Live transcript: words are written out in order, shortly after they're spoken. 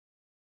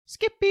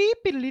Skippy.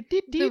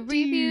 The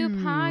review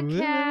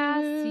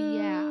podcast,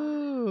 yeah.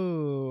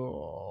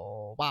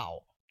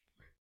 Wow.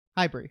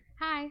 Hi, Brie.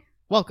 Hi,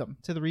 Welcome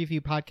to the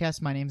review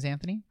podcast. My name's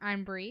Anthony,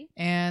 I'm Bree.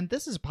 and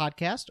this is a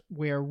podcast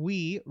where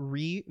we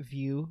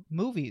review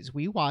movies.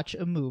 We watch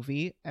a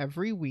movie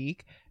every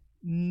week,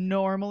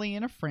 normally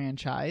in a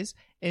franchise,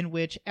 in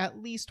which at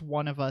least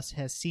one of us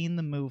has seen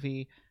the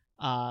movie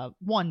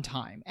one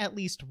time. At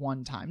least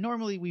one time.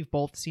 Normally, we've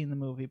both seen the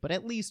movie, but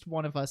at least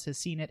one of us has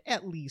seen it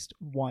at least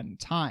one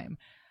time.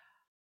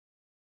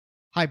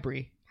 Hi,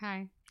 Brie.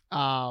 Hi.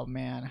 Oh,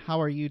 man.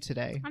 How are you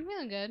today? I'm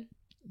feeling good.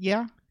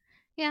 Yeah?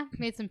 Yeah,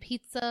 made some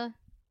pizza,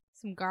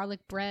 some garlic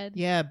bread.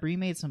 Yeah, Brie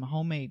made some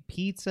homemade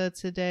pizza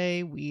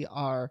today. We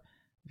are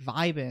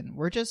vibing.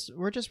 We're just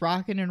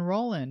rocking and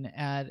rolling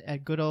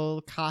at good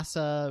old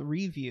Casa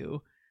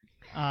Review.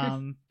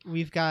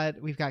 We've got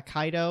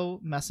Kaido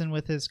messing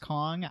with his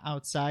Kong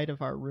outside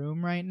of our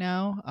room right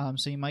now.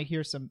 So you might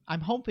hear some.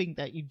 I'm hoping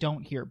that you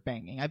don't hear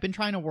banging. I've been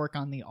trying to work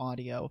on the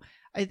audio.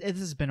 This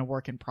has been a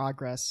work in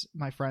progress,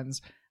 my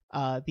friends.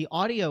 The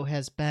audio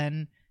has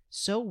been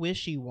so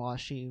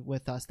wishy-washy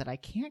with us that I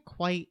can't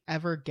quite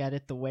ever get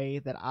it the way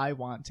that I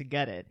want to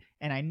get it.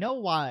 And I know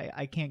why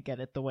I can't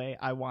get it the way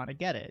I want to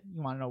get it.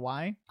 You want to know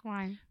why?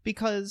 Why?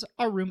 Because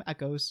our room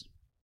echoes.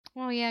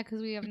 Well, yeah,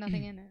 because we have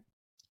nothing in it.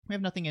 We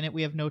have nothing in it.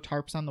 We have no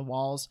tarps on the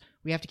walls.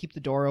 We have to keep the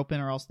door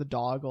open or else the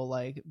dog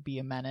will be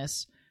a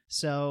menace.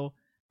 So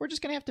we're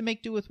just going to have to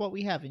make do with what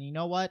we have. And you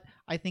know what?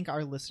 I think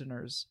our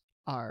listeners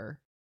are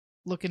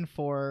looking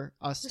for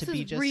us to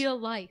be just real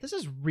life. This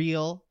is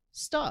real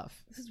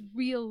stuff. This is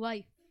real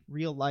life.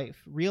 Real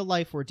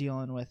life we're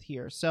dealing with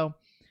here. So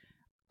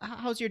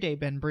how's your day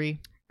been, Brie?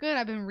 Good.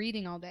 I've been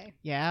reading all day.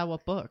 Yeah,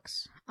 what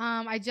books?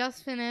 I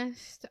just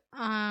finished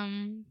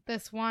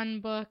this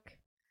one book,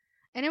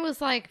 and it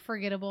was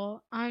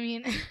forgettable. I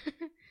mean, it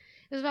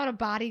was about a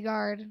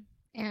bodyguard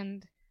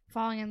and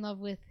falling in love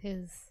with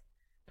his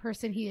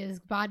person he is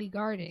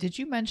bodyguarding. Did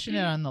you mention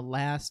it on the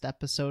last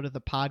episode of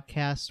the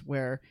podcast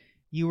where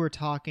you were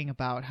talking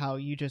about how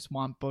you just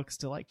want books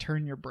to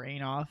turn your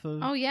brain off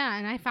of? Oh, yeah,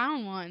 and I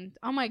found one.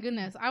 Oh, my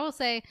goodness. I will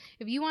say,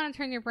 if you want to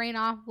turn your brain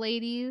off,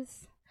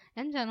 ladies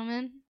and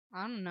gentlemen,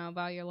 I don't know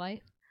about your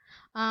life,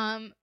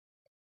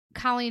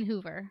 Colleen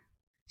Hoover.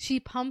 She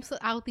pumps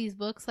out these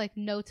books like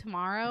no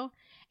tomorrow,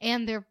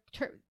 and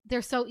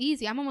they're so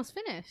easy. I'm almost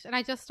finished, and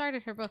I just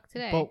started her book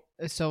today.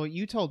 But, so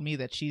you told me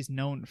that she's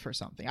known for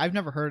something. I've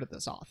never heard of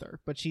this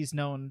author, but she's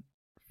known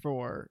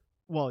for,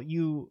 well,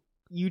 you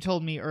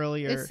told me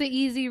earlier it's the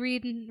easy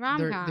read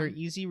rom-coms. They're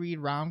easy read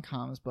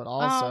rom-coms, but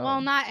also... Oh,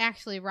 well, not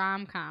actually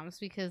rom-coms,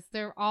 because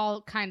they're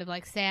all kind of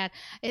sad.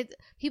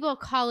 People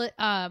call it,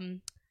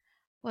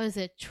 what is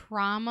it,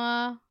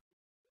 trauma...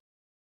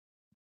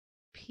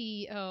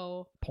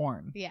 P-O...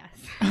 Porn. Yes.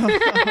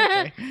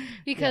 Okay.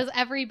 Because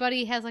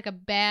everybody has a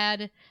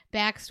bad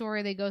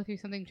backstory. They go through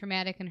something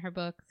traumatic in her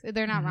books.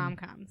 They're not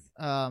rom-coms.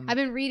 I've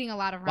been reading a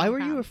lot of rom-coms. Why were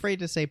you afraid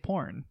to say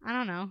porn? I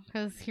don't know,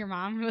 because your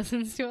mom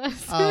listens to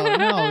us. Oh,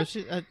 no.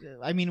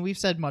 I mean, we've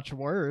said much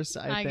worse,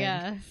 I think.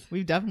 Guess.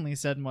 We've definitely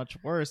said much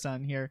worse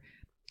on here.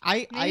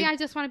 Maybe I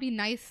just want to be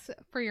nice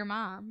for your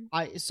mom.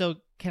 So,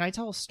 can I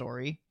tell a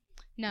story?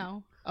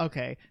 No.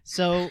 Okay.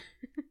 So...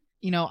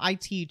 I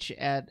teach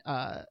at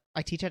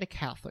a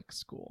Catholic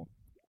school,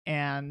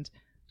 and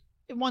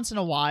once in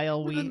a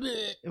while,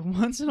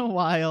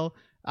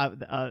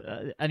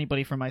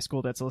 anybody from my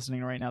school that's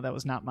listening right now, that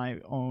was not my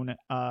own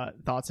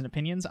thoughts and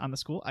opinions on the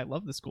school. I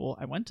love the school.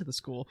 I went to the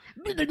school.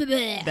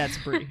 That's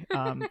Brie,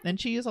 and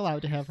she is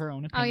allowed to have her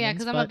own opinions. Oh yeah,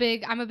 because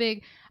I'm a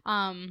big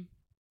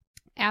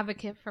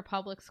advocate for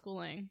public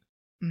schooling.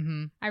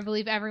 Mm-hmm. I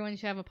believe everyone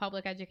should have a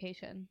public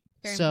education.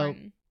 Very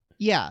important.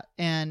 Yeah,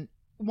 and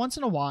once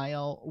in a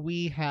while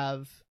we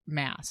have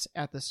mass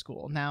at the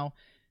school. Now,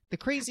 the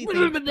crazy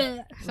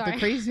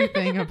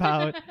thing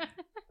about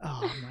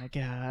oh my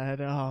god,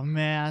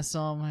 mass,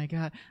 oh my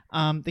god.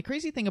 The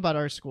crazy thing about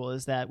our school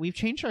is that we've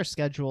changed our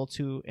schedule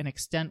to an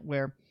extent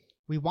where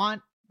we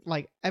want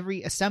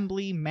every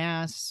assembly,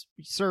 mass,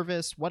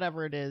 service,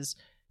 whatever it is,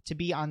 to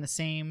be on the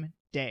same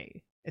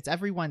day. It's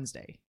every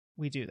Wednesday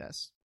we do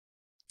this.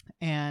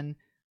 And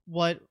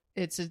what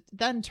it's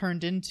then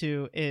turned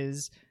into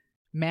is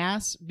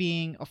mass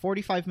being a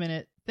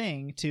 45-minute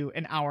thing to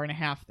an hour and a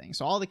half thing.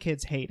 So all the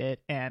kids hate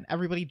it, and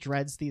everybody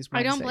dreads these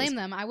Wednesdays. I don't blame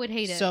them. I would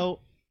hate it.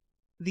 So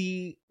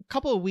the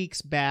couple of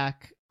weeks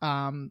back,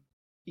 in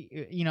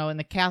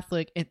the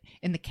Catholic,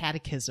 in the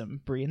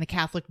catechism, Brie, in the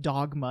Catholic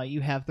dogma,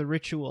 you have the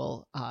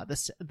ritual,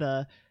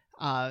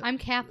 I'm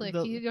Catholic.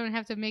 You don't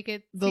have to make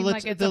it the seem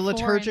like it's the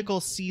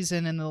liturgical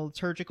season and the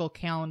liturgical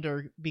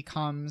calendar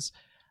becomes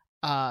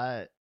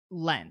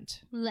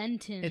Lent.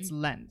 Lenten. It's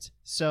Lent.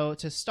 So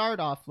to start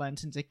off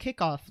Lent and to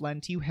kick off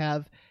Lent, you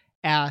have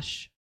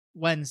Ash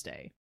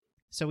Wednesday.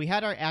 So we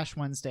had our Ash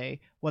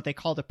Wednesday, what they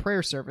called a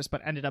prayer service,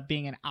 but ended up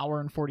being an hour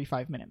and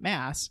 45-minute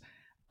mass,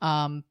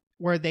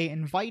 where they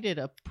invited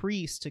a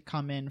priest to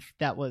come in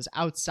that was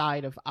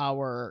outside of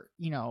our,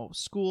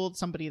 school,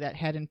 somebody that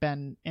hadn't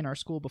been in our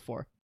school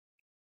before.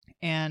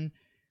 And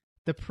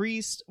the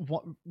priest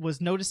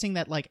was noticing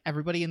that like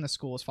everybody in the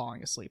school was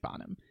falling asleep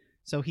on him.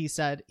 So he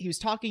said, he was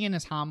talking in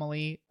his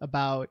homily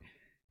about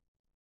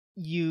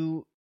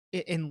you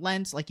in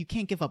Lent, like you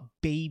can't give up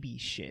baby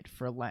shit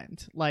for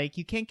Lent. Like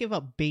you can't give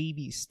up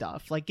baby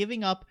stuff, like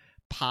giving up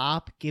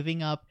pop,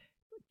 giving up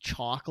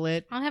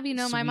chocolate. I'll have you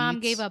know, my mom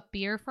gave up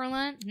beer for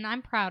Lent, and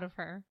I'm proud of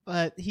her.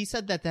 But he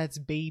said that that's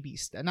baby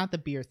stuff, not the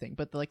beer thing,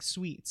 but like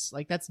sweets.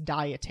 Like that's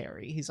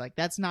dietary. He's like,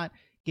 that's not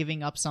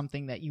giving up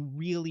something that you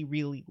really,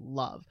 really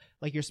love.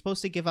 Like you're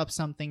supposed to give up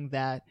something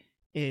that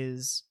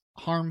is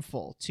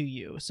harmful to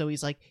you. So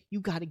he's like, you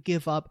got to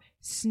give up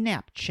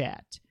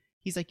Snapchat.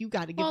 He's like, you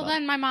got to give up. Well,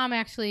 then my mom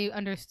actually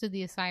understood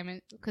the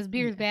assignment because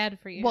beer's bad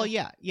for you. Well,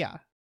 yeah.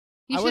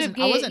 You should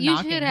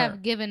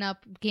have given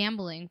up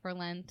gambling for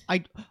Lent.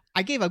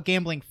 I gave up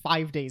gambling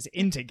 5 days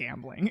into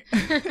gambling.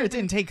 It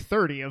didn't take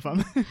 30 of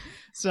them.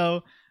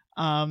 So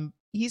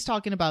he's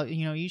talking about,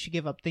 you should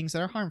give up things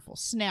that are harmful.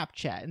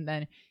 Snapchat. And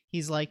then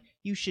he's like,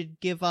 you should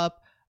give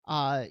up,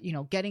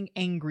 getting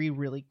angry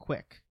really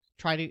quick.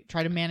 Try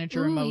to manage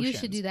your emotions. You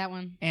should do that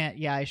one. And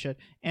yeah, I should.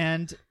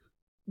 And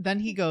then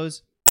he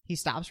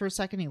stops for a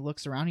second. He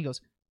looks around. He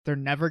goes, they're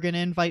never going to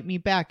invite me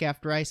back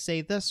after I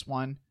say this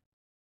one.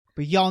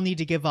 But y'all need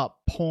to give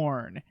up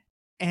porn.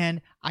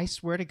 And I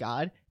swear to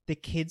God, the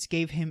kids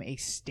gave him a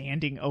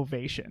standing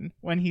ovation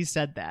when he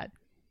said that.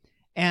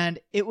 And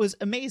it was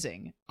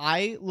amazing.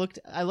 I looked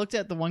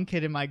at the one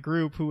kid in my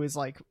group who was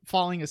like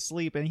falling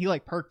asleep, and he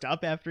like perked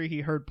up after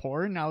he heard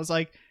porn. And I was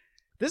like,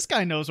 this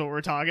guy knows what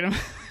we're talking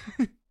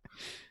about.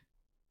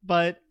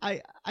 But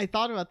I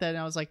thought about that, and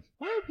I was like,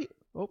 why are people...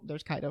 Oh,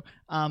 there's Kaido.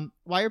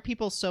 Why are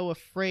people so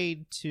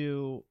afraid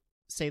to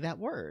say that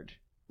word?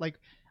 Like,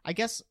 I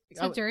guess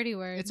it's a dirty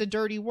word. It's a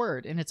dirty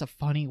word, and it's a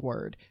funny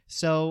word.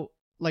 So,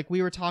 like,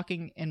 we were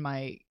talking in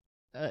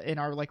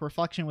our like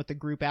reflection with the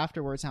group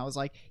afterwards, and I was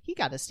like, he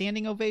got a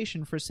standing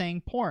ovation for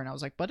saying porn. I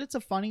was like, but it's a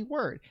funny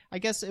word. I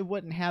guess it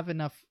wouldn't have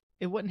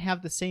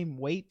the same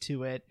weight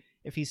to it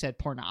if he said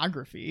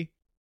pornography,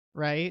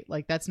 right?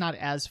 Like, that's not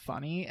as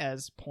funny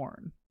as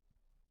porn.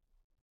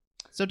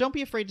 So don't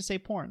be afraid to say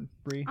porn,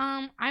 Brie.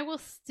 I will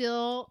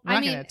still... I'm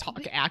not going to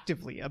talk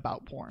actively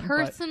about porn.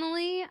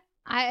 Personally,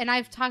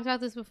 I've talked about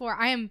this before,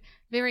 I am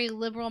very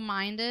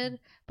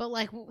liberal-minded, but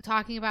like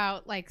talking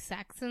about like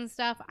sex and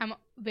stuff, I'm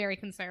very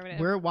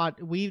conservative.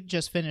 We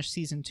just finished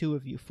season 2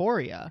 of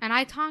Euphoria. And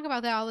I talk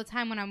about that all the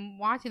time when I'm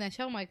watching that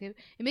show. I'm like, it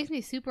makes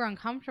me super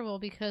uncomfortable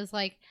because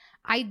like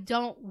I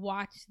don't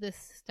watch this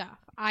stuff.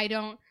 I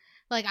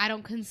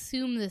don't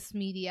consume this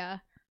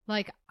media.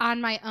 Like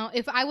on my own.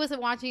 If I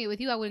wasn't watching it with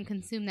you, I wouldn't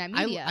consume that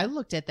media. I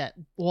looked at that.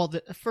 Well,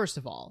 first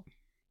of all,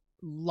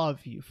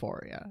 love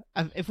Euphoria.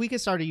 If we could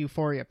start a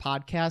Euphoria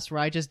podcast where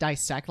I just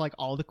dissect like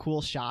all the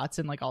cool shots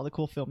and like all the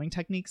cool filming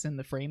techniques and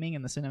the framing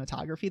and the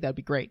cinematography, that'd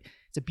be great.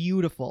 It's a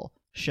beautiful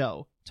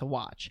show to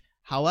watch.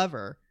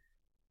 However,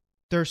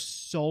 there's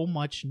so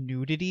much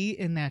nudity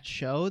in that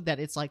show that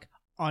it's like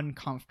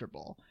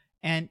uncomfortable.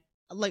 And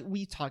like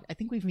I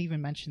think we've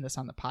even mentioned this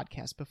on the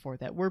podcast before,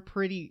 that we're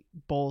pretty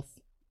both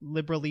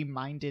liberally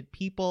minded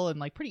people and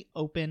like pretty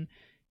open,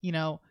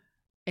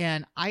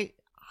 and I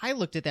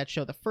looked at that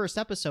show, the first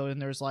episode,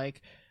 and there's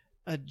like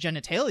a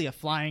genitalia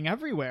flying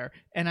everywhere,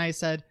 and I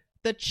said,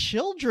 the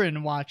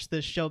children watch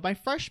this show. My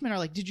freshmen are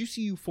like, did you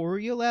see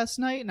Euphoria last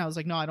night? And I was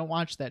like, no, I don't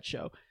watch that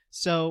show.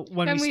 So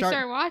when we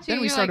started watching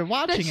the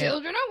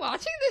children are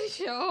watching this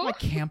show. I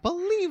can't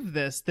believe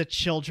this. The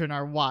children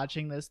are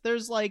watching this.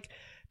 There's like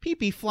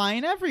pee-pee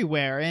flying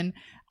everywhere. And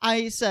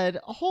I said,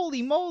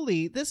 holy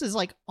moly, this is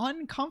like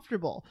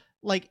uncomfortable.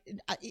 Like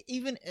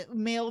even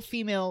male,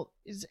 female,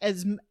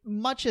 as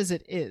much as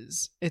it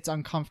is, it's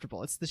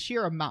uncomfortable. It's the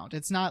sheer amount.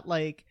 It's not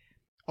like,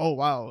 oh,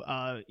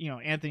 wow,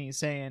 Anthony's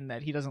saying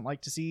that he doesn't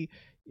like to see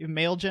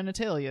male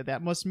genitalia.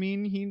 That must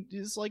mean he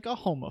is like a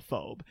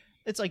homophobe.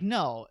 It's like,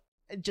 no,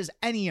 just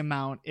any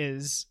amount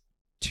is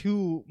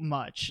too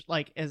much,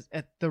 like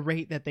at the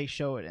rate that they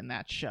show it in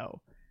that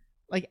show.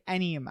 Like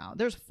any amount.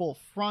 There's full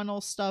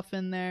frontal stuff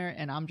in there,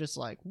 and I'm just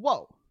like,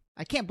 whoa,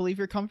 I can't believe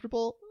you're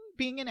comfortable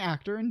being an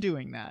actor and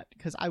doing that,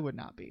 because I would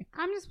not be.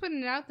 I'm just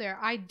putting it out there.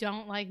 I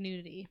don't like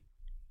nudity.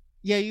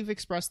 Yeah, you've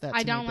expressed that to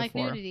me before. I don't like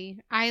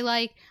nudity. I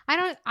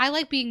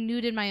like being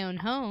nude in my own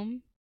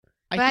home.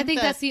 But I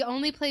think that's the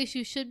only place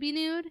you should be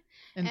nude.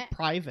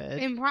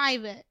 Private. In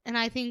private. And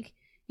I think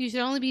you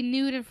should only be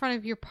nude in front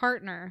of your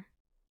partner.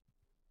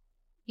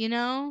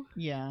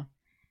 Yeah.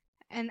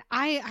 And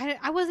I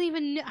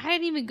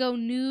didn't even go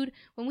nude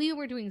when we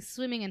were doing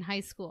swimming in high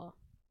school.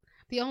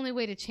 The only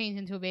way to change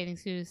into a bathing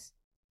suit is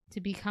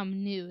to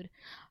become nude.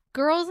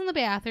 Girls in the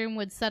bathroom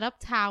would set up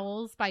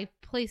towels by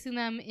placing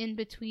them in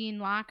between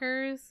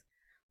lockers.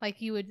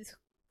 Like you would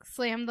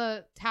slam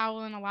the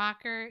towel in a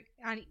locker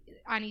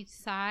on each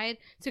side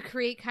to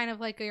create kind of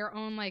like your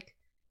own like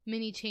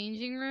mini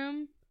changing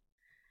room.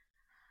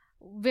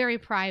 Very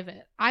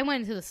private. I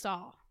went into the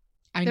stall.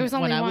 There was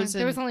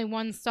only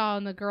one stall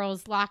in the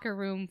girls' locker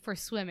room for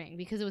swimming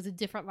because it was a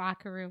different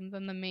locker room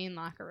than the main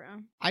locker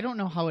room. I don't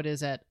know how it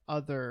is at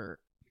other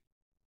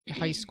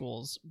high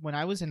schools. When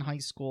I was in high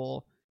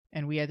school,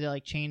 and we had to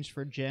like change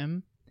for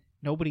gym,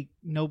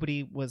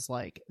 nobody was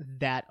like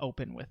that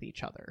open with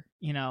each other,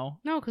 you know?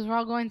 No, because we're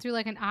all going through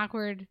like an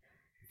awkward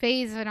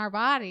phase in our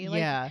body. Like,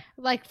 yeah.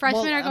 Like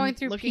freshmen Well, are going I'm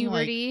through looking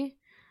puberty.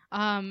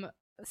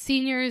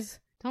 Seniors,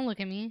 don't look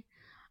at me.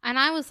 And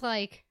I was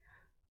like,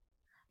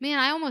 man,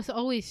 I almost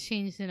always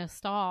changed in a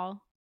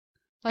stall.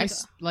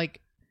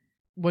 Like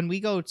when we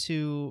go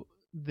to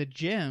the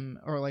gym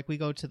or like we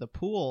go to the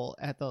pool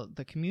at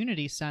the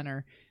community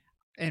center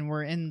and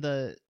we're in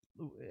the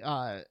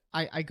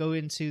I go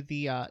into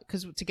the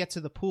because to get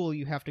to the pool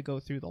you have to go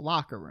through the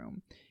locker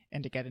room,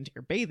 and to get into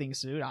your bathing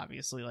suit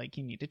obviously like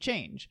you need to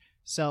change,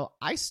 so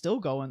I still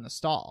go in the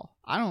stall.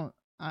 I don't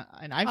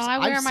and I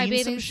wear my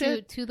bathing suit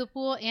shit to the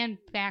pool and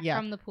back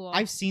from the pool.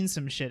 I've seen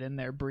some shit in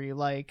there, Brie.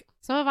 Like,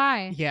 so have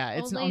I. Yeah,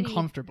 it's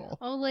uncomfortable.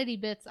 Old lady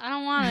bits. I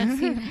don't want to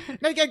see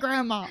that. Naked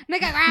grandma.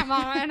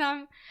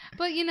 And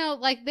but you know,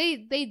 like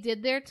they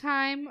did their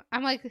time.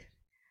 I'm like,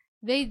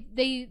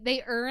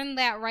 they earned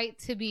that right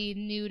to be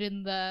nude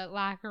in the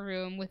locker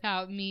room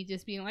without me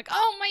just being like,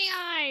 oh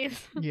my eyes.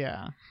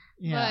 Yeah,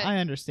 But I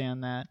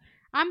understand that.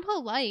 I'm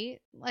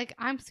polite. Like,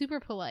 I'm super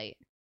polite.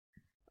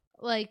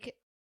 Like,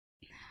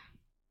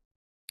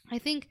 I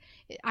think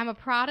I'm a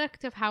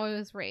product of how I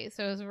was raised.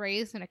 So I was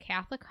raised in a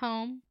Catholic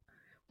home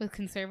with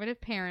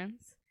conservative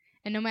parents,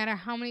 and no matter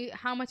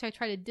how much I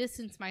try to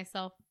distance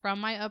myself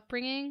from my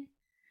upbringing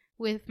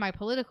with my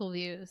political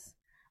views,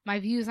 my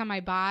views on my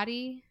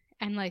body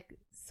and like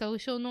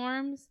social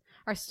norms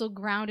are still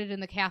grounded in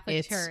the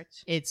Catholic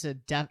Church. It's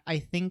I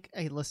think.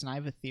 Listen, I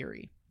have a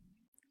theory.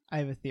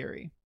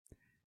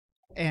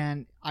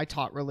 And I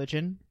taught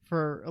religion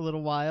for a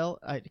little while,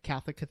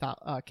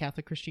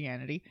 Catholic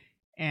Christianity,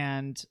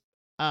 and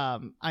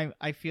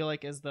I feel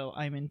like as though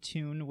I'm in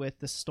tune with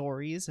the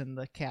stories and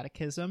the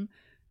catechism,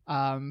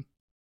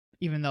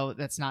 even though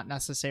that's not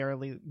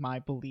necessarily my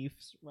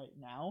beliefs right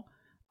now.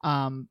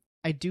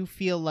 I do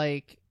feel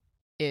like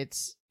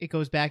it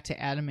goes back to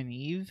Adam and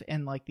Eve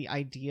and like the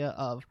idea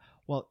of,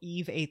 well,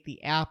 Eve ate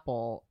the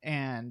apple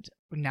and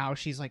now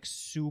she's like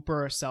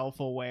super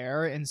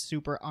self-aware and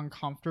super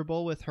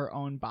uncomfortable with her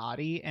own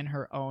body and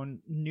her own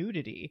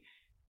nudity.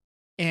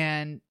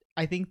 And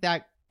I think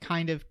that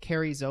kind of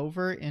carries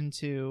over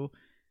into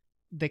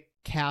the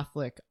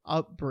Catholic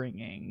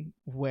upbringing,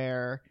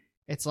 where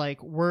it's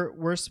like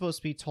we're supposed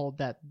to be told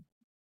that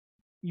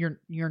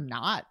you're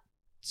not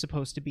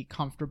supposed to be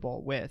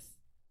comfortable with,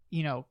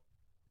 you know,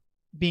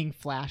 being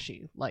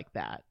flashy like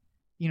that.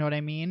 You know what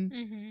I mean?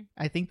 Mm-hmm.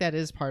 I think that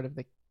is part of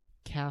the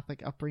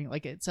Catholic upbringing.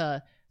 Like, it's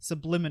a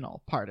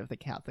subliminal part of the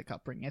Catholic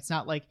upbringing. It's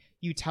not like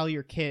you tell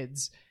your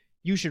kids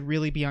you should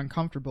really be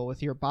uncomfortable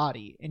with your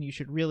body and you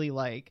should really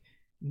like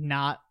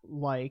not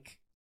like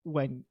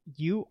when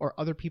you or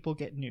other people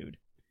get nude.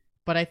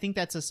 But I think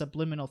that's a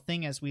subliminal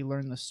thing as we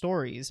learn the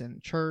stories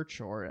in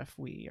church, or if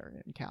we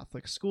are in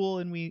Catholic school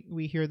and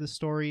we hear the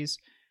stories.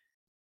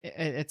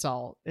 It's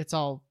all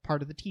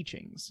part of the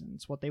teachings, and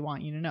it's what they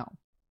want you to know.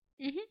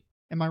 Mm-hmm.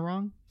 Am I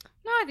wrong?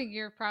 No, I think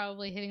you're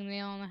probably hitting the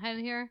nail on the head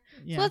here.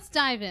 Yeah. So let's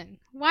dive in.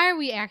 Why are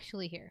we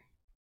actually here?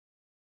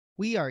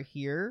 We are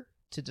here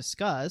to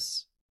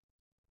discuss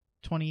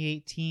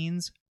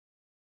 2018's,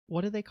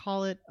 what do they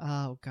call it?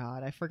 Oh,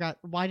 God, I forgot.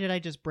 Why did I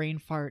just brain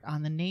fart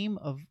on the name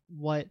of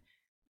what?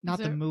 Not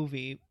the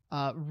movie.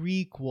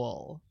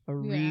 Requel. A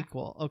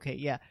requel. Okay,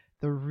 yeah.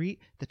 The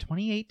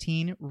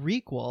 2018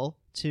 requel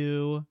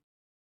to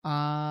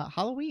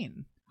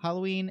Halloween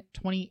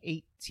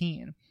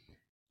 2018.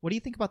 What do you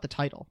think about the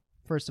title,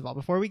 first of all,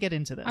 before we get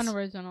into this?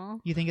 Unoriginal.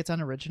 You think it's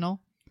unoriginal?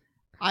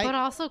 But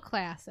also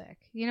classic.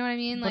 You know what I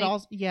mean? But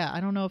also, yeah, I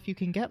don't know if you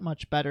can get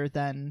much better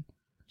than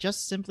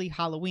just simply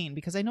Halloween,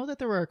 because I know that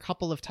there were a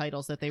couple of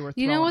titles that they were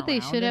throwing. You know what they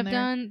around should have there.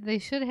 done? They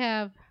should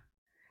have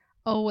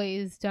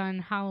always done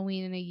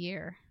Halloween in a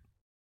year.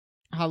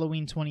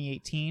 Halloween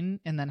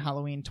 2018 and then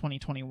Halloween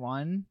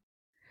 2021.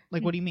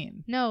 Like, what do you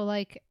mean? No,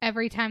 like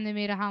every time they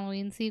made a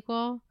Halloween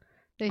sequel,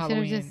 they should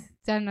have just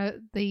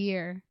done the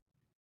year.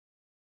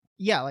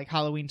 Yeah, like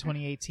Halloween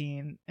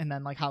 2018 and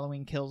then like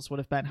Halloween Kills would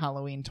have been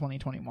Halloween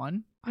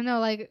 2021. Oh no,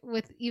 like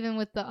with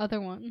the other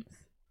ones.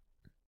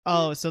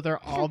 Oh, so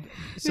they're all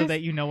so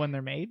that you know when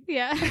they're made?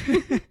 Yeah.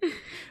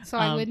 So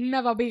I would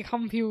never be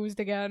confused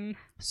again.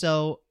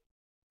 So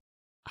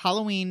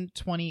Halloween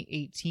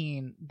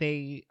 2018,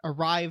 they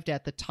arrived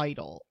at the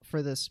title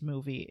for this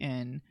movie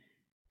in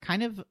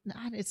kind of,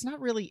 it's not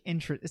really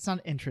it's not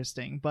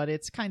interesting, but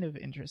it's kind of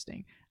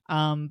interesting.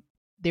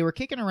 They were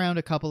kicking around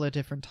a couple of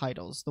different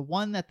titles. The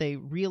one that they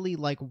really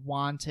like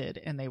wanted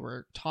and they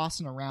were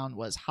tossing around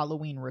was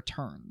Halloween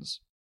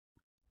Returns.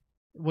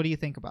 What do you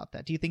think about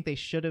that? Do you think they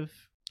should have?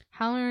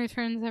 Halloween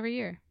returns every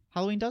year.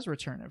 Halloween does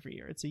return every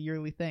year. It's a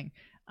yearly thing.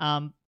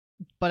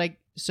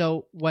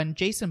 So when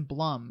Jason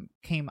Blum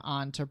came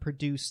on to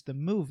produce the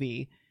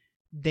movie,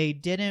 they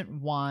didn't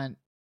want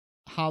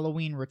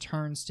Halloween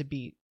Returns to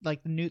be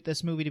like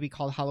this movie to be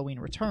called Halloween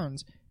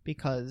Returns,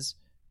 because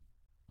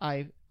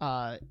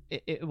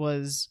it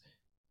was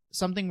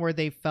something where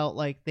they felt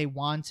like if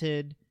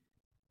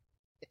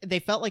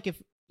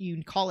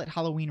you call it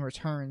Halloween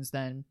Returns,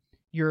 then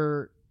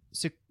you're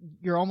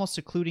you're almost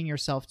secluding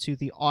yourself to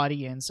the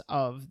audience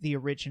of the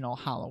original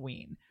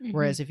Halloween.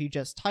 Whereas if you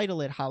just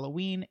title it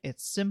Halloween,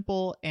 it's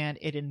simple and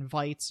it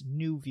invites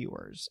new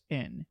viewers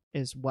in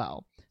as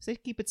well. So they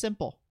keep it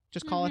simple.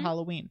 Just call it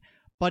Halloween.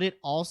 But it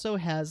also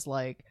has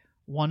like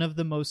one of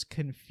the most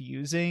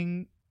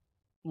confusing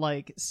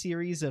like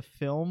series of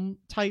film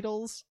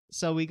titles.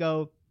 So we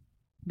go,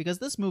 because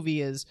this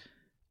movie is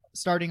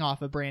starting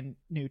off a brand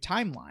new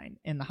timeline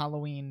in the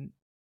Halloween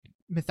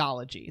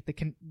mythology,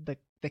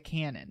 the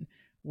canon,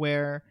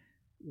 where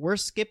we're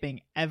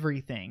skipping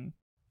everything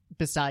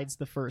besides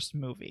the first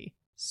movie.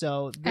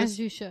 So as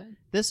you should.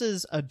 This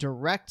is a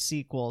direct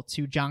sequel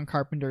to John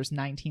Carpenter's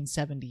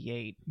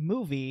 1978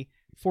 movie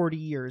 40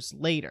 years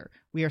later.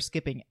 We are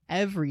skipping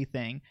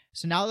everything.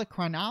 So now the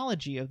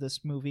chronology of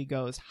this movie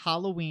goes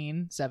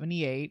Halloween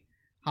 78,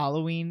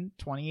 Halloween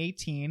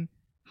 2018,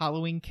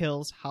 Halloween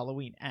Kills,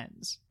 Halloween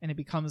Ends. And it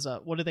becomes a,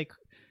 what do they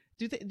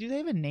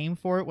have a name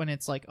for it when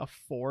it's like a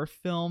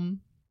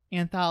 4-film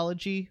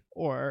anthology?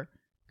 Or,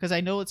 because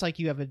I know it's like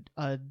you have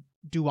a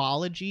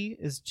duology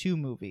is 2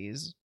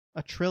 movies,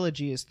 a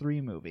trilogy is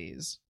 3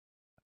 movies,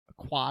 a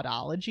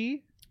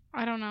quadology,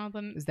 I don't know,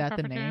 is that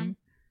the name?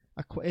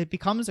 It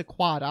becomes a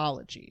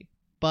quadology.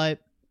 But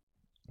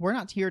we're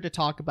not here to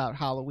talk about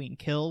Halloween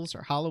Kills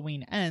or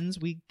Halloween Ends.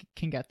 We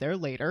can get there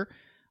later.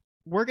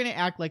 We're going to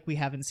act like we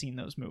haven't seen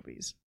those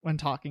movies when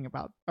talking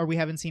about, or we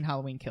haven't seen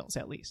Halloween Kills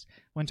at least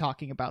when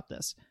talking about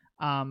this,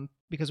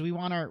 because we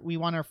want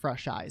our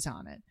fresh eyes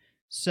on it.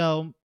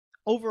 So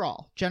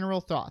overall,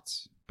 general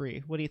thoughts,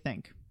 Bree, what do you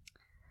think?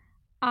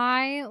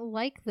 I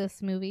like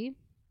this movie.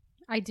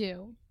 I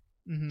do.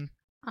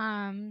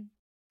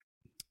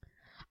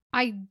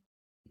 I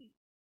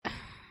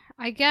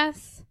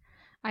guess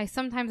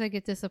sometimes I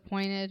get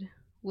disappointed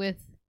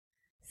with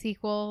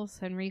sequels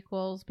and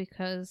requels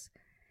because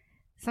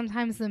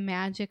sometimes the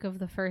magic of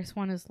the first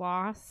one is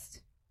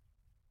lost.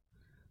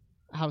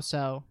 How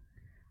so?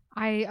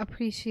 I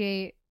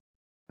appreciate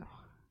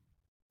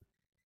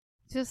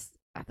just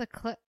the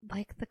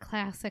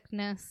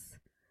classicness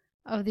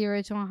of the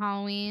original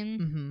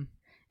Halloween.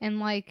 And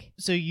like,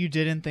 so you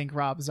didn't think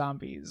Rob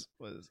Zombies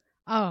was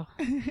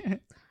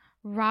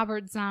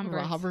Robert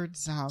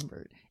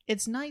Zombert.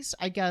 It's nice,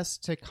 I guess,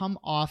 to come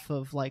off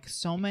of like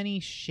so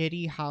many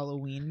shitty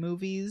Halloween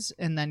movies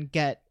and then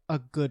get a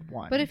good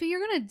one. But if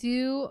you're gonna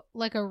do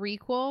like a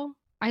requel,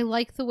 I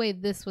like the way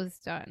this was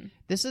done.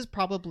 This is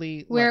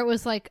probably where it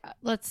was like,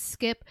 let's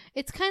skip.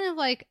 It's kind of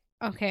like,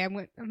 okay,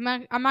 I'm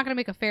not gonna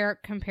make a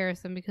fair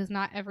comparison because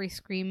not every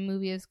Scream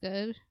movie is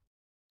good.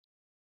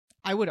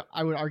 I would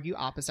argue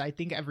opposite. I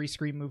think every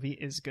Scream movie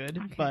is good,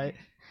 but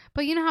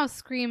you know how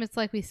Scream, it's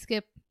like we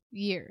skip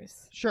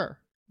years. Sure,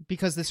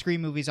 because the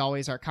Scream movies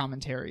always are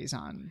commentaries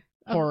on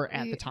horror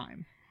at the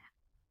time.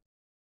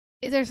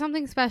 Is there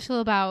something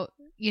special about,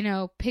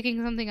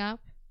 picking something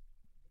up,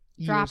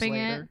 dropping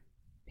it,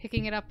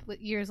 picking it up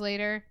years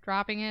later,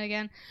 dropping it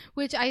again?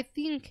 Which I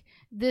think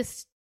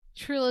this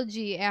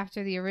trilogy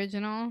after the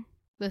original,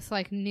 this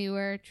like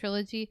newer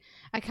trilogy,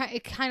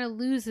 it kind of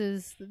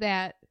loses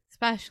that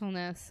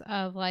specialness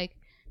of like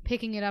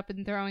picking it up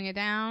and throwing it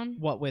down.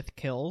 What with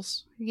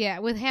Kills? Yeah,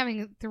 with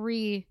having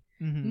 3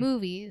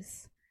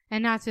 movies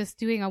and not just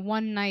doing a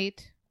one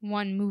night,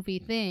 one movie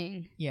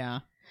thing.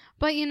 Yeah.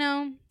 But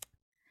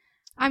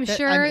I'm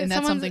sure and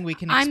that's something we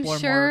can explore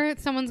more.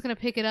 Someone's going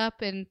to pick it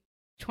up in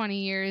 20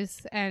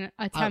 years and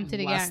attempt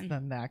it again. Less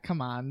than that.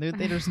 Come on.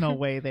 There's no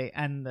way they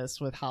end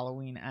this with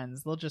Halloween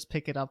Ends. They'll just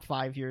pick it up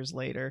 5 years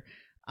later.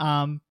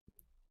 I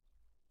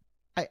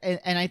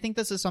think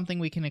this is something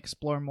we can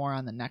explore more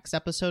on the next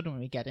episode when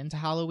we get into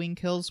Halloween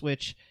Kills,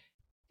 which,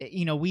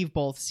 we've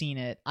both seen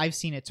it. I've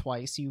seen it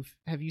twice.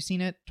 Have you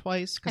seen it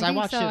twice? Because I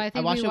watched it.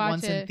 I watched it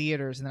once in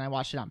theaters, and then I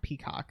watched it on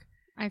Peacock.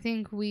 I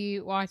think we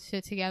watched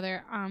it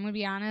together. I'm gonna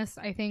be honest.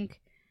 I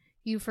think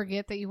you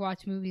forget that you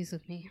watch movies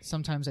with me.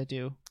 Sometimes I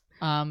do.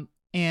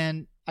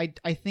 And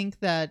I think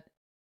that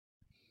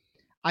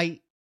I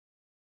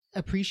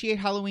appreciate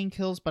Halloween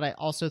Kills, but I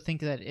also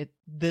think that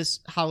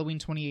this Halloween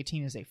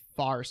 2018 is a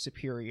far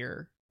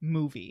superior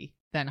movie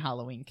than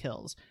Halloween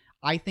Kills.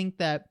 I think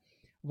that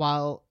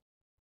while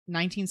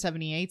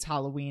 1978's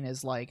Halloween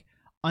is like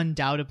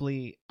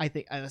undoubtedly, I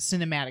think, a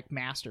cinematic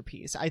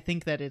masterpiece, I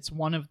think that it's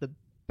one of the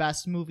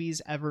best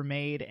movies ever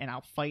made, and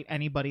I'll fight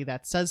anybody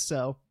that says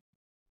so.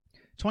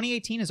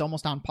 2018 is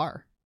almost on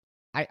par.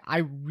 I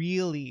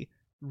really,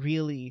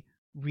 really,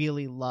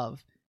 really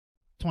love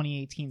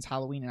 2018's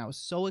Halloween, and I was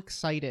so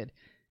excited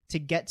to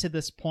get to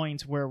this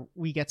point where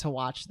we get to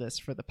watch this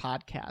for the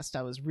podcast.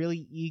 I was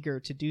really eager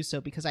to do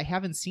so because I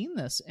haven't seen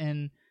this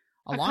in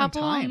a long time. A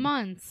couple of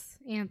months,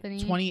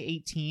 Anthony.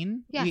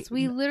 2018? Yes,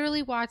 we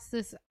literally watched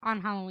this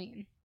on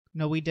Halloween.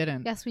 No, we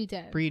didn't. Yes, we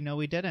did. Bree, no,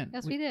 we didn't.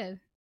 Yes, we did.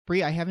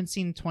 Bree, I haven't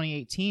seen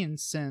 2018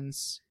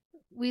 since...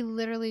 We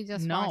literally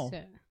just watched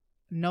it.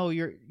 No,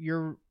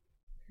 you're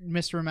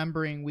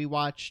misremembering. We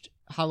watched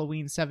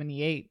Halloween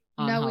 78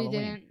 on Halloween. No, we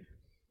didn't.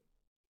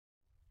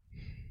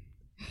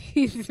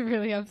 He's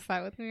really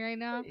upset with me right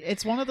now.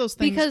 It's one of those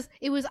things... Because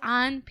it was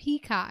on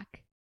Peacock.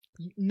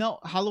 No,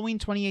 Halloween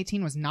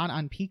 2018 was not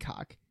on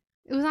Peacock.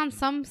 It was on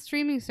some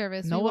streaming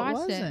service. No, we it watched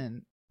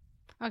wasn't.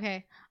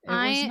 Okay. It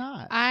was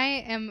not.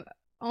 I am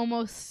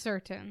almost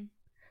certain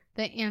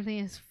that Anthony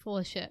is full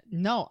of shit.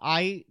 No,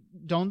 I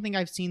don't think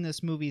I've seen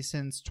this movie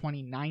since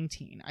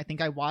 2019. I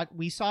think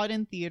we saw it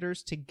in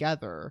theaters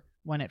together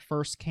when it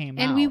first came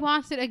out. And we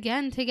watched it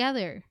again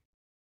together.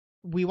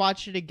 We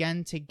watched it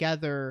again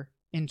together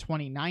in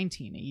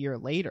 2019, a year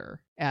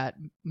later, at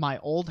my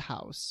old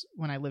house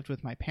when I lived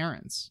with my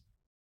parents.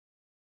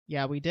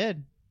 Yeah, we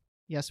did.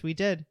 Yes, we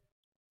did.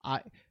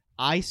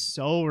 I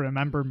so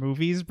remember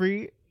movies,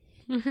 Brie.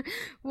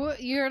 Well,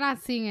 you're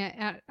not seeing it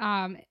at,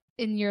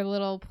 in your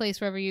little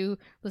place wherever you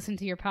listen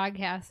to your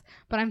podcast,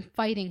 but I'm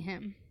fighting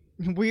him.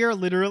 We are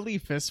literally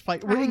fist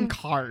fight. We're in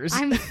cars.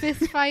 I'm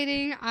fist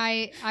fighting.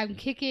 I'm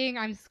kicking.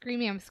 I'm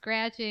screaming. I'm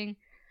scratching.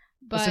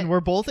 But listen, we're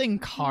both in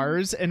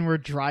cars and we're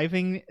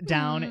driving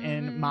down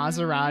in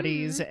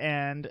Maseratis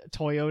and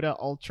Toyota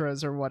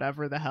Ultras or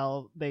whatever the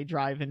hell they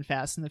drive in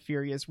Fast and the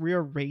Furious. We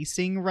are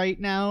racing right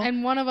now.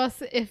 And one of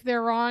us, if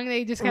they're wrong,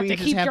 they just have to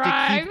keep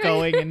keep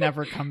going and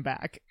never come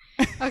back.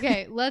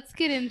 Okay, let's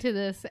get into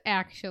this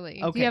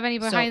actually. Okay, do you have any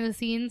behind the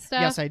scenes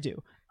stuff? Yes, I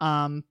do.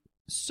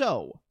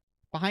 So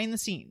behind the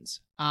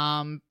scenes,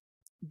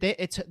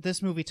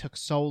 this movie took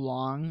so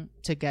long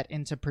to get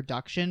into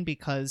production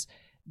because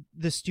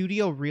the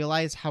studio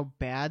realized how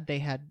bad they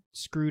had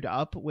screwed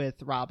up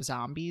with Rob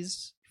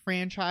Zombie's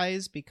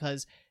franchise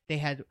because they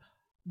had,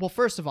 well,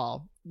 first of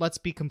all, let's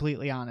be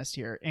completely honest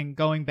here, and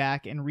going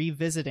back and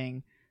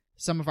revisiting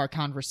some of our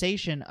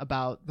conversation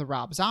about the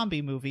Rob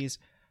Zombie movies,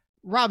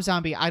 Rob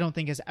Zombie, I don't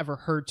think, has ever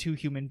heard two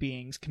human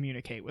beings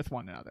communicate with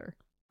one another.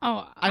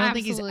 Oh, I don't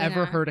think he's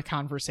ever heard a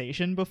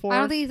conversation before. I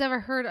don't think he's ever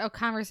heard a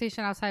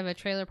conversation outside of a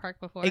trailer park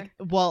before.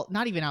 Well,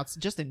 not even out,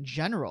 just in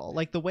general.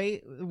 Like the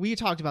way we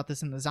talked about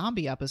this in the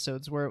zombie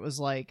episodes, where it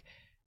was like,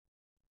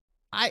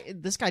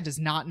 this guy does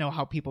not know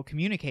how people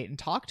communicate and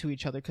talk to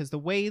each other because the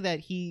way that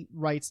he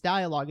writes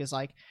dialogue is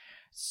like,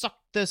 suck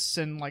this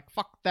and like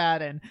fuck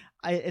that, and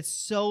it's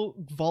so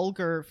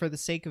vulgar for the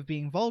sake of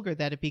being vulgar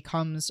that it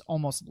becomes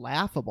almost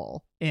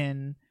laughable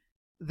in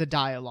the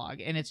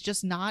dialogue, and it's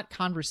just not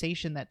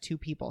conversation that two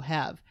people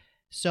have.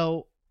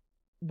 So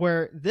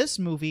where this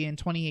movie in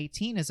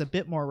 2018 is a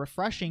bit more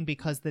refreshing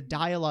because the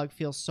dialogue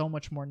feels so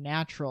much more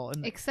natural,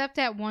 and except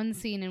at one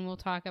scene, and we'll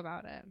talk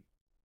about it.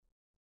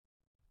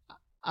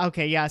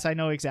 Okay, yes, I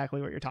know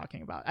exactly what you're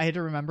talking about. I had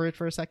to remember it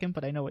for a second,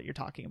 but I know what you're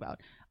talking about.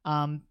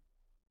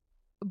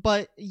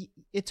 But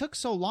it took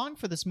so long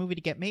for this movie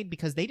to get made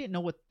because they didn't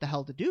know what the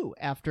hell to do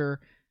after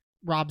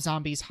Rob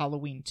Zombie's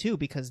Halloween 2,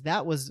 because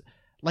that was,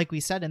 like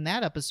we said in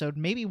that episode,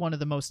 maybe one of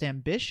the most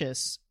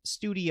ambitious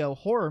studio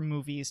horror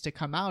movies to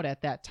come out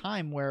at that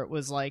time, where it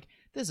was like,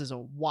 this is a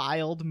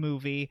wild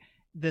movie.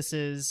 This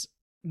is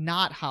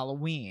not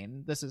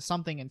Halloween. This is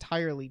something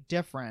entirely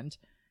different.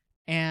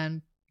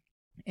 And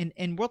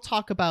we'll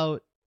talk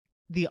about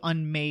the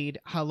unmade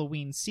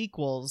Halloween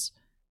sequels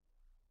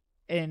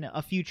in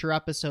a future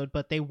episode,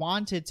 but they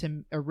wanted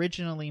to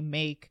originally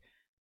make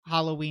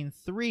Halloween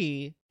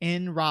 3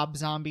 in Rob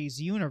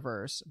Zombie's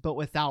universe, but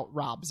without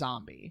Rob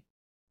Zombie.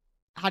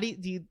 How do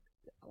you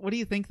what do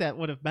you think that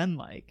would have been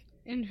like?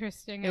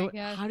 Interesting, I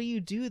guess. How do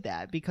you do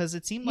that? Because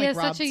it seemed he like has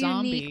Rob such a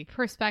Zombie unique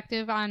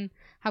perspective on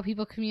how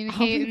people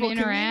communicate and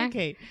interact.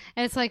 And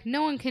it's like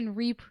no one can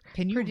reproduce.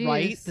 Can you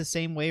write the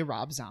same way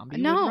Rob Zombie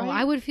would No, write?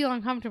 I would feel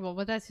uncomfortable,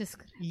 but that's just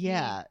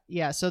yeah.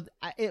 So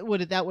that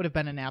would have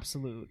been an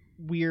absolute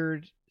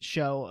weird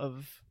show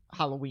of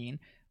Halloween.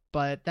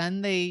 But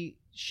then they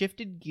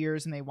shifted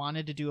gears and they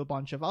wanted to do a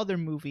bunch of other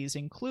movies,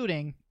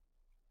 including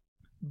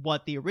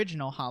what the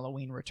original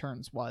Halloween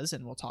Returns was,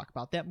 and we'll talk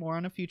about that more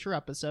on a future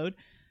episode.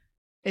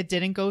 It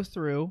didn't go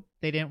through.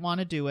 They didn't want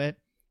to do it.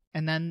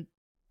 And then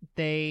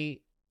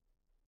they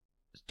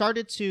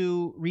started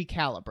to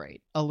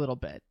recalibrate a little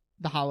bit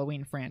the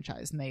Halloween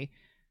franchise. And they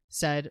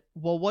said,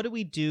 well, what do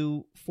we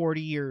do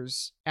 40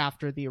 years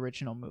after the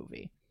original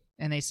movie?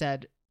 And they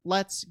said,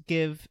 let's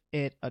give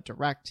it a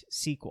direct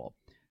sequel.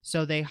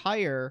 So they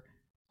hire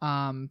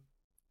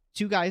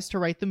two guys to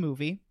write the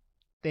movie.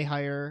 They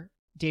hire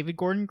David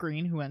Gordon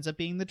Green, who ends up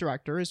being the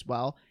director as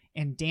well,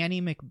 and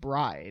Danny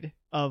McBride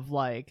of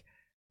like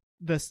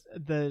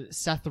the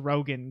Seth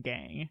Rogen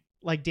gang.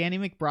 Like Danny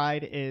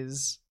McBride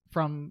is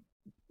from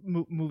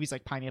movies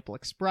like Pineapple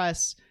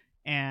Express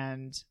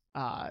and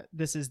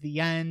This Is the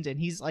End, and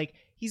he's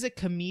a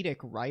comedic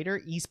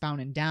writer.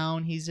 Eastbound and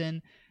Down he's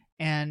in,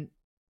 and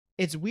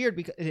it's weird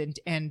because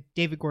and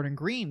David Gordon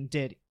Green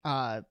did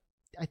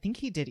I think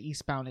he did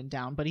Eastbound and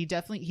Down, but he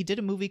did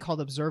a movie called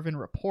Observe and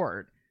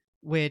Report,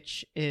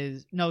 which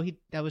is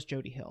that was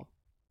Jody Hill.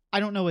 I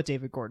don't know what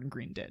David Gordon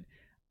Green did.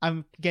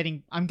 I'm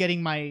getting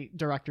my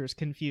directors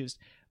confused,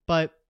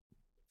 but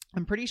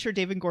I'm pretty sure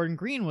David Gordon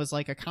Green was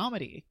like a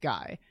comedy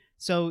guy.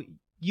 So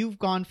you've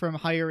gone from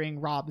hiring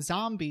Rob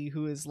Zombie,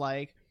 who is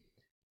like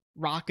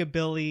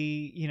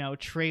rockabilly,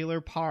 trailer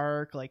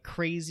park, like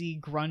crazy,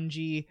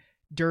 grungy,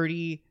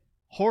 dirty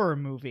horror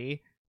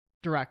movie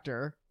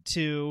director,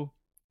 to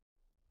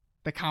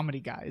the comedy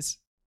guys.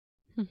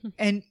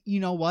 And you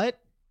know what?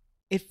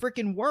 It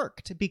freaking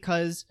worked,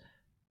 because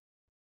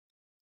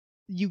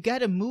you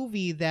get a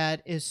movie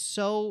that is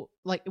so,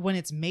 like, when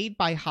it's made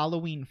by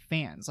Halloween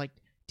fans, like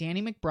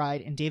Danny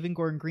McBride and David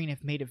Gordon Green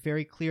have made it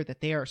very clear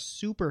that they are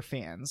super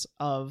fans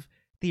of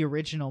the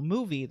original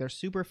movie. They're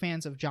super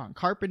fans of John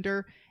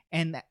Carpenter.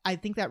 And I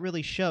think that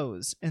really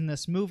shows in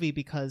this movie,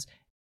 because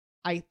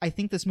I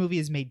think this movie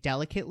is made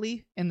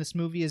delicately, and this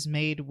movie is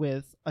made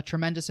with a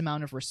tremendous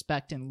amount of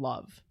respect and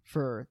love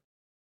for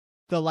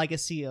the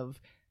legacy of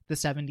the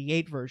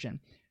 78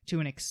 version, to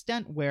an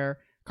extent where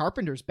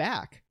Carpenter's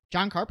back.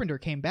 John Carpenter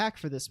came back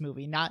for this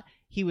movie.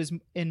 He was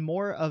in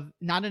more of,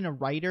 not in a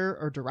writer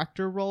or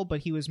director role, but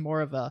he was more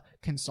of a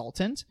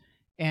consultant,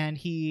 and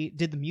he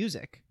did the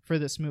music for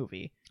this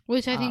movie.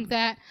 Which I think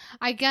that,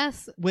 I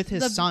guess, with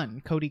his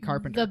son, Cody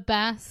Carpenter. The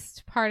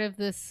best part of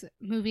this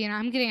movie, and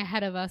I'm getting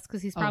ahead of us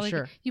because you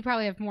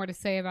probably have more to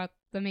say about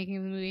the making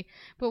of the movie.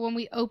 But when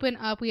we open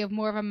up, we have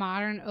more of a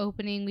modern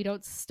opening. We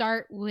don't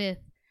start with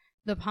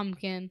the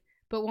pumpkin.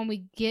 But when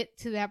we get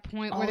to that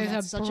point where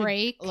there's a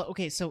break,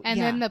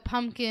 then the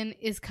pumpkin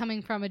is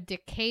coming from a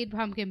decayed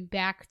pumpkin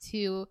back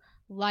to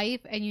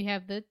life, and you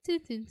have the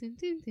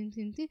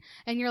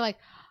and you're like,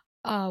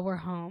 oh, we're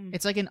home.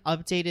 It's like an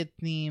updated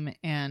theme,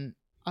 and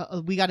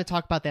we got to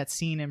talk about that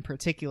scene in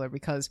particular,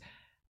 because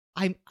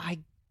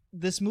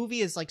this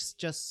movie is like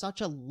just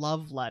such a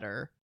love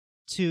letter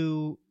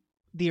to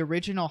the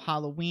original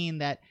Halloween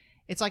that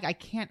it's like I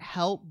can't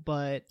help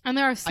but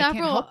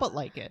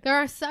like it. There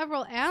are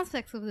several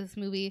aspects of this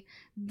movie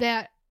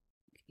that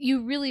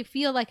you really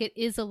feel like it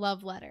is a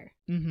love letter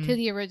to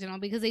the original,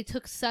 because they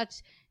took such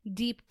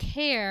deep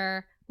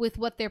care with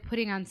what they're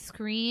putting on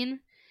screen,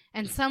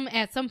 and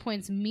at some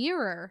points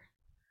mirror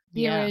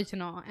the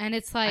original. And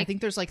it's like, I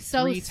think there's like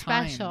so three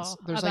special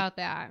times. about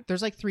that.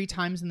 There's like 3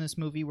 times in this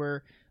movie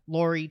where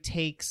Laurie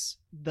takes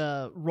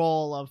the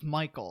role of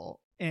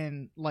Michael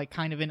in like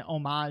kind of an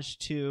homage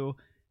to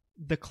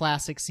the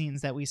classic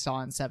scenes that we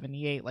saw in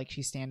 78. Like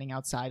she's standing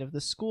outside of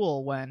the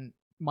school when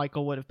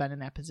Michael would have been in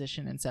that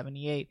position in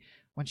 78.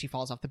 When she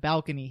falls off the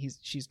balcony,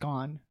 she's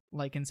gone.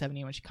 Like in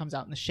 78, when she comes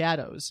out in the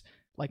shadows,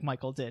 like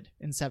Michael did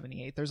in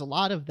 78. There's a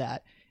lot of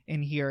that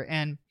in here,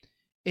 and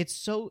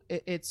it's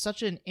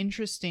such an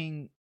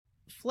interesting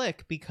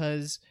flick,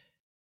 because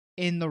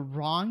in the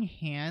wrong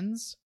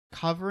hands,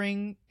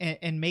 covering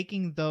and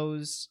making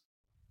those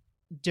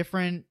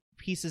different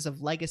pieces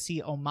of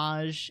legacy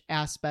homage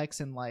aspects,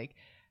 and like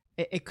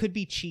it could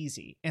be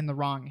cheesy in the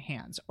wrong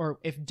hands, or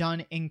if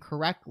done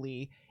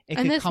incorrectly, it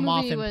could come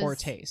off in poor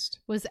taste.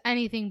 Was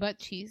anything but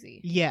cheesy.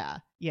 Yeah.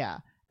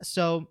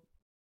 So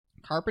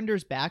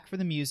Carpenter's back for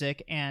the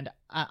music, and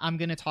I'm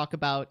going to talk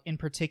about in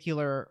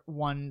particular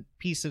one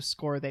piece of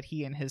score that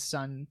he and his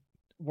son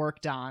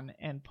worked on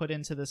and put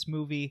into this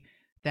movie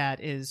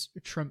that is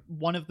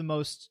one of the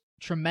most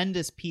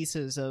tremendous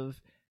pieces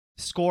of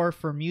score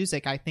for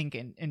music, I think,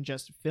 in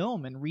just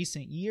film in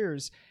recent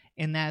years.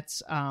 And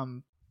that's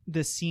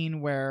the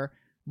scene where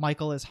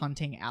Michael is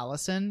hunting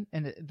Allison,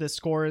 and the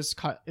score is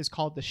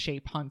called The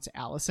Shape Hunts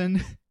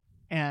Allison.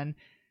 And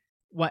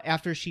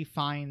after she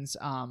finds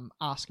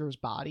Oscar's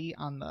body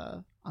on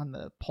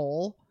the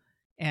pole,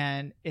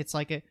 and it's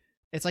like a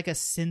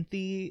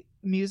synthy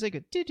music,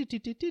 and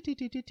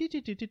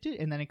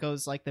then it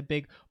goes like the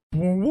big,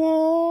 you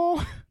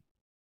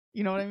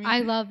know what I mean? I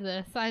love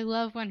this. I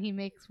love when he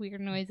makes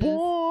weird noises.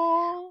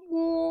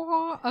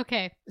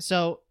 Okay.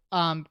 So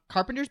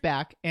Carpenter's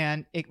back,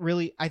 and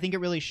I think it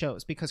really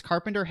shows, because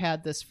Carpenter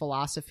had this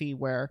philosophy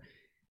where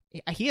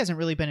he hasn't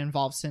really been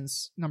involved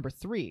since number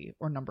 3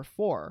 or number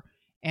 4.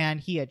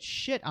 And he had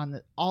shit on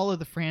all of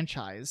the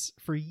franchise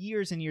for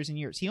years and years and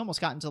years. He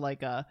almost got into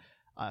like a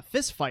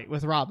fist fight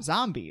with Rob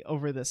Zombie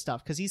over this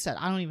stuff, because he said,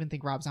 I don't even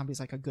think Rob Zombie's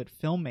like a good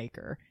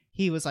filmmaker.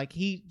 He was like,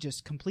 he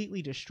just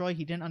completely destroyed.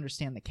 He didn't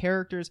understand the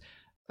characters.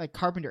 Like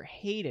Carpenter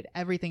hated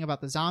everything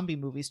about the zombie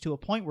movies, to a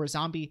point where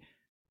Zombie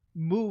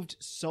moved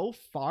so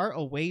far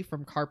away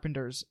from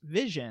Carpenter's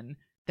vision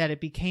that it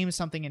became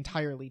something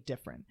entirely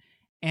different.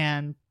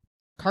 And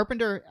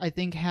Carpenter, I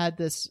think, had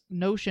this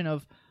notion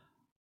of,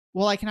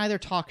 well, I can either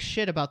talk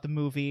shit about the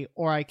movie,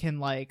 or I can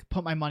like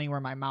put my money where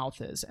my mouth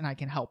is and I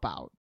can help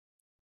out.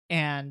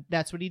 And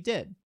that's what he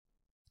did.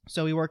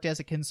 So he worked as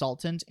a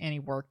consultant, and he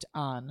worked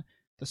on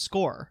the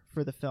score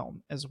for the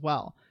film as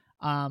well.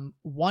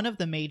 One of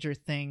the major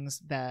things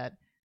that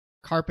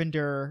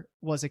Carpenter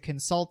was a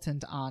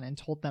consultant on and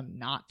told them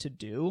not to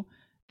do,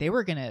 they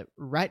were going to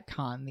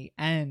retcon the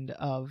end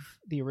of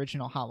the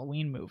original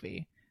Halloween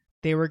movie.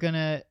 They were going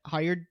to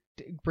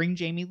bring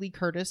Jamie Lee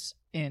Curtis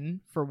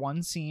in for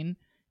one scene,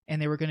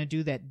 and they were going to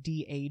do that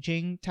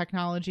de-aging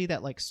technology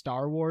that like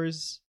Star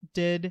Wars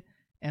did.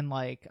 And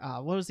like,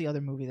 what was the other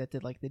movie that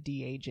did like the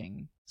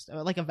de-aging?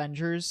 Like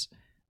Avengers.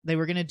 They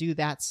were going to do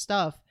that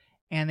stuff,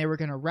 and they were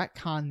going to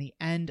retcon the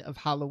end of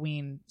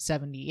Halloween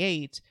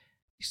 78.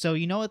 So,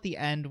 you know, at the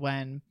end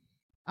when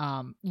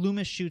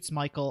Loomis shoots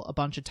Michael a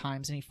bunch of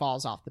times and he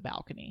falls off the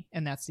balcony,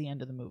 and that's the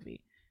end of the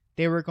movie.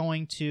 They were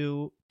going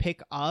to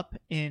pick up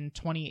in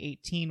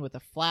 2018 with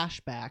a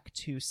flashback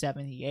to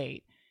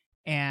 78.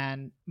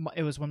 and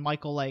it was when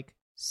Michael like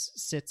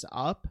sits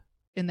up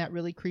in that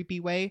really creepy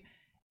way,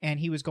 and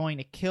he was going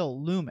to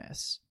kill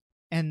Loomis,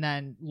 and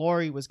then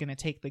Laurie was going to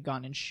take the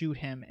gun and shoot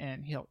him,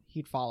 and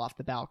he'd fall off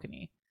the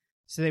balcony.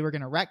 So they were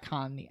going to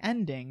retcon the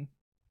ending,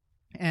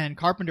 and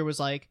Carpenter was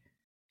like,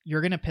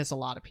 you're going to piss a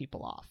lot of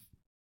people off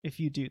if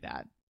you do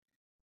that.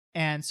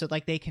 And so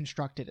like they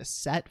constructed a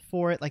set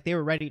for it, like they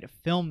were ready to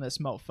film this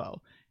mofo,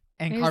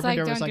 and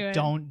Carpenter was like,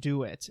 don't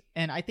do it.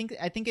 And I think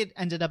it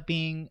ended up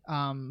being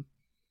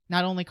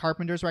not only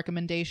Carpenter's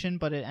recommendation,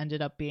 but it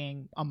ended up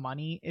being a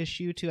money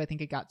issue too. I think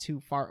it got too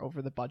far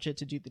over the budget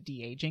to do the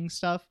de-aging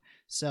stuff,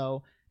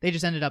 so they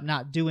just ended up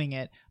not doing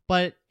it.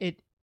 But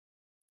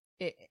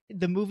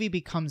the movie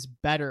becomes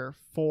better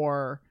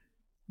for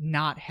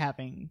not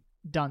having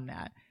done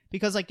that,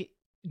 because like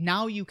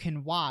now you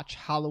can watch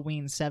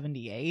Halloween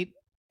 78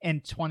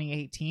 and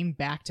 2018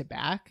 back to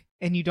back,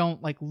 and you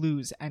don't like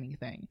lose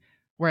anything.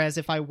 Whereas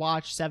if I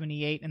watch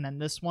 78 and then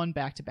this one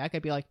back to back,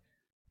 I'd be like,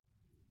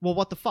 well,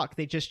 what the fuck?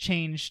 They just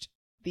changed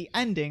the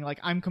ending. Like,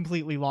 I'm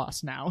completely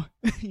lost now,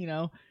 you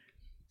know?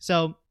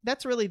 So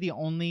that's really the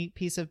only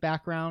piece of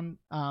background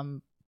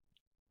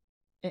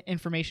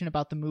information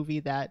about the movie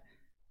that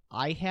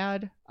I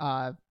had.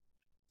 I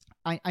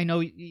know,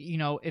 you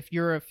know, if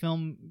you're a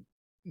film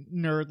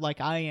nerd like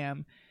I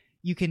am,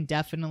 you can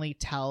definitely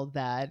tell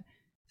that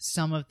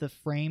some of the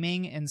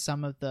framing and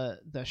some of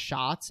the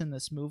shots in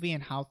this movie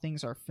and how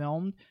things are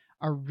filmed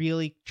are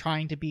really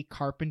trying to be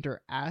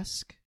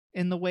Carpenter-esque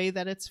in the way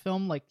that it's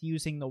filmed, like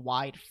using the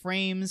wide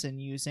frames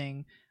and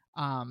using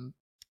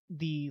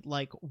the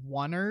like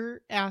oneer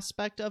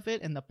aspect of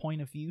it and the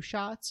point of view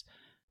shots.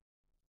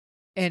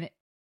 And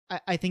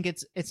I think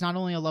it's not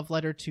only a love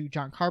letter to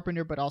John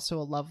Carpenter, but also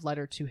a love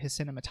letter to his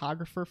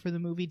cinematographer for the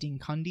movie, Dean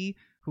Cundey,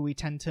 who we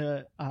tend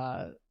to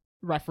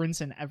reference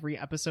in every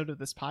episode of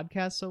this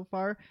podcast so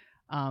far,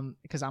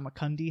 because I'm a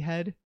Cundey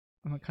head.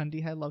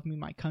 Love me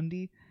my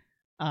Cundey.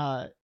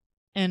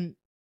 And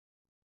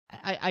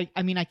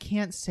I mean, I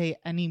can't say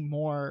any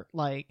more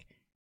like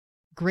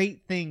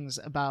great things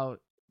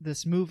about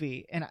this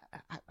movie, and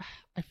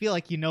I feel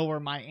like you know where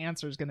my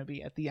answer is going to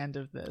be at the end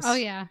of this. Oh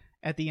yeah,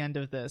 at the end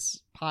of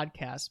this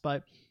podcast.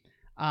 But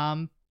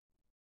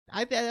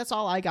that's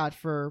all I got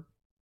for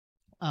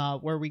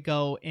where we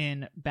go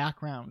in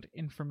background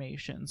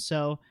information.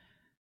 So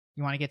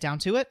you want to get down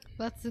to it?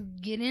 Let's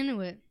get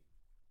into it.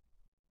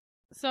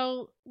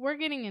 So we're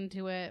getting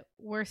into it.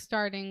 We're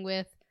starting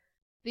with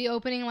the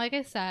opening. Like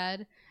I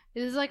said,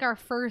 this is like our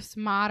first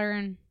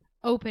modern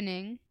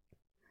opening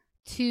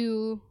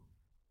to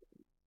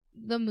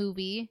the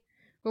movie,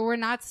 where we're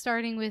not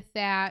starting with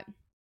that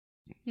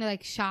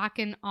like shock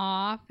and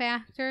awe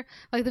factor.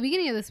 Like the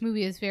beginning of this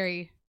movie is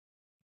very,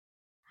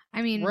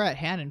 I mean, we're at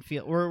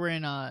Haddonfield. We're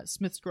in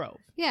Smith's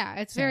Grove. Yeah,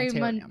 it's very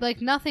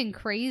like nothing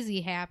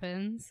crazy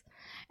happens,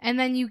 and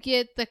then you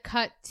get the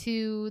cut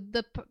to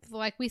the,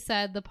 like we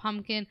said, the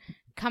pumpkin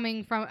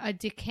coming from a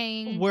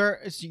decaying.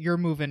 You're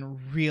moving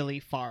really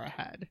far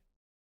ahead.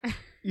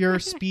 You're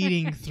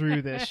speeding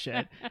through this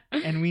shit,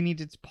 and we need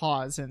to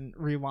pause and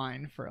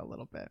rewind for a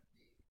little bit,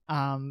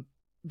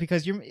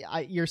 because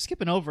you're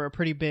skipping over a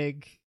pretty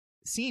big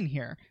scene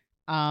here.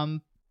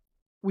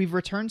 We've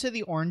returned to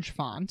the orange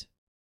font,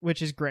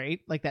 which is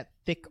great, like that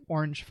thick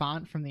orange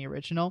font from the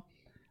original.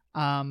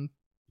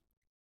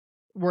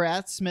 We're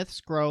at Smith's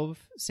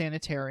Grove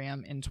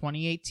Sanitarium in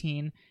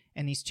 2018,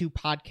 and these two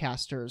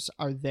podcasters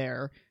are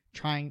there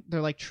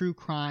they're like true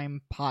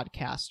crime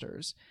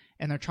podcasters,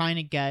 and they're trying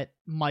to get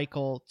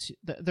Michael to,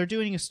 they're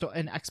doing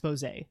an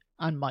expose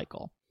on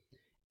Michael,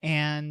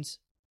 and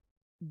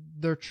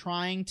they're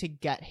trying to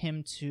get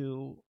him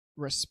to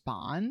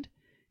respond.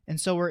 And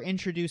so we're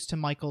introduced to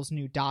Michael's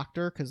new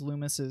doctor, because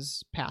Loomis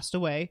has passed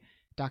away.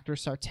 Dr.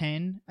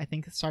 Sartain. I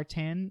think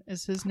Sartain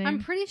is his name.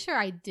 I'm pretty sure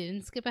I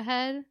didn't skip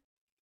ahead.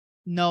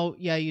 No,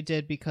 yeah, you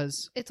did,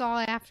 because it's all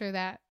after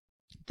that.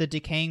 The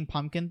decaying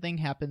pumpkin thing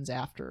happens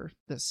after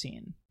this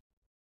scene.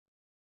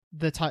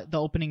 The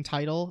opening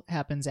title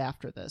happens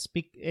after this.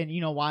 And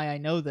you know why I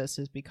know this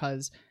is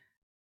because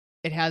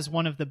it has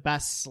one of the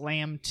best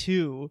Slam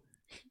 2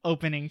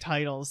 opening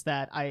titles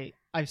that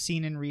I've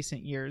seen in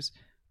recent years,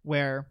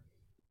 where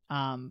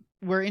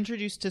we're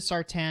introduced to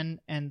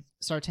Sartain, and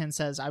Sartain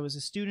says, I was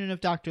a student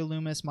of Dr.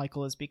 Loomis.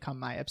 Michael has become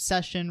my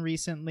obsession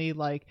recently.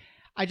 Like,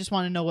 I just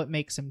want to know what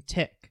makes him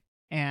tick.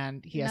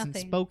 And he hasn't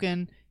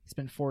spoken. It's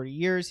been 40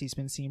 years. He's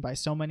been seen by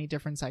so many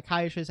different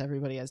psychiatrists.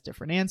 Everybody has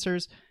different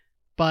answers.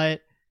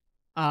 But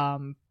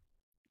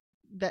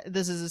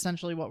this is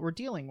essentially what we're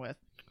dealing with.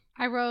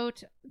 I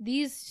wrote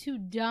these two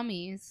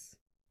dummies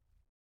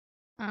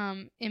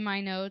in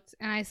my notes,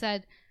 and I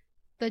said,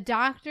 the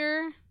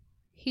doctor,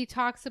 he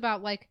talks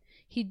about like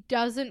he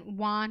doesn't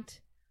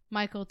want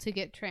Michael to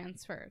get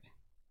transferred.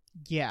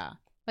 Yeah.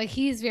 Like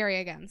he's very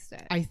against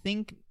it. I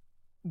think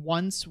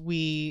once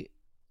we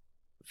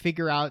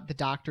figure out the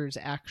doctor's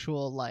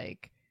actual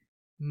like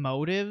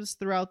motives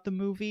throughout the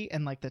movie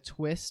and like the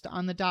twist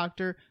on the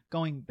doctor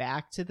going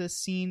back to this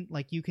scene,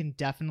 like you can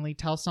definitely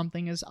tell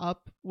something is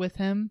up with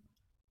him.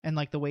 and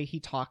like the way he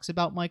talks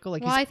about Michael.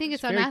 Like, well, I think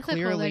it's unethical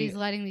clearly, that he's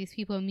letting these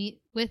people meet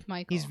with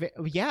Michael.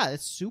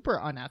 It's super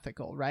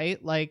unethical,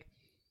 right? Like,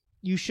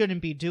 you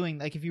shouldn't be doing,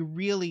 like, if you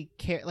really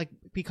care, like,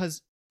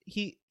 because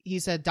he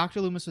said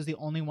Dr. Loomis was the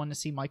only one to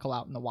see Michael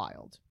out in the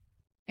wild,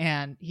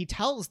 and he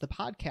tells the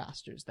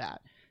podcasters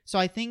that. So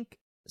I think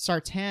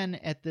Sartain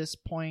at this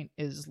point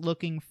is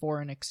looking for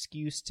an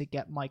excuse to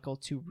get Michael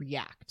to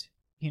react,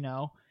 you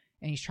know,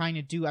 and he's trying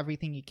to do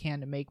everything he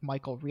can to make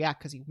Michael react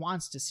because he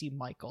wants to see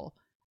Michael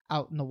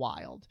out in the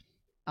wild.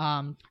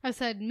 I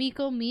said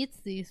Michael meets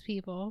these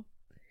people,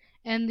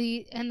 and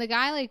the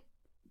guy like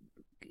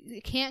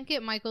can't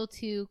get Michael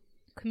to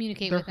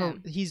communicate with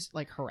him. He's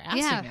like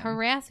harassing him.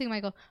 Harassing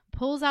Michael.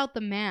 Pulls out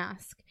the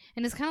mask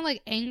and is kind of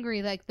like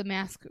angry, like the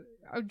mask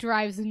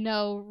drives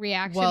no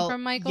reaction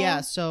from Michael.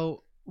 Yeah,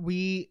 so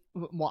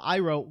I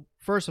wrote,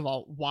 first of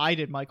all, why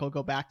did Michael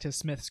go back to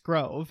Smith's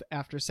Grove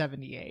after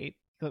 78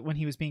 when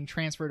he was being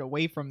transferred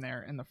away from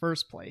there in the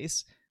first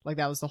place? Like,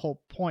 that was the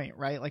whole point,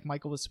 right? Like,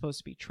 Michael was supposed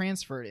to be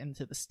transferred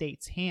into the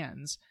state's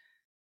hands,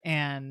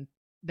 and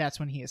that's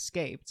when he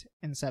escaped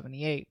in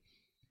 78.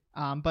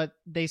 But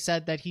they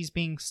said that he's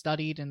being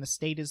studied and the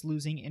state is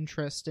losing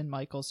interest in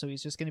Michael, so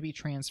he's just going to be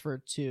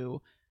transferred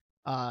to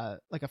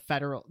like a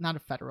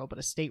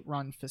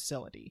state-run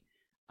facility.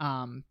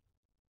 And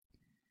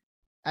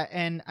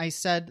I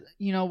said,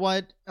 you know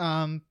what?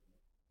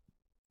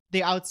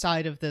 The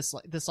outside of this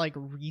like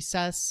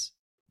recess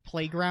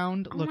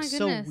playground looks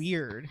so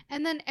weird.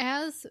 And then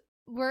as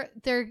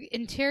they're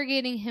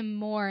interrogating him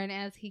more, and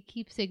as he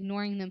keeps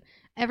ignoring them,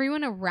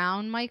 everyone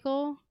around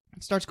Michael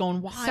starts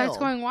going wild.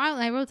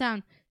 And I wrote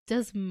down,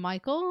 does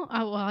Michael?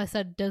 I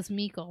said, does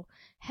Michael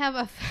have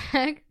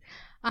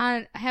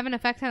an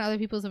effect on other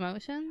people's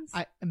emotions?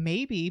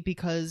 Maybe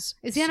because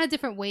is he on a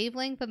different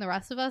wavelength than the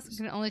rest of us?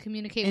 Can only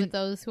communicate with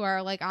those who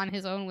are like on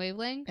his own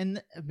wavelength.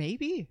 And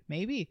maybe.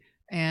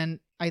 And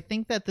I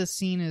think that this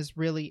scene is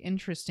really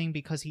interesting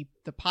because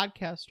the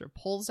podcaster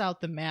pulls out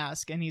the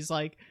mask and he's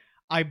like,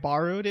 I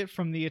borrowed it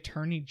from the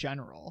Attorney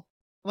General.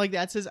 Like,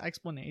 that's his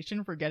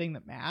explanation for getting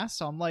the mask.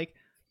 So I'm like,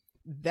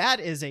 that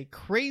is a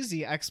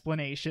crazy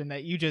explanation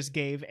that you just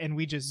gave and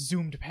we just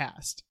zoomed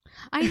past.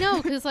 I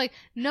know, because like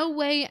no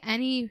way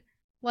any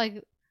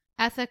like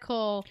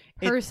ethical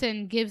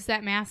person gives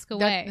that mask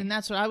away. And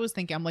that's what I was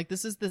thinking. I'm like,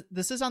 this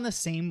is on the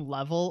same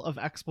level of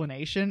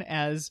explanation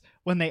as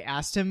when they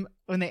asked in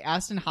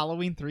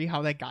Halloween 3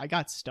 how that guy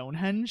got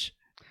Stonehenge.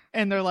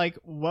 And they're like,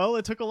 well,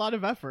 it took a lot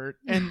of effort.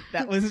 And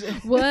that was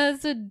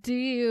what's the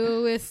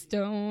deal with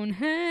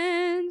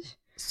Stonehenge?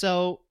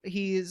 So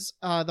he's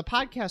the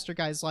podcaster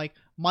guy's like,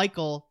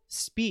 Michael,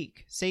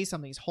 say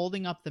something. He's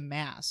holding up the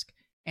mask,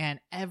 and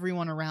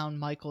everyone around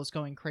Michael is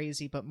going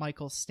crazy, but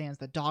Michael stands.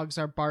 The dogs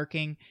are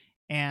barking,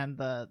 and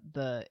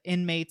the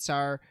inmates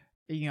are,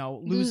 you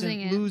know,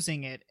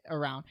 losing it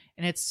around.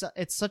 And it's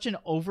such an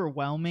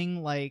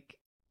overwhelming, like,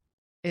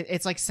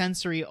 it's like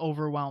sensory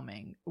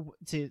overwhelming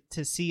to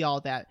see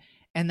all that.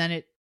 And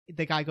then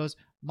the guy goes,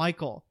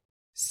 Michael,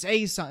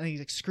 say something. He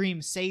like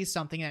screams, say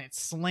something, and it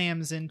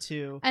slams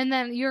into. And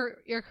then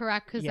you're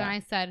correct, because then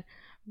I said,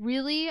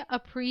 really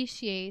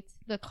appreciate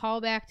the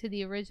callback to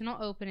the original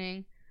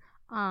opening.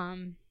 Yeah.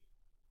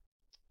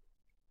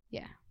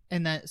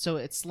 And then so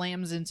it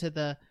slams into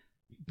the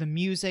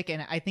music,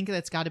 and I think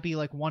that's got to be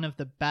like one of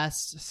the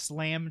best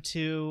slam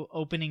to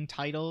opening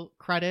title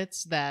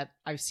credits that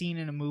I've seen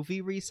in a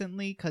movie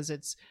recently, because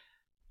it's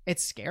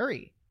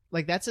scary.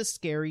 Like, that's a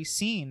scary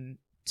scene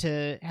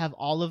to have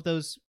all of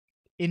those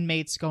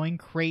inmates going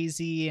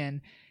crazy, and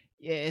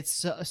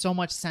it's so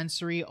much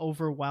sensory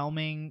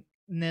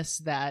overwhelmingness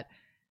that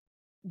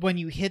when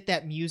you hit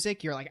that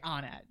music, you're like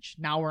on edge.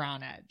 Now we're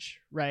on edge,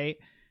 right?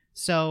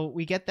 So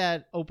we get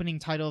that opening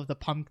title of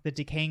the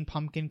decaying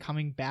pumpkin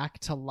coming back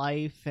to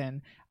life,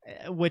 and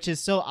which is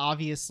so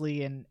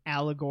obviously an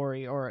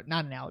allegory, or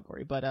not an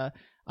allegory, but a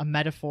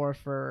metaphor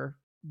for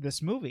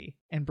this movie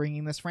and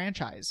bringing this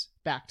franchise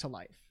back to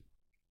life.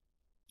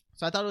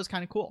 So I thought it was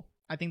kind of cool.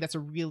 I think that's a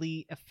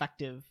really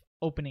effective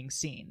opening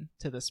scene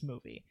to this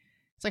movie.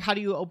 It's like, how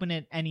do you open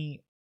it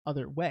any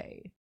other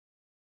way?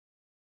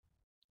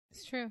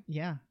 It's true.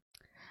 Yeah.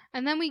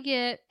 And then we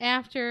get,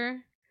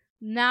 after,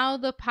 now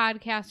the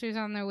podcaster's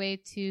on their way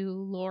to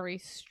Laurie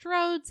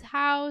Strode's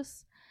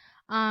house.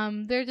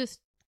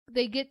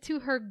 They get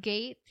to her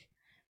gate,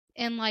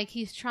 and like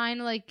he's trying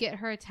to like get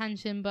her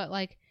attention, but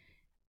like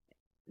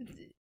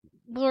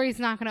Laurie's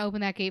not going to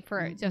open that gate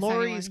for just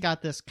Laurie's anyone.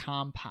 Got this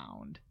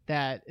compound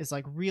that is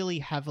like really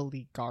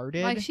heavily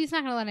guarded. Like, she's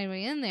not going to let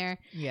anybody in there.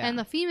 Yeah. And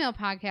the female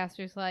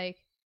podcaster's like,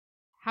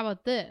 how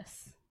about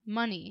this?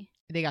 Money.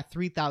 They got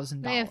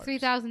 $3,000. They have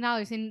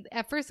 $3,000. And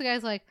at first the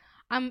guy's like,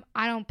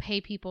 I don't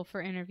pay people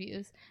for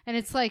interviews. And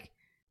it's like,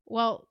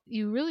 well,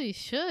 you really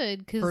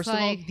should. Cause first like,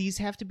 of all, these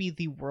have to be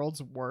the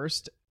world's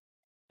worst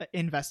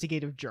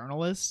investigative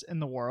journalists in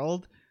the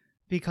world,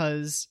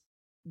 because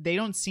they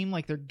don't seem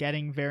like they're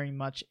getting very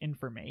much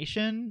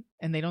information,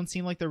 and they don't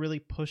seem like they're really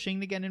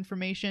pushing to get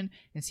information.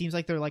 It seems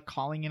like they're like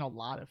calling in a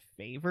lot of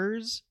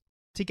favors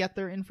to get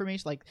their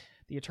information, like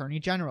the Attorney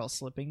General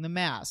slipping the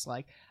mask.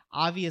 Like,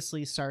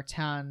 obviously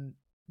Sartan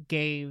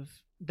gave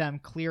them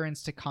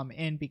clearance to come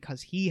in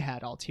because he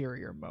had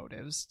ulterior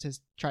motives to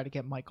try to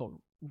get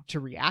Michael to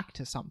react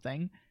to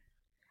something.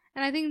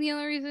 And I think the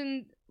only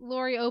reason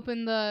Lori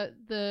opened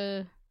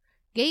the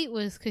gate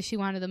was because she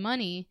wanted the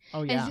money.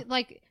 Oh yeah.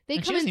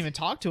 And she doesn't even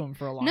talk to him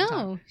for a long time.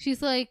 No,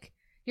 she's like,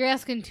 you're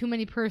asking too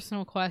many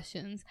personal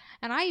questions.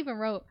 And I even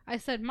wrote, I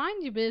said,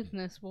 mind your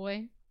business,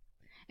 boy.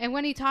 And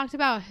when he talked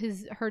about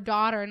her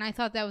daughter, and I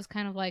thought that was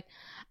kind of like,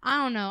 I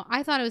don't know,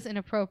 I thought it was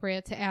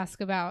inappropriate to ask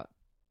about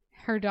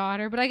her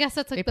daughter, but I guess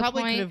that's like they the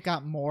probably point. could have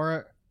got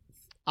more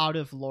out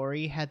of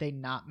Lori had they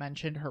not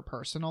mentioned her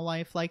personal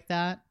life like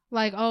that.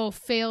 Like, oh,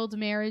 failed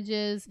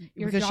marriages,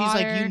 because daughter.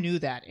 She's like, you knew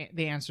that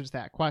the answer to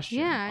that question.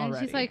 Yeah, and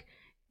already. she's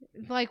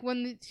like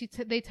when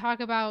they talk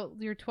about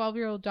your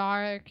 12-year-old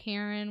daughter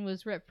Karen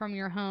was ripped from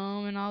your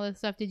home and all this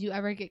stuff. Did you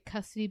ever get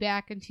custody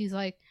back? And she's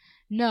like,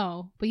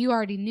 no, but you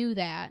already knew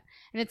that.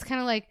 And it's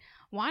kind of like,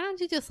 why don't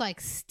you just like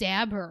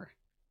stab her?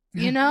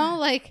 You know,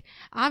 like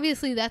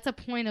obviously that's a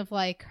point of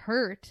like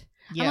hurt.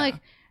 Yeah. I'm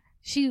like,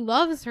 she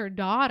loves her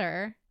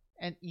daughter.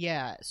 And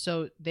yeah,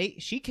 so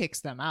she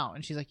kicks them out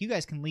and she's like, you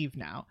guys can leave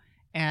now.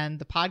 And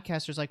the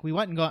podcaster's like, we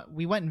went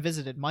and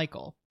visited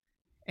Michael.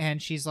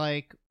 And she's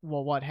like,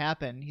 well, what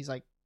happened? He's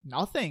like,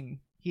 nothing.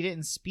 He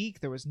didn't speak.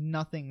 There was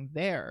nothing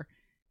there.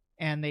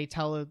 And they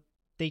tell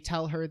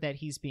her that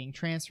he's being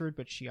transferred,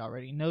 but she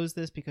already knows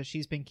this because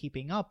she's been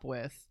keeping up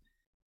with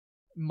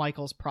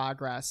Michael's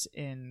progress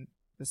in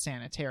the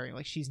sanitarium.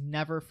 Like, she's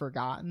never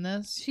forgotten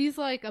this. She's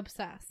like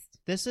obsessed.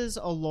 This is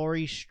a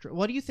Laurie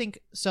what do you think?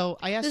 So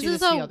I asked you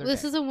this the other day.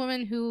 This is a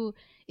woman who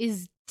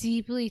is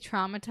deeply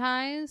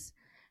traumatized,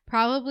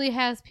 probably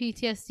has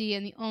PTSD,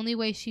 and the only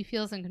way she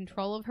feels in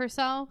control of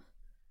herself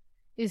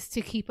is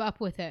to keep up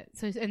with it.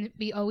 And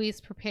be always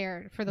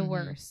prepared for the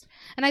worst.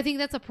 And I think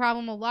that's a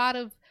problem a lot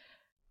of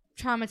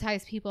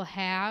traumatized people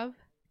have.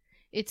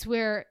 It's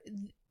where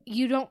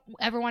you don't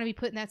ever want to be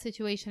put in that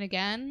situation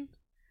again.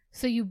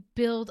 So you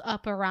build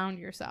up around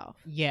yourself.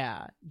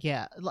 Yeah.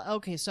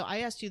 Okay, so I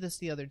asked you this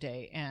the other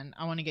day, and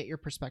I want to get your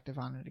perspective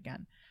on it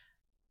again.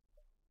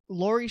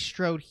 Laurie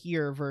Strode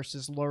here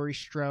versus Laurie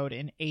Strode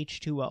in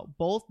H2O.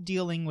 Both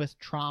dealing with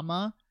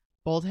trauma.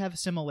 Both have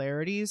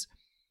similarities.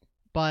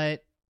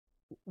 But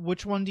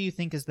which one do you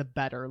think is the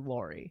better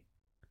Laurie?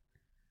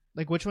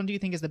 Like, which one do you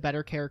think is the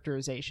better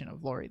characterization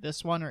of Laurie?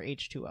 This one or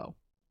H2O?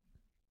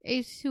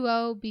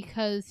 H2O,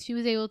 because she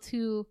was able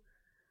to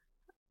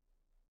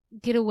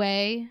get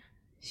away.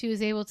 She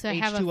was able to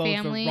have a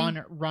family.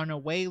 The run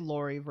away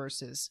Laurie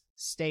versus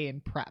stay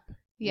in prep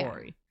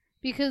Laurie.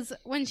 Because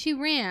when she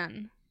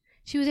ran,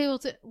 she was able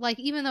to, like,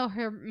 even though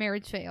her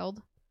marriage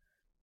failed,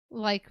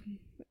 like,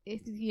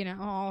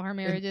 all her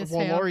marriages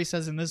failed. Well, Laurie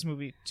says in this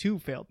movie 2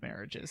 failed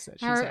marriages that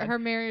she's had. Her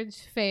marriage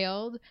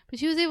failed, but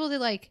she was able to,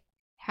 like,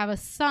 have a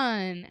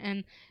son,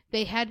 and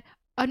they had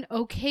an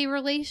okay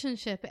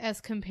relationship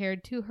as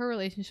compared to her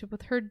relationship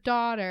with her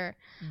daughter,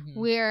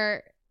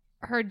 where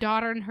her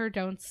daughter and her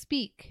don't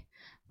speak.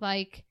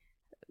 Like,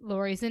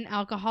 Laurie's an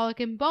alcoholic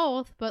in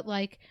both, but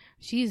like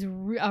she's a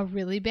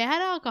really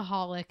bad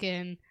alcoholic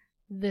in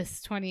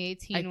this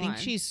 2018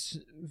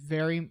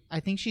 I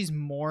think she's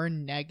more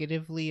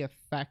negatively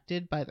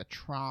affected by the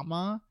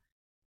trauma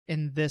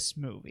in this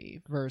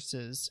movie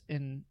versus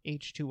in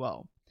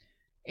H2O.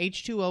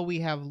 H2O, we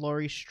have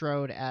Laurie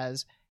Strode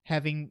as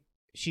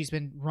she's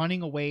been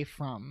running away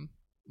from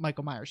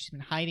Michael Myers. She's been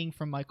hiding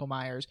from Michael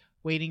Myers,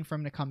 waiting for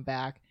him to come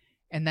back.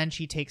 And then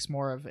she takes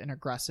more of an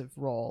aggressive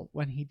role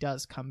when he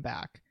does come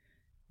back.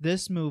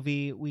 This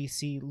movie, we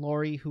see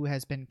Laurie, who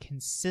has been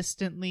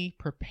consistently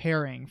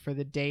preparing for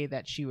the day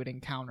that she would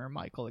encounter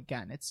Michael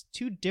again. It's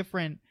 2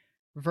 different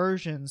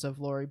versions of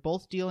Laurie,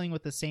 both dealing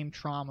with the same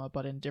trauma,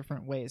 but in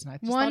different ways. And I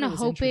just thought it was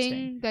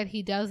hoping that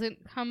he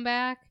doesn't come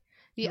back,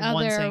 the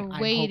other saying,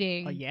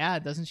 waiting.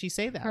 Doesn't she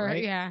say that,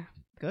 right? Yeah.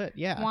 Good,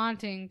 yeah.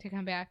 Wanting to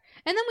come back.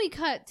 And then we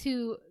cut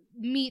to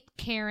meet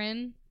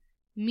Karen,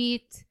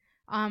 meet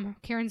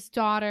Karen's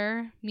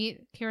daughter,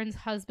 meet Karen's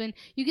husband.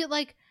 You get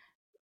like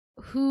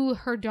who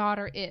her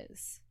daughter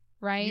is,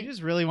 right? You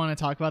just really want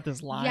to talk about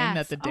this line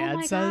that the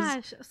dad says? Oh my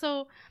gosh.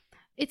 So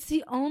it's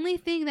the only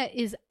thing that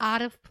is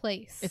out of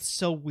place. It's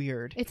so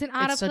weird. It's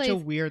such place. A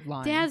weird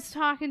line. Dad's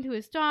talking to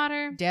his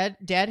daughter.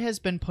 Dad has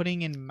been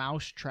putting in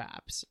mouse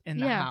traps in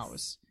the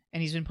house.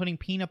 And he's been putting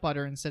peanut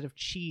butter instead of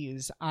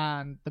cheese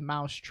on the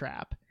mouse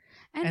trap.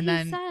 And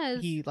then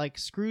he like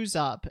screws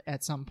up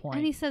at some point.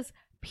 And he says,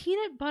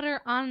 peanut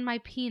butter on my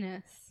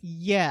penis.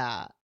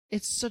 Yeah.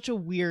 It's such a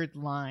weird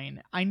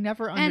line. I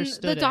never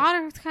understood it. And the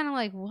daughter's kind of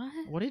like,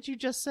 what? What did you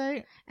just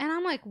say? And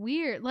I'm like,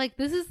 weird. Like,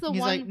 this is the he's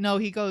one. He's like, no,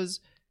 he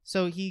goes,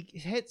 so he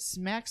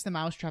smacks the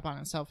mousetrap on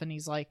himself, and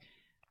he's like,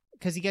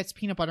 because he gets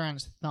peanut butter on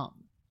his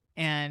thumb.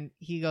 And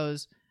he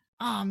goes,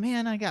 oh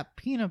man, I got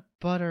peanut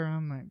butter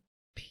on my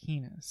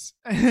penis.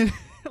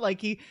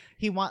 Like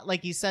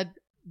he said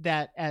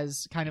that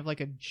as kind of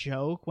like a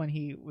joke when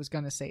he was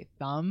going to say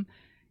thumb.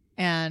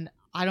 And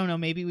I don't know,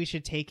 maybe we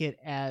should take it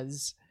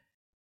as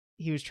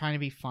he was trying to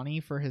be funny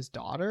for his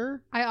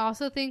daughter. I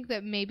also think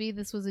that maybe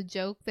this was a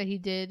joke that he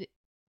did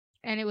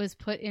and it was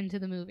put into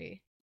the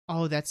movie.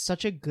 Oh, that's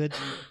such a good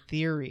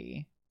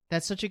theory.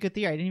 That's such a good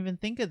theory. I didn't even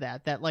think of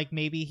that. That like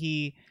maybe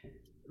he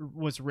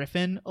was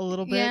riffing a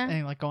little bit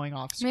and like going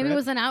off script. Maybe it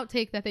was an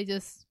outtake that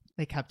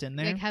they kept in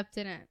there. They kept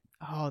in it.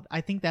 Oh,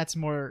 I think that's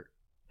more.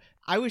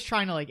 I was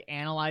trying to like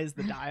analyze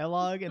the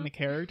dialogue and the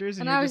characters,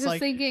 and I was just just like,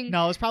 thinking,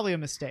 no, it's probably a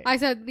mistake. I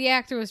said the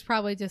actor was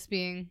probably just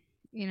being,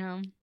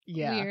 weird.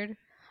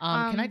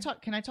 Can I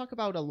talk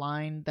about a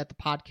line that the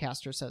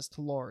podcaster says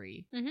to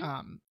Laurie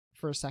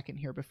for a second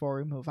here before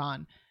we move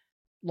on?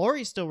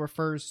 Laurie still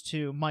refers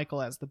to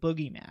Michael as the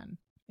boogeyman.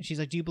 And she's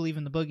like, do you believe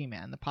in the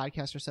boogeyman? The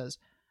podcaster says,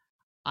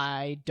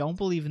 I don't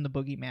believe in the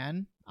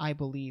boogeyman. I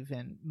believe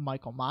in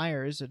Michael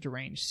Myers, a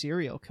deranged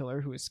serial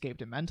killer who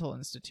escaped a mental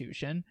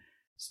institution.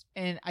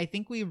 And I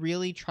think we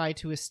really try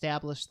to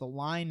establish the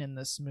line in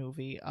this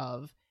movie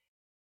of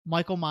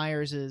Michael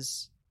Myers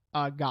is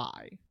a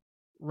guy,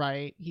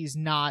 right? He's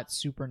not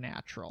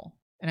supernatural.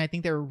 And I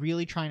think they're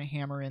really trying to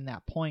hammer in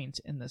that point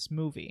in this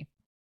movie.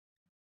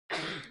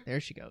 There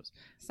she goes.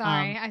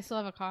 Sorry, I still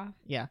have a cough.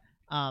 Yeah.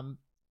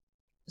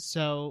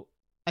 So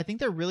I think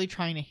they're really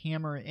trying to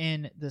hammer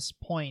in this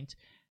point.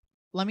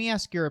 Let me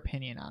ask your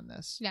opinion on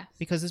this. Yes.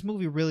 Because this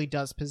movie really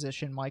does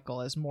position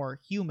Michael as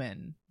more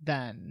human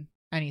than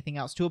anything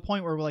else, to a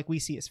point where we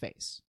see his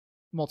face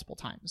multiple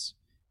times.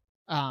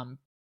 Do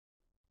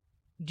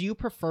you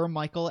prefer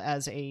Michael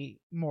as a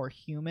more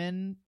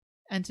human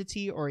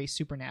entity or a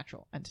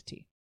supernatural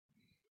entity?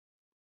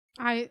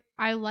 I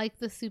like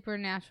the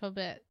supernatural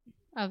bit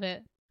of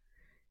it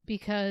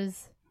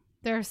because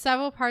there are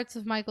several parts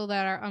of Michael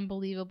that are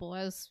unbelievable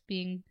as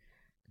being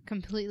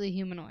completely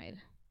humanoid.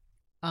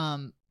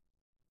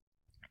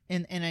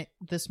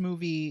 This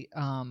movie,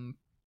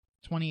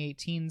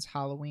 2018's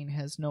Halloween,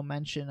 has no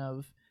mention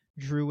of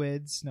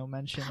druids, no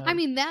mention of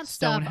that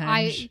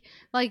Stonehenge.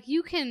 stuff.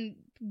 You can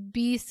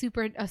be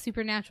a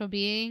supernatural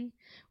being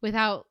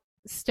without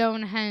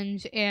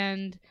Stonehenge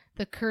and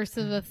the Curse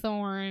of the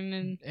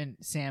Thorn and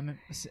Sam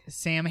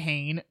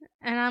Hain.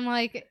 And I'm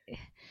like,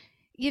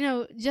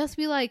 just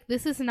be like,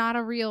 this is not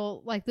a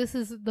real, this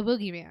is the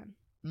boogeyman.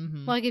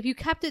 Mm-hmm. If you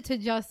kept it to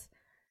just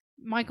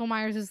Michael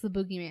Myers is the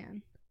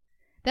boogeyman,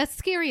 that's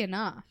scary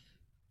enough.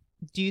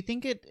 Do you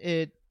think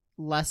it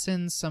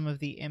lessens some of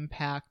the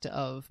impact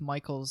of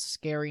Michael's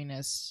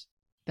scariness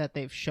that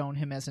they've shown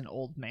him as an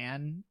old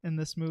man in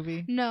this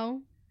movie?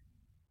 No.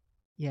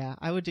 Yeah,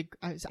 I've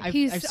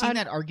seen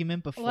that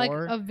argument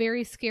before. A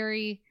very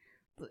scary,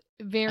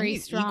 very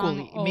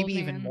strong, equally, old maybe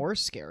man. even more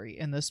scary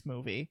in this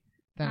movie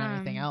than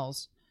anything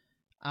else.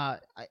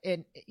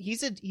 And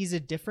he's a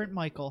different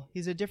Michael.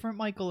 He's a different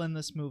Michael in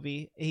this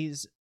movie.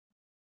 He's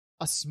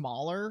a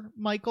smaller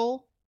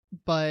Michael,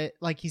 but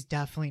he's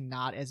definitely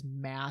not as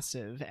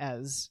massive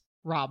as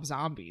Rob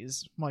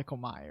Zombie's Michael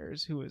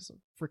Myers, who is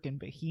a freaking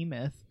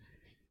behemoth.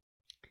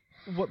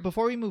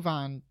 Before we move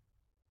on,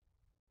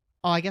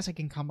 I guess I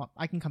can come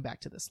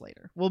back to this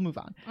later. We'll move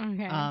on.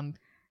 Okay.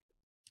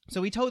 So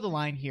we toe the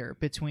line here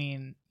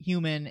between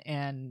human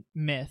and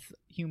myth,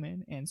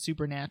 human and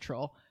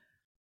supernatural.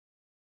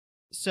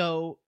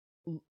 So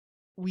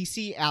we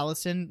see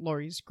Allison,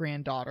 Laurie's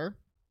granddaughter.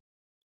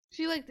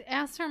 She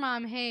asked her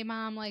mom, "Hey,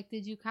 mom,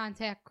 did you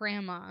contact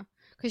grandma?"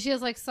 Because she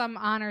has some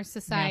honor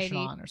society,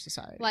 National Honor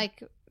Society,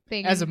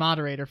 thing. As a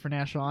moderator for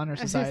National Honor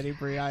Society,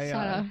 Brie,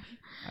 I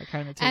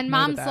kind of take and note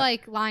mom's of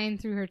that. lying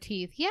through her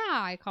teeth. Yeah,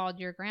 I called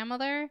your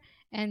grandmother,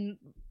 and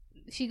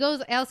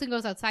Allison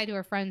goes outside to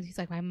her friends. He's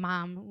like, my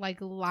mom,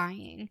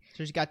 lying.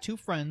 So she's got two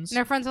friends, and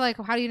her friends are like,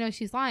 well, how do you know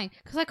she's lying?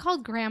 Because I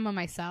called grandma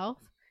myself,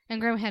 and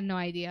grandma had no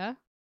idea.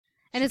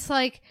 And it's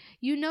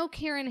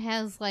Karen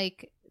has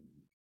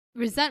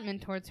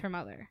resentment towards her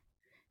mother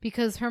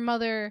because her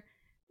mother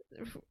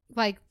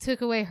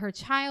took away her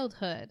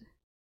childhood.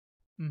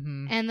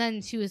 Mm-hmm. And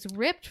then she was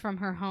ripped from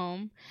her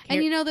home.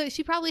 And that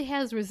she probably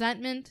has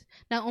resentment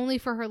not only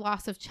for her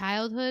loss of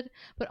childhood,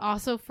 but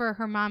also for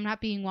her mom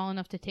not being well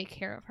enough to take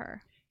care of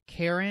her.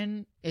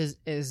 Karen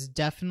is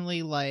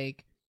definitely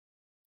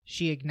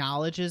she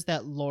acknowledges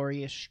that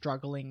Laurie is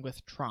struggling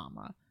with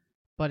trauma,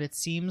 but it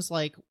seems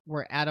like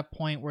we're at a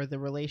point where the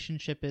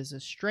relationship is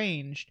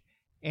estranged,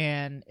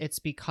 and it's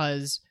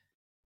because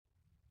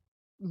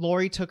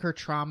Laurie took her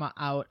trauma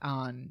out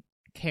on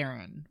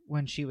Karen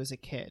when she was a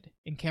kid,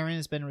 and Karen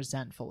has been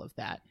resentful of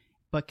that,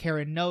 but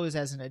Karen knows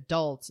as an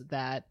adult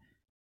that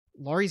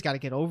Laurie's got to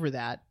get over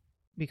that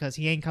because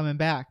he ain't coming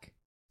back.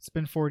 It's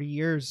been 40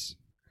 years.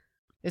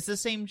 It's the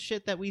same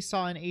shit that we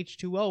saw in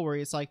H2O, where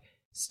it's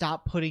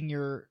stop putting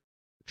your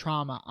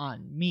trauma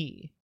on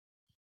me,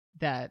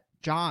 that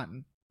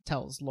John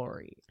tells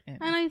Laurie. And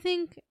I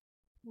think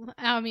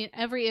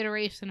every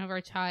iteration of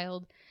our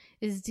child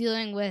is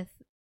dealing with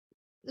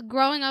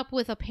growing up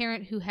with a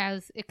parent who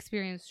has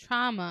experienced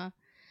trauma,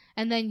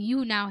 and then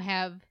you now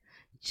have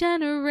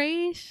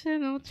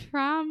generational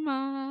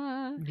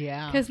trauma.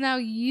 Yeah. Because now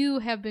you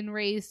have been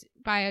raised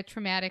by a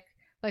traumatic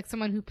like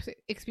someone who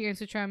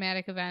experienced a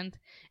traumatic event,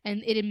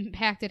 and it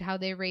impacted how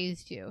they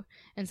raised you.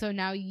 And so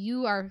now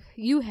you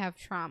have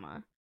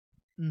trauma,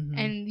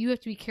 and you have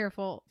to be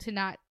careful to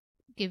not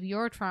give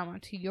your trauma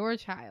to your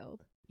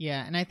child.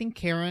 Yeah, and I think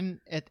Karen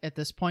at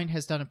this point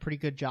has done a pretty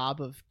good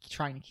job of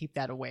trying to keep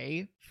that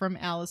away from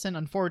Allison.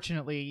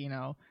 Unfortunately, you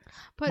know,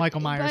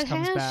 Michael Myers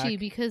comes back. She,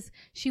 because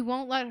she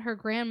won't let her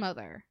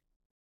grandmother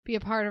be a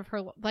part of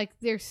her. Like,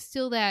 there's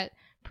still that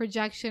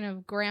projection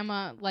of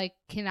grandma, like,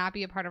 cannot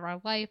be a part of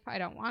our life. I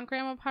don't want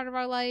grandma part of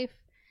our life.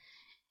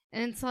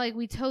 And it's like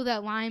we toe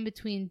that line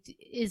between,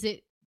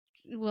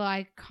 will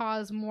I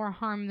cause more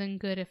harm than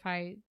good if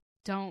I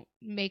don't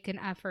make an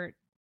effort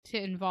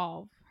to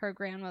involve her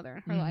grandmother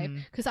in her life?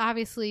 Because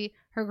obviously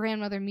her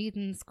grandmother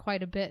means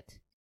quite a bit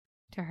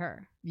to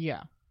her.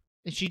 Yeah.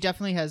 She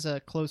definitely has a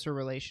closer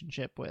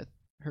relationship with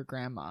her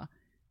grandma,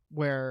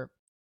 where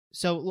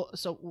so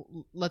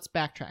let's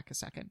backtrack a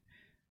second.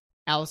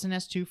 Allison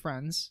has two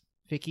friends,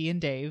 Vicky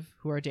and Dave,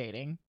 who are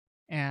dating,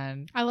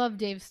 and I love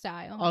Dave's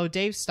style. Oh,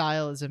 Dave's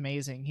style is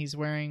amazing. He's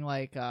wearing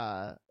like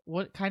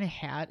what kind of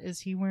hat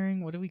is he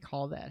wearing? What do we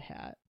call that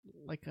hat?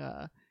 Like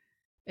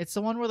it's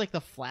the one where like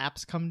the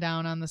flaps come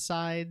down on the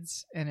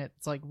sides and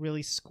it's like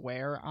really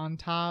square on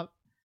top.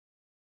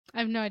 I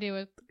have no idea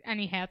what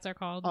any hats are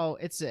called. Oh,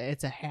 it's a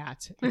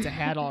hat. It's a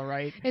hat, all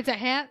right. It's a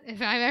hat,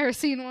 if I've ever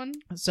seen one.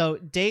 So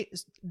they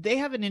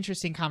have an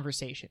interesting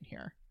conversation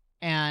here,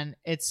 and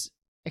it's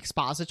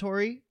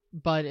expository,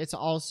 but it's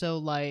also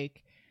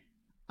like,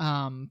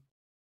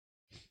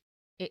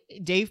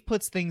 Dave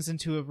puts things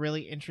into a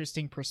really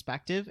interesting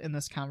perspective in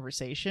this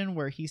conversation,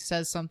 where he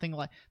says something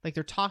like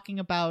they're talking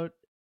about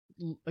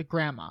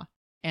grandma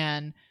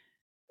and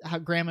how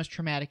grandma's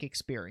traumatic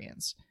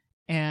experience,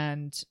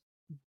 and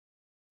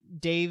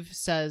Dave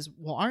says,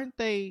 well, aren't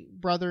they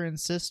brother and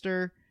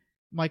sister,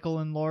 Michael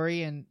and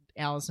Laurie? And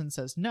Allison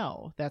says,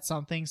 no, that's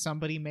something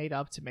somebody made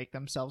up to make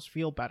themselves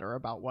feel better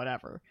about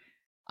whatever.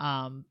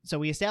 So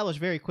we establish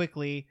very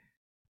quickly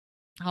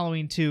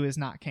Halloween 2 is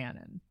not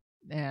canon,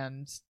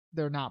 and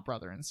they're not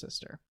brother and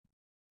sister.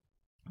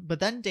 But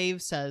then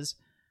Dave says,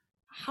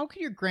 how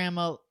can your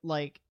grandma,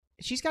 like,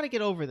 she's got to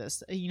get over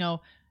this. You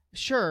know,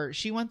 sure,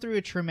 she went through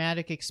a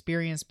traumatic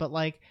experience, but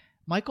like,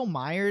 Michael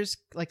Myers,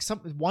 like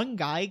one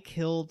guy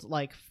killed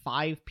like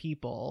 5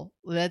 people.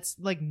 That's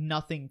like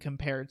nothing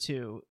compared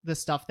to the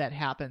stuff that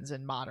happens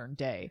in modern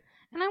day.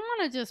 And I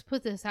want to just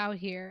put this out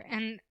here,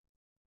 and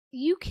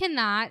you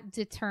cannot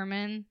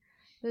determine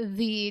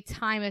the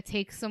time it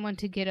takes someone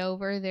to get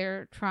over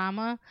their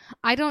trauma.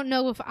 I don't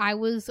know if I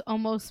was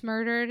almost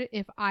murdered,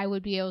 if I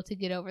would be able to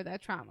get over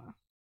that trauma.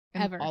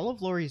 And ever. All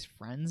of Laurie's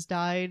friends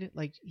died.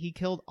 Like, he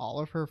killed all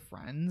of her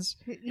friends.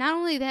 Not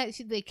only that,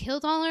 they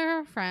killed all of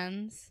her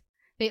friends.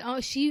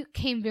 She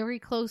came very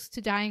close to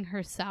dying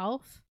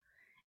herself,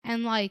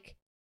 and like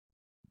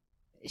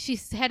she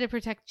had to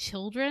protect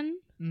children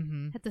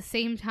at the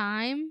same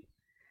time.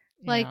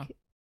 Like,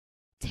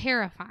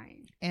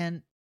 terrifying.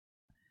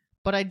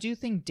 But I do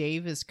think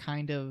Dave is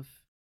kind of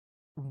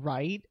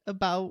right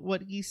about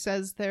what he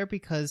says there,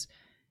 because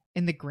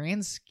in the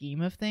grand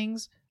scheme of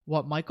things,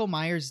 what Michael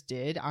Myers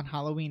did on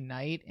Halloween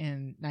night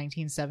in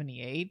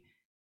 1978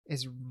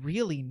 is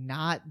really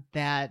not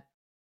that.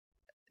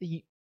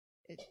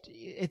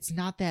 It's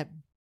not that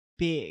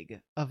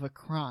big of a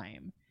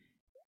crime,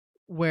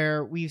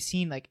 where we've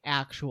seen like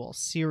actual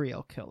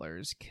serial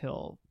killers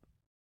kill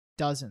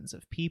dozens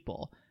of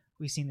people.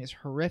 We've seen these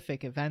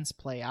horrific events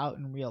play out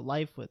in real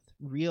life with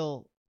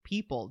real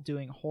people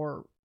doing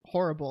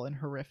horrible and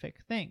horrific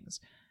things.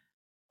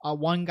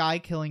 One guy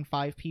killing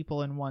 5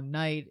 people in one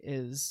night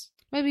is...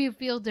 Maybe you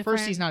feel different.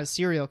 First, he's not a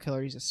serial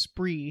killer. He's a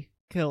spree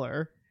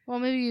killer. Well,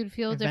 maybe you'd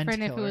feel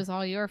different if it was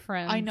all your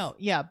friends. I know,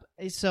 yeah.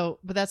 So,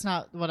 but that's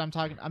not what I'm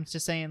talking. I'm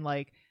just saying,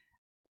 like,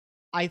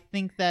 I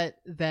think that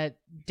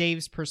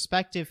Dave's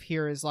perspective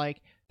here is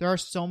like, there are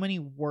so many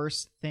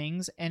worse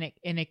things, and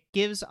it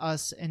gives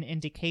us an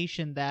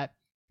indication that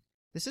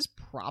this is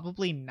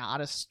probably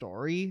not a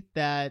story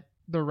that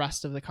the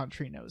rest of the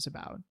country knows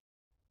about,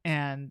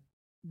 and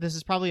this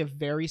is probably a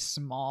very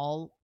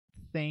small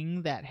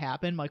thing that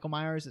happened. Michael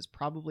Myers is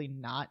probably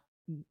not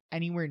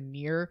anywhere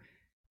near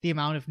the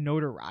amount of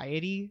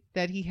notoriety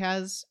that he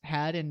has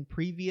had in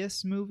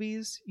previous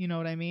movies. You know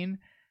what I mean?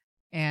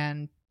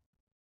 And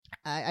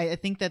I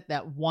think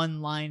that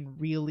one line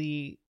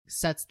really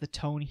sets the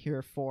tone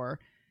here for,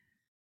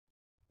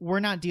 we're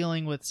not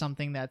dealing with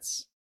something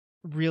that's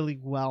really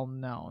well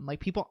known.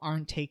 Like, people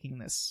aren't taking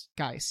this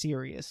guy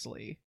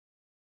seriously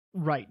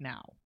right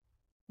now.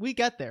 We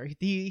get there.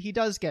 He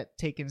does get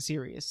taken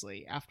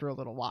seriously after a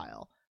little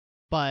while,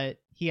 but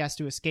he has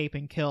to escape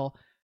and kill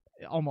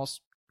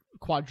almost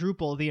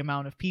quadruple the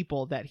amount of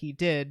people that he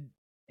did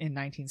in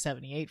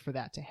 1978 for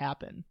that to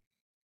happen.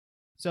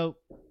 So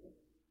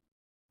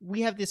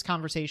we have this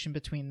conversation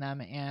between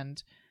them,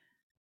 and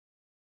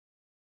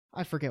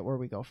I forget where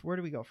we go. Where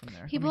do we go from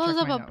there?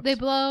 They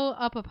blow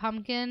up a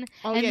pumpkin,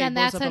 and then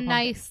that's a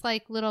nice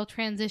like little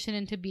transition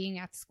into being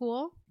at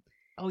school.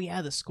 Oh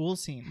yeah, the school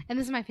scene. And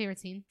this is my favorite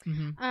scene.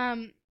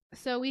 Mm-hmm.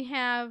 So we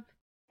have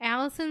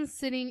Allison's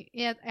sitting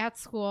at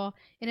school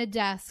in a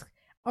desk,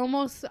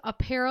 almost a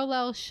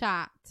parallel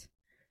shot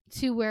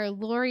to where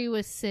Laurie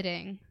was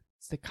sitting.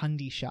 It's the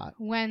Cundy shot.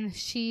 When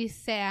she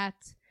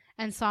sat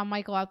and saw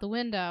Michael out the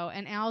window,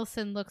 and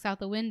Allison looks out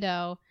the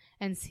window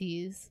and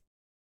sees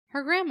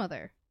her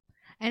grandmother.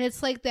 And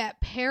it's like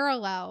that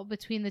parallel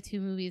between the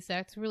two movies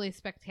that's really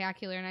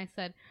spectacular. And I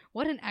said,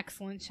 what an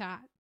excellent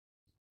shot.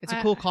 It's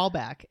a cool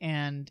callback,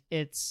 and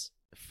it's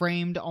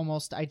framed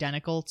almost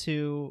identical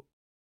to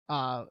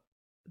how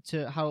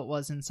it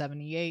was in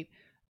 78.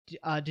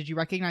 Did you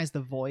recognize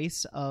the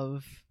voice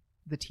of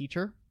the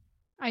teacher?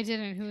 I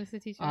didn't. Who was the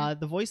teacher?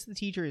 The voice of the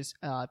teacher is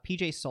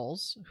PJ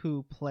Soles,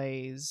 who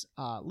plays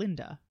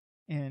Linda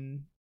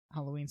in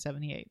Halloween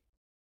 78.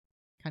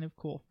 Kind of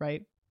cool,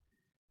 right?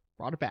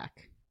 Brought it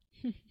back.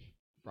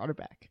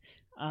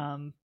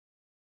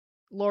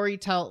 Laurie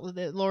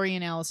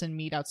and Allison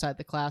meet outside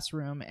the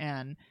classroom,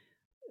 and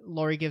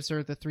Laurie gives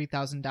her the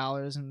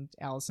 $3,000, and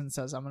Allison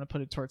says, "I'm going to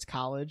put it towards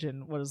college."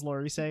 And what does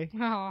Laurie say?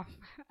 Oh,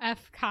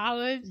 F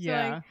college.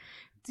 Yeah. Like,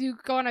 do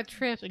go on a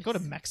trip. Like, go to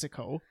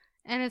Mexico.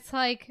 And it's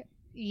like,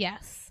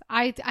 yes,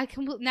 I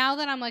now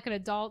that I'm like an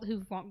adult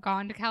who've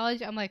gone to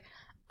college, I'm like,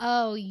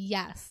 oh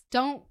yes,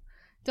 don't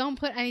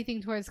put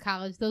anything towards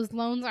college. Those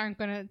loans aren't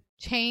going to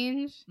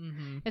change.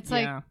 Mm-hmm. It's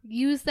like,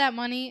 use that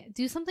money,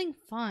 do something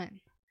fun.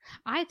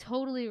 I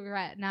totally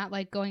regret not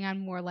like going on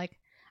more like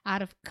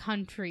out of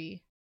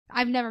country.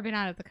 I've never been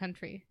out of the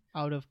country.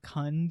 Out of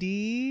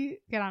Cundy?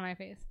 Get on my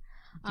face.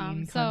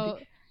 Dean So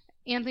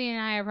Anthony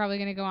and I are probably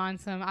going to go on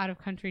some out of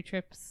country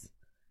trips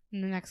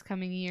in the next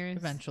coming years.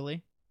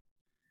 Eventually.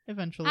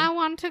 I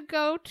want to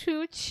go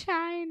to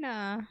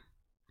China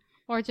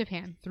or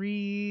Japan.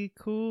 3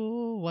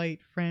 cool white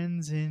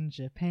friends in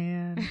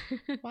Japan.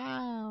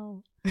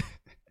 Wow.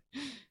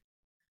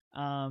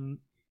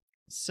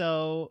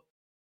 So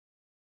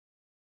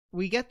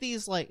we get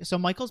these so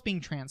Michael's being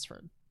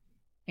transferred,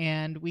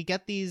 and we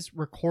get these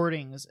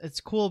recordings.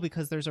 It's cool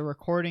because there's a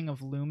recording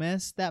of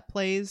Loomis that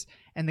plays,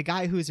 and the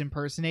guy who's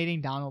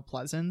impersonating Donald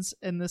Pleasance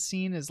in this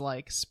scene is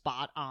like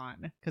spot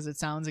on because it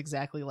sounds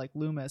exactly like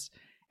Loomis.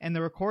 And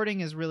the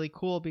recording is really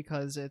cool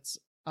because it's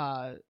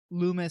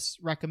Loomis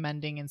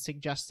recommending and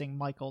suggesting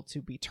Michael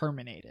to be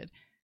terminated.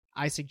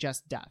 I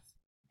suggest death.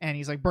 And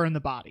he's like, burn the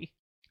body.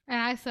 And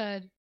I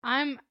said,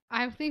 I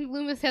think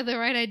Loomis had the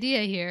right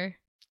idea here.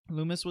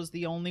 Loomis was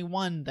the only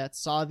one that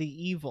saw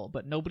the evil,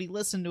 but nobody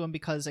listened to him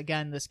because,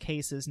 again, this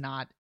case is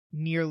not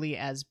nearly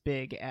as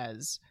big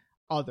as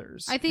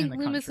others. I think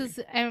Loomis is,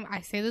 and I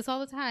say this all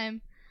the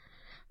time,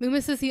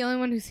 Loomis is the only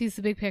one who sees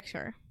the big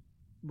picture.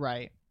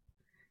 Right.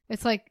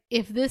 It's like,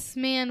 if this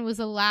man was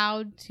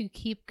allowed to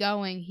keep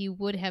going, he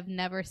would have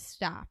never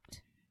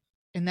stopped.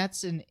 And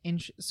that's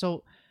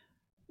so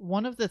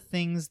one of the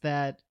things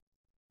that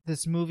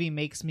this movie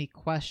makes me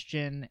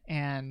question,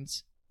 and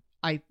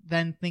I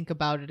then think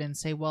about it and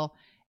say, well,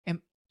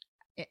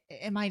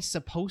 am I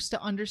supposed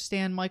to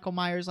understand Michael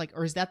Myers? Like,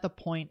 or is that the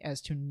point, as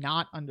to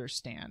not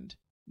understand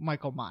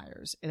Michael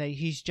Myers? That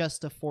he's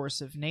just a force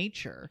of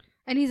nature.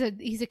 And he's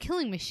a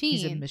killing machine.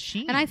 He's a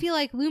machine. And I feel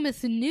like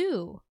Loomis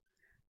knew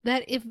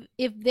that if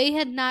they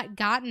had not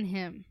gotten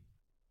him,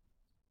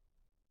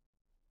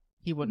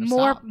 he wouldn't have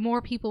stopped.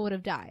 More people would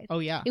have died. Oh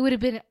yeah. It would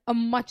have been a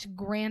much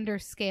grander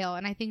scale.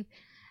 And I think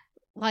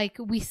like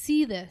we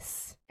see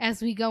this as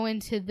we go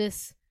into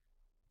this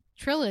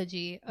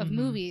trilogy of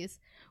movies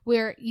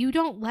where you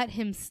don't let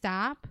him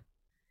stop.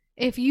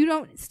 If you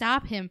don't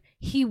stop him,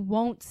 he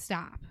won't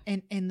stop.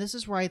 And this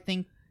is where I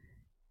think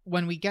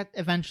when we get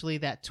eventually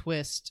that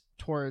twist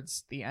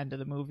towards the end of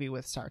the movie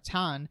with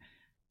Sartan,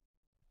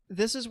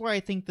 this is where I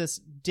think this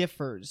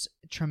differs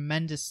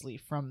tremendously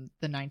from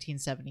the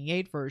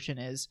 1978 version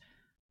is,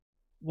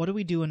 what do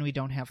we do when we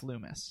don't have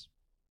Loomis?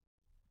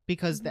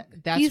 Because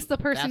that's he's the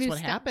person that's who what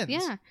happens.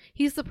 Yeah,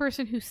 he's the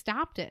person who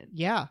stopped it.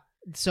 Yeah.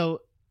 So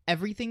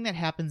everything that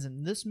happens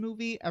in this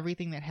movie,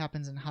 everything that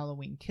happens in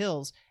Halloween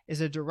Kills is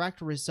a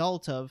direct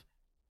result of,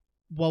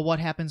 well, what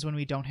happens when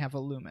we don't have a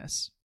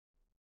Loomis?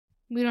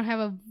 We don't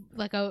have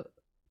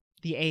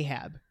the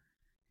Ahab.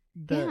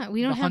 We don't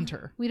the have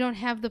hunter. We don't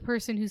have the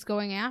person who's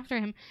going after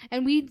him,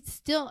 and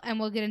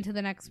we'll get into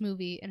the next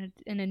movie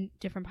in a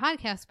different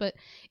podcast. But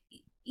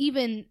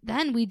even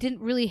then, we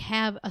didn't really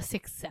have a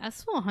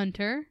successful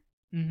hunter,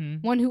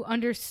 one who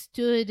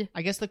understood.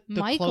 I guess the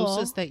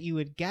closest that you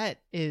would get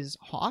is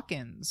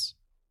Hawkins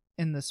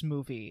in this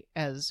movie,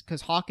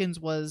 because Hawkins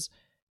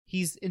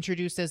he's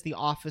introduced as the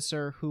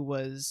officer who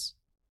was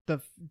the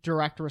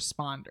direct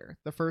responder,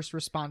 the first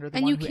responder,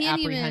 the one who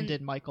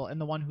apprehended Michael, and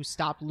the one who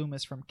stopped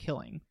Loomis from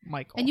killing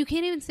Michael. And you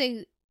can't even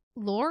say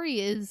Laurie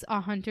is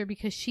a hunter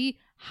because she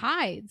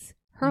hides.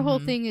 Her whole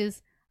thing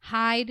is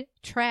hide,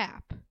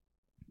 trap,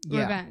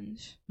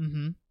 revenge.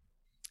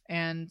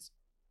 And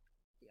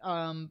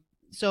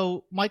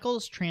so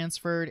Michael's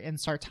transferred, and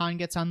Sartan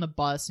gets on the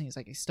bus, and he's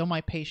like, he's still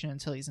my patient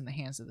until he's in the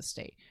hands of the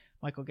state.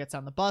 Michael gets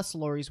on the bus.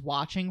 Laurie's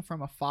watching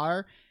from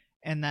afar.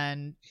 And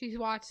then she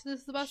watches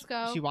as the bus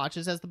goes. She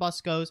watches as the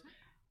bus goes.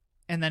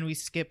 And then we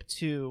skip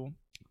to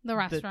The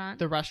restaurant.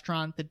 The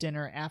restaurant, the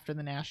dinner after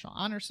the National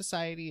Honor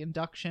Society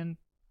induction,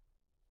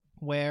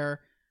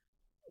 where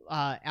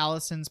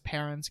Allison's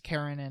parents,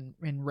 Karen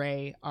and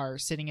Ray, are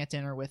sitting at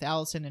dinner with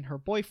Allison and her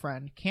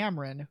boyfriend,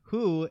 Cameron,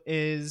 who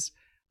is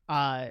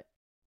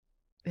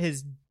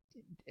his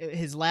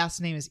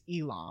last name is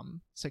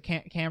Elam. So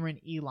Cameron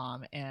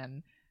Elam.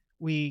 And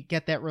we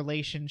get that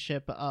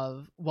relationship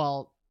of,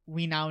 well,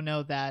 we now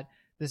know that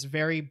this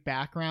very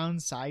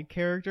background side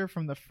character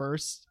from the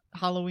first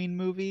Halloween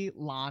movie,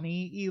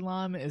 Lonnie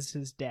Elam, is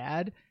his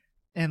dad.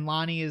 And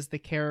Lonnie is the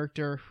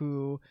character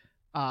who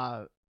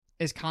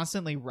is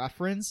constantly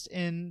referenced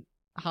in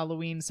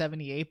Halloween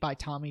 78 by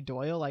Tommy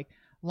Doyle. Like,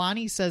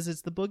 Lonnie says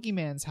it's the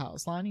boogeyman's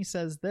house. Lonnie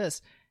says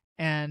this.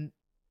 And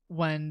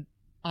when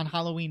on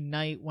Halloween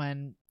night,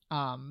 when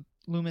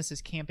Loomis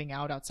is camping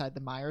out outside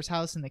the Myers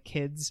house and the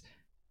kids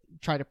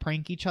try to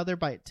prank each other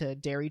to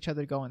dare each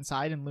other to go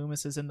inside, and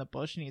Loomis is in the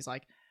bush and he's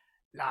like,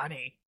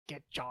 Lonnie,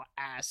 get your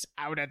ass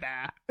out of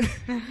there.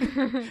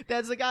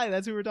 That's the guy.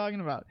 That's who we're talking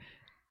about.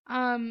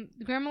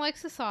 Grandma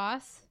likes the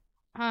sauce.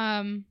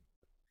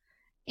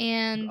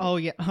 And oh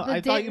yeah, I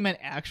thought you meant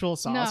actual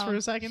sauce for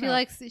a second.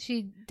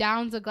 She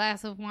downs a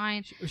glass of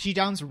wine. She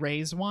downs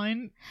Ray's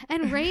wine.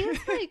 And Ray is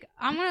like,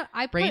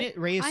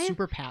 Ray is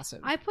super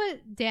passive. I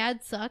put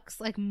Dad sucks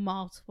like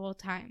multiple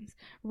times.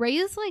 Ray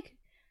is like,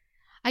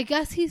 I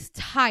guess he's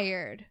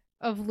tired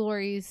of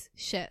Laurie's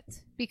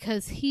shit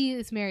because he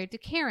is married to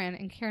Karen,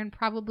 and Karen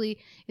probably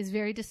is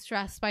very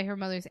distressed by her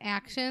mother's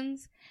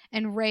actions,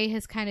 and Ray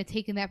has kind of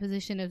taken that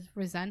position of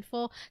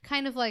resentful,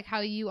 kind of like how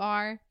you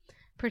are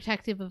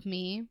protective of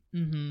me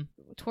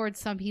towards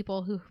some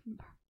people who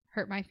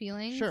hurt my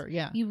feelings. Sure,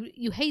 yeah.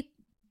 You hate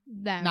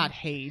them. Not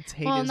hate.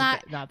 Hate is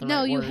not the right word.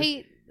 No, you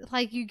hate,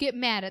 like, you get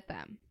mad at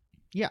them.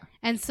 Yeah.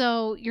 And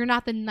so you're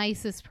not the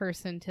nicest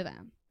person to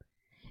them.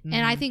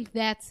 And I think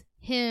that's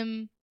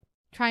him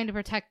trying to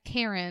protect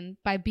Karen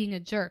by being a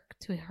jerk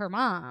to her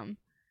mom,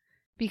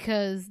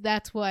 because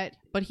that's what...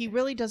 But he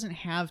really doesn't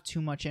have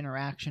too much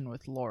interaction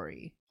with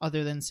Laurie,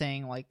 other than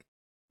saying, like,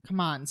 come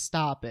on,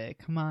 stop it.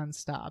 Come on,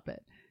 stop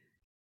it.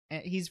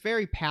 And he's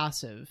very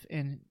passive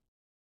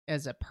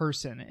as a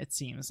person, it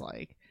seems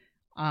like.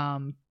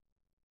 So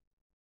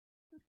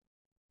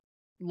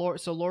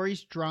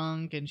Laurie's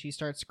drunk, and she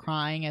starts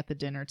crying at the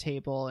dinner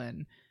table,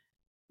 and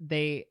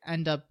they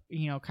end up,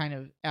 kind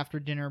of after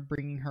dinner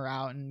bringing her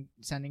out and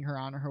sending her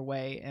on her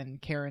way.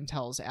 And Karen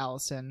tells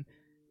Allison,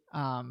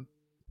 I'm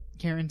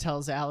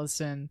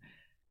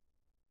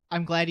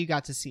glad you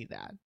got to see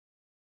that,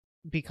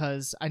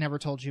 because I never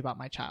told you about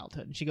my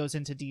childhood. And she goes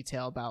into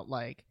detail about,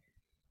 like,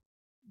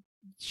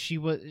 she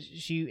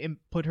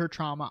put her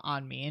trauma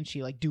on me, and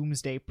she, like,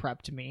 doomsday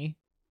prepped me,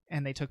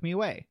 and they took me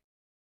away.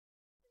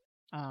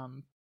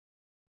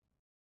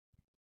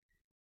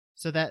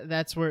 So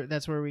that's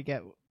where we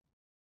get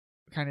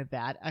kind of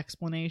that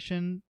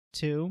explanation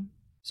too.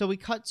 So we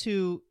cut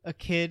to a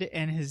kid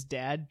and his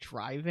dad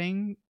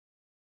driving,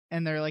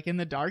 and they're like in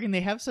the dark, and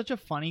they have such a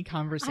funny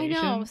conversation.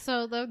 I know.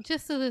 So the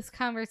gist of this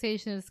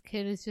conversation, this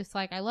kid is just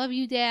like, I love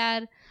you,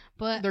 Dad,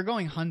 but they're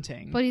going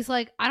hunting. But he's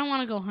like, I don't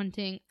want to go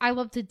hunting. I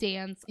love to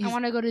dance. I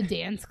want to go to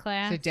dance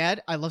class. So,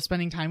 Dad, I love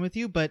spending time with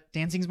you, but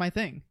dancing's my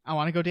thing. I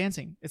want to go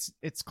dancing.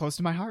 It's close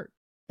to my heart.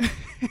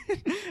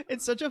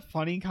 It's such a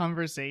funny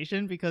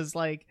conversation, because,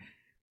 like,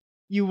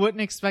 you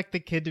wouldn't expect the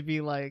kid to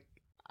be like,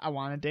 I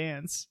want to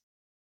dance.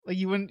 Like,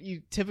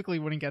 you typically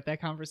wouldn't get that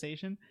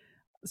conversation.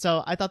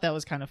 So I thought that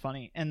was kind of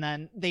funny. And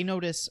then they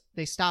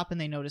stop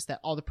and they notice that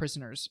all the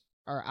prisoners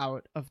are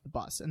out of the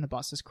bus, and the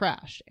bus has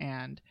crashed.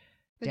 And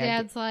the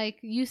dad's like,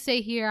 you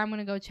stay here, I'm going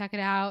to go check it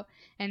out.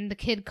 And the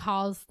kid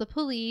calls the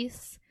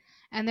police,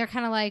 and they're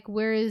kind of like,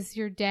 where is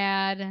your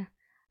dad?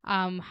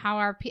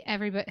 How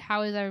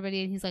is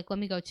everybody? And he's like, let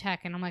me go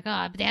check. And I'm like,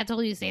 oh, Dad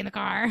told you to stay in the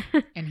car.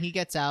 And he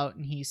gets out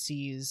and he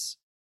sees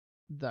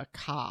the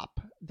cop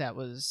that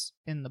was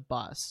in the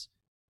bus,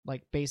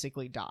 like,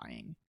 basically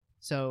dying.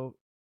 So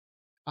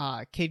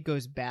kid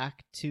goes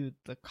back to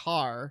the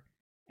car,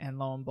 and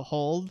lo and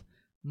behold,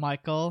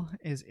 Michael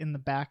is in the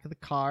back of the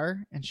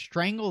car and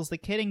strangles the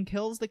kid and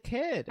kills the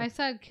kid. I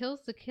said kills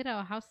the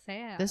kiddo. How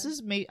sad. This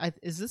is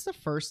is this the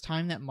first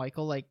time that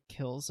Michael, like,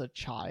 kills a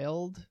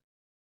child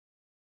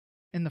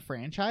in the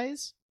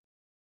franchise?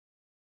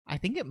 I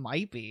think it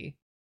might be.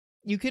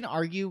 You can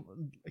argue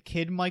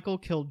Kid Michael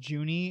killed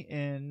Junie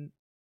in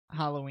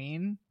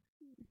Halloween,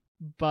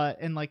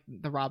 but in, like,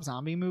 the Rob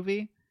Zombie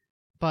movie,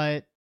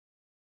 but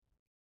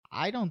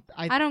I don't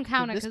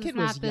count it. This kid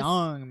was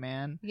young,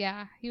 man.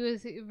 Yeah, he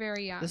was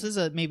very young. This is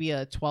maybe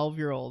a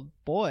 12-year-old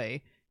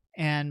boy,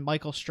 and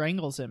Michael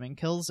strangles him and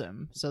kills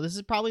him. So this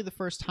is probably the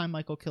first time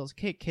Michael kills a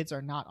kid. Kids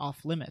are not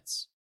off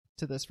limits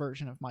to this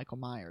version of Michael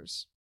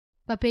Myers,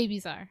 but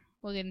babies are.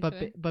 We'll get into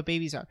it. But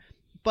babies are.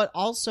 But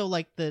also,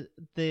 like,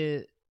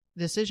 the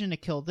decision to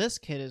kill this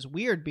kid is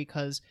weird,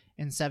 because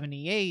in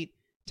 78,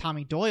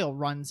 Tommy Doyle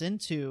one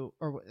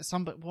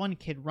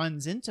kid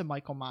runs into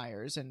Michael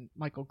Myers, and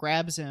Michael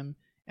grabs him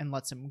and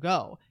lets him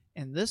go.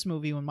 In this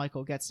movie, when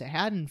Michael gets to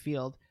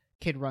Haddonfield,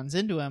 kid runs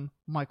into him,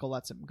 Michael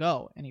lets him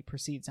go, and he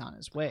proceeds on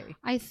his way.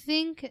 I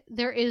think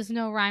there is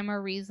no rhyme or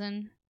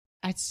reason.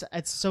 It's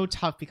so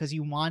tough because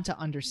you want to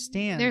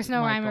understand. There's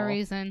no Michael. rhyme or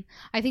reason.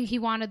 I think he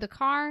wanted the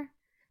car.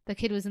 The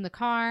kid was in the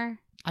car.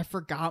 I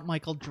forgot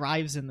Michael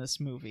drives in this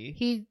movie.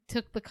 He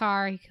took the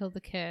car. He killed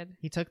the kid.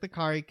 He took the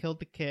car. He killed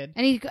the kid.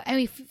 And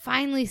we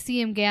finally see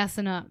him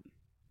gassing up.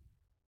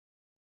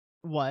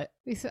 What?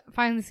 We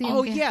finally see him.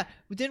 Oh, yeah.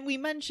 Didn't we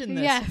mention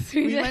this? Yes,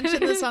 we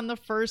mentioned this on the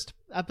first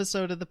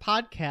episode of the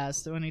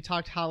podcast when we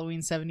talked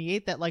Halloween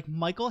 78 that like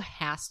Michael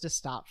has to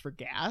stop for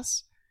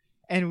gas.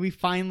 And we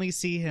finally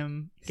see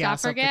him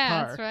gas up the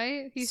car.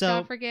 Right? He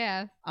stopped for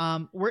gas.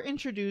 We're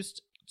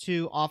introduced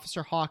to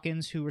Officer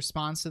Hawkins, who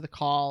responds to the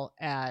call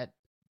at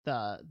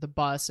the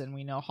bus, and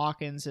we know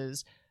Hawkins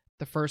is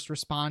the first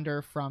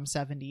responder from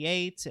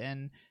 78,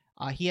 and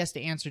he has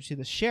to answer to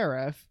the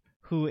sheriff,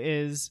 who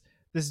is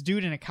this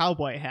dude in a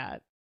cowboy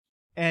hat,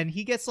 and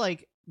he gets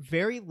like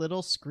very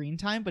little screen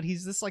time, but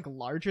he's this like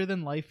larger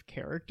than life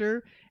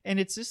character, and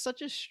it's just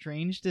such a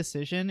strange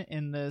decision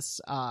in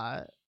this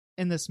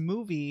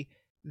movie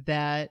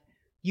that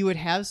you would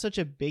have such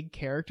a big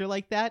character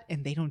like that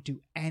and they don't do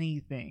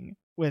anything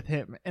with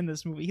him in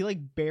this movie. He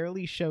like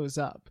barely shows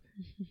up.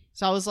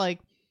 So I was like,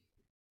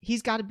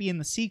 he's got to be in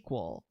the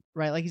sequel,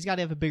 right? Like he's got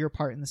to have a bigger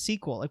part in the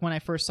sequel. Like when I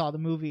first saw the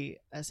movie,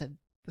 I said,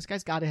 this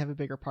guy's got to have a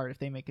bigger part if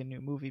they make a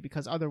new movie,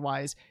 because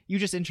otherwise you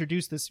just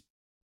introduced this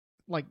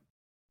like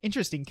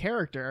interesting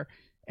character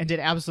and did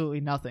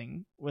absolutely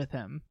nothing with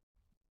him.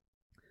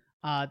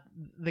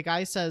 The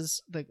guy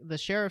says, the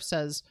sheriff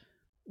says,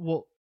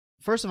 well,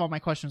 first of all, my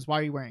question is, why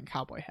are you wearing a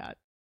cowboy hat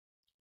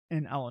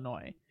in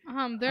Illinois?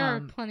 There are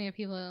plenty of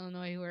people in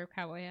Illinois who wear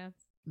cowboy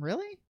hats.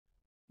 Really?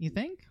 You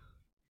think?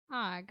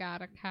 I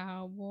got a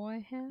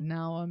cowboy hat.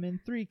 Now I'm in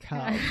 3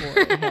 cowboy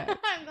hats.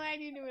 I'm glad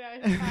you knew what I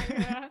was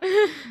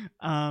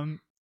talking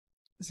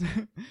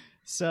about.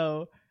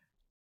 So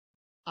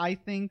I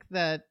think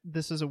that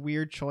this is a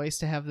weird choice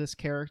to have this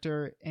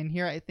character in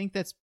here. I think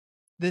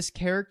this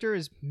character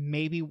is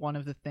maybe one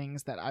of the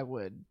things that I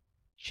would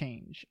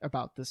change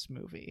about this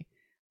movie.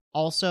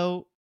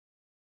 Also,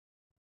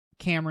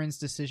 Cameron's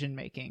decision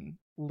making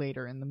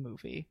later in the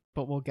movie,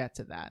 but we'll get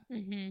to that.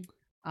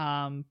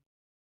 Mm-hmm.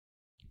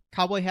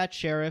 Cowboy Hat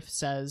Sheriff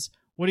says,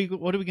 what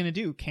are we going to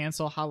do?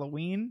 Cancel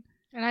Halloween?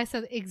 And I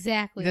said,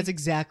 exactly. That's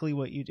exactly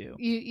what you do.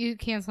 You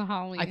cancel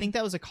Halloween. I think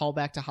that was a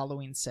callback to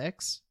Halloween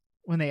 6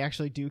 when they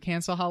actually do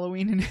cancel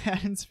Halloween in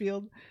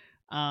Haddonfield.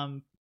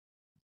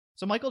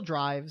 So Michael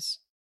drives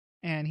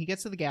and he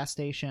gets to the gas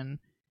station,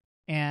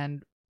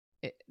 and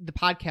the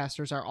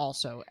podcasters are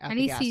also at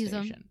the gas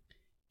station. Him.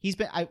 He's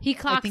been. I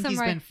think he's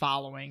been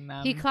following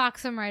them. He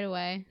clocks them right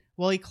away.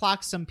 Well, he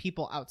clocks some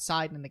people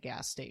outside in the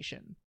gas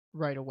station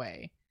right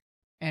away,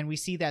 and we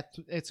see that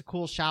it's a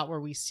cool shot where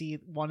we see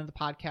one of the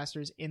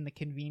podcasters in the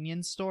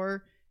convenience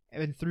store,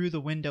 and through the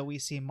window we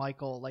see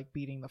Michael like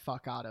beating the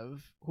fuck out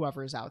of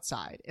whoever is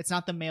outside. It's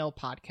not the male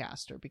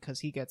podcaster because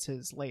he gets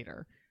his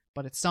later,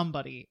 but it's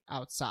somebody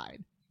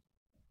outside.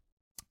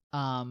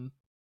 A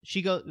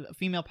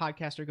female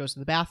podcaster goes to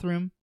the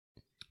bathroom.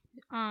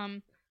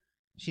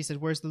 She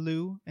said, "Where's the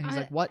loo?" And he's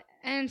like, "What?"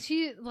 And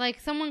she, like,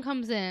 someone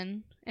comes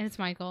in, and it's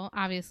Michael,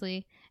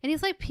 obviously, and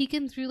he's like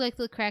peeking through like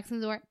the cracks in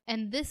the door.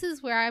 And this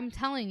is where I'm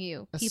telling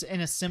you,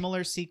 in a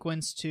similar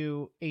sequence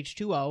to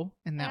H2O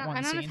in that one scene.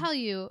 And I'm gonna tell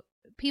you,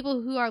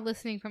 people who are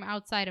listening from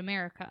outside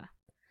America,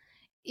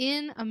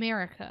 in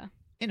America,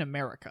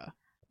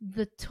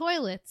 the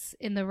toilets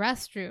in the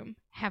restroom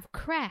have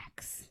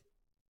cracks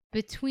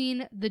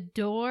between the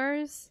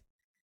doors,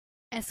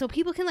 and so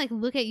people can like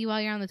look at you while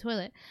you're on the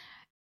toilet.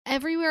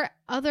 Everywhere,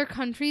 other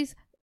countries,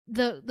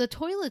 the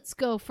toilets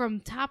go from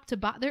top to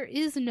bottom. There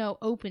is no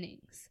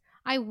openings.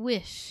 I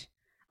wish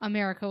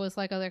America was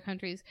like other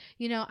countries.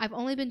 You know, I've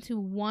only been to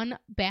one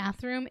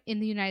bathroom in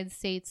the United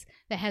States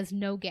that has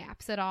no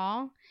gaps at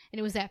all, and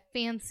it was that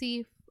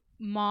fancy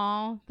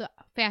mall, the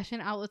Fashion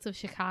Outlets of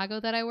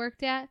Chicago that I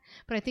worked at.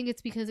 But I think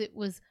it's because it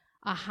was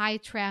a high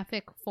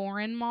traffic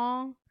foreign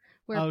mall.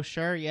 Oh,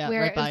 sure, yeah.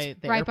 Right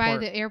by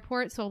the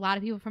airport. So a lot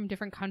of people from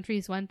different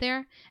countries went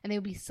there, and they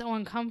would be so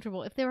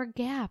uncomfortable if there were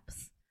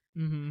gaps.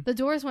 Mm-hmm. The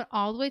doors went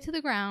all the way to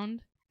the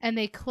ground, and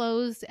they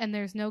closed, and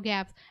there's no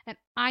gaps. And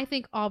I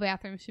think all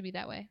bathrooms should be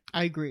that way.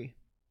 I agree.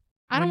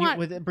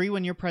 With Brie,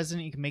 when you're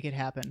president, you can make it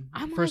happen.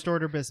 First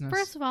order business.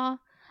 First of all,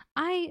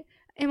 I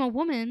am a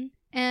woman,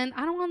 and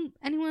I don't want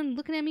anyone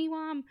looking at me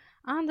while I'm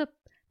on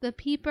the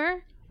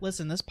peeper.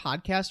 Listen, this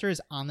podcaster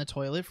is on the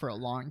toilet for a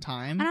long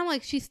time. And I'm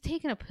like, she's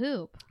taking a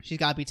poop. She's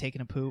got to be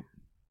taking a poop.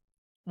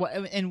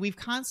 Well, and we've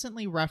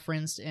constantly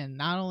referenced in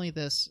not only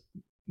this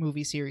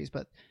movie series,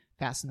 but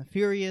Fast and the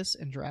Furious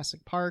and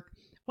Jurassic Park.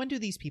 When do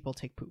these people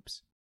take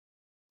poops?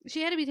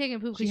 She had to be taking a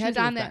poop because she was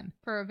on that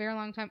for a very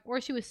long time. Or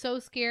she was so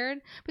scared.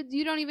 But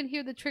you don't even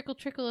hear the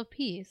trickle of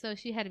pee. So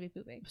she had to be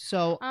pooping.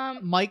 So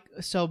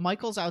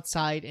Michael's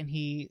outside and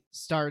he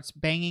starts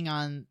banging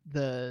on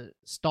the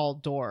stall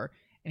door.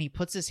 And he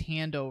puts his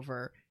hand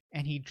over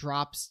and he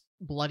drops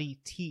bloody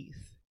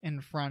teeth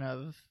in front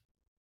of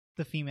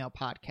the female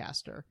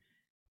podcaster.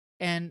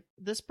 And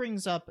this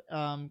brings up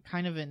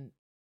kind of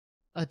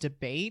a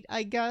debate,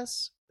 I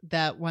guess,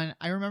 that when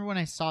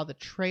I saw the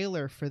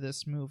trailer for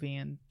this movie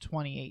in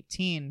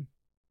 2018,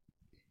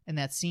 and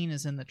that scene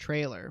is in the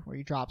trailer where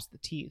he drops the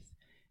teeth.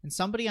 And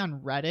somebody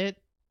on Reddit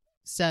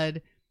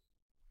said,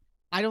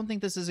 I don't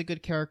think this is a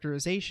good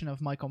characterization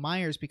of Michael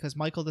Myers because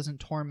Michael doesn't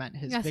torment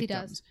his victims. Yes, he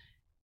does.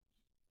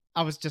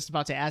 I was just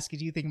about to ask you,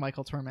 do you think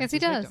Michael torments his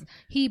victims? Yes, he does.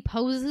 He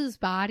poses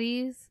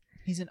bodies.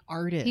 He's an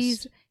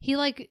artist.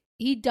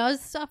 He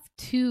does stuff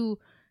to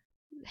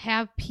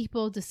have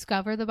people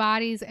discover the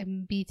bodies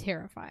and be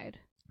terrified.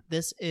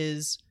 This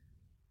is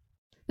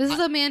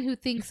a man who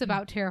thinks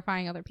about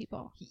terrifying other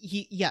people.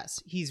 I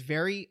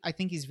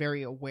think he's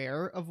very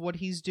aware of what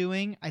he's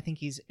doing. I think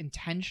he's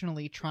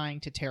intentionally trying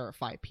to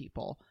terrify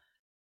people.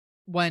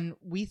 When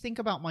we think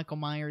about Michael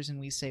Myers and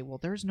we say, well,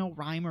 there's no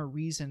rhyme or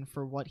reason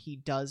for what he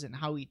does and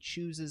how he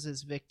chooses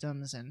his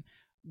victims and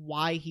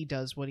why he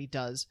does what he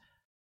does,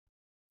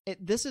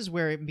 this is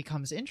where it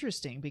becomes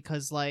interesting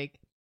because, like,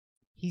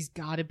 he's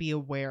got to be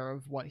aware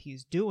of what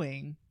he's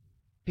doing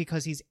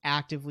because he's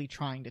actively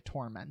trying to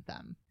torment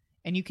them.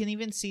 And you can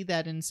even see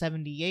that in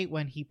 78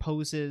 when he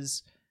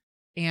poses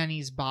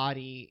Annie's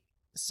body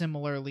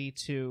similarly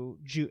to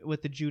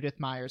with the Judith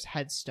Myers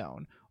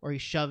headstone, or he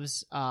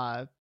shoves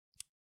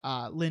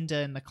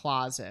Linda in the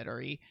closet, or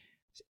he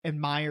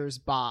admires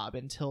Bob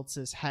and tilts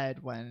his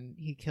head when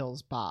he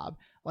kills Bob.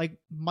 Like,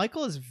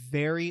 Michael is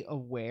very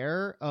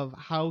aware of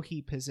how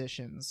he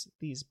positions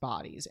these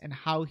bodies and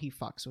how he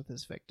fucks with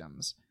his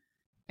victims.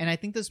 And I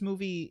think this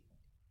movie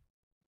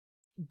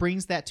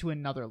brings that to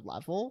another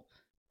level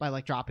by,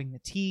 like, dropping the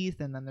teeth.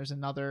 And then there's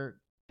another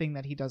thing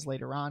that he does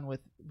later on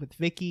with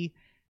Vicky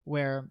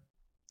where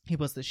he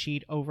puts the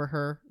sheet over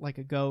her like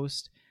a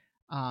ghost.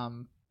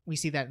 We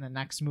see that in the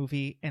next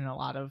movie in a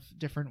lot of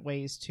different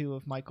ways too,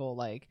 of Michael,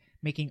 like,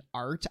 making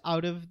art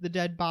out of the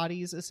dead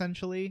bodies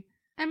essentially.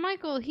 And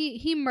Michael,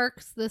 he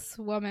murks this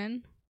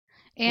woman.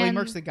 And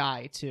he murks the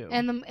guy too.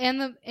 And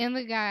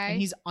the guy.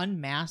 And he's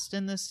unmasked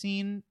in this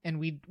scene, and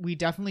we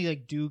definitely,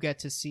 like, do get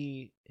to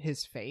see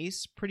his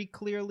face pretty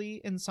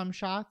clearly in some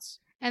shots.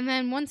 And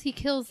then once he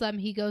kills them,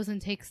 he goes and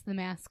takes the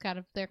mask out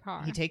of their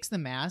car. He takes the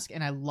mask,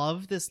 and I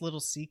love this little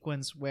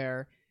sequence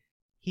where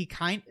he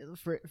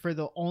for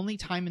the only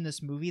time in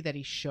this movie that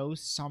he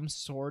shows some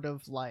sort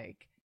of,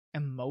 like,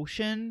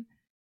 emotion,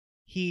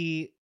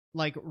 he,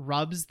 like,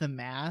 rubs the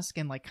mask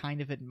and, like, kind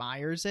of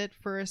admires it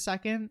for a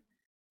second,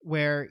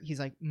 where he's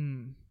like,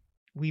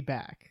 we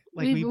back.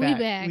 Like, we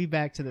back. We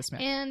back to this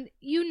mask. And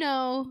you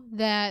know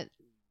that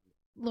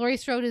Laurie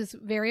Strode is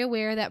very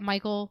aware that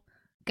Michael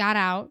got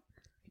out.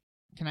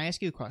 Can I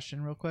ask you a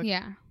question real quick?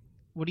 Yeah.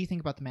 What do you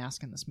think about the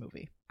mask in this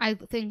movie? I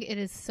think it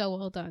is so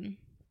well done.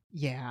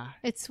 Yeah.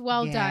 It's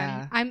well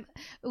done.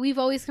 We've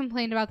always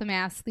complained about the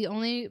mask. The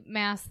only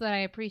masks that I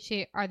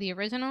appreciate are the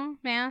original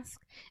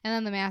mask and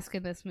then the mask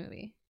in this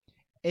movie.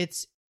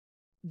 It's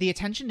the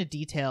attention to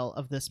detail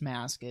of this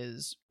mask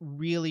is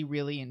really,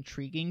 really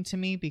intriguing to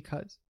me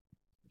because,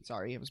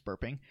 sorry, I was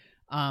burping.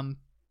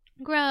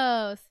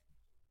 Gross.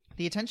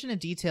 The attention to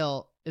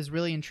detail is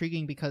really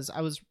intriguing because I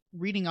was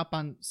reading up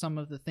on some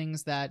of the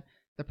things that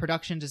the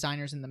production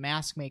designers and the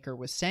mask maker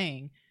was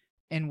saying,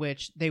 in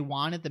which they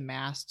wanted the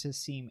mask to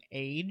seem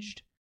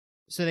aged.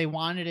 So they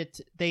wanted it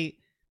to,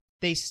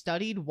 they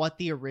studied what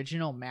the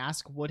original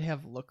mask would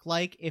have looked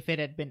like if it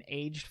had been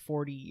aged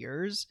 40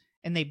 years,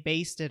 and they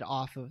based it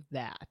off of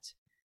that.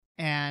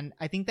 And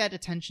I think that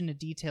attention to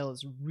detail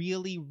is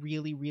really,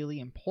 really, really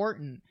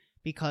important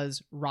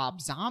because Rob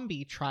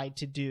Zombie tried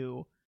to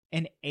do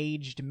an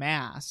aged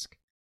mask,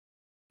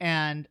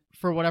 and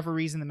for whatever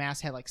reason the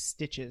mask had, like,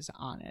 stitches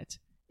on it.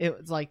 It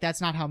was like,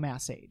 that's not how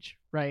masks age,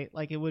 right?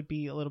 Like, it would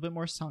be a little bit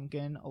more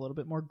sunken, a little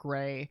bit more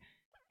gray,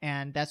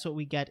 and that's what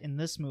we get in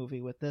this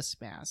movie with this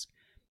mask.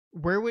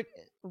 When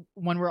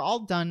we're all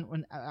done,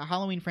 when a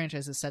Halloween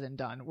franchise is said and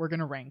done, we're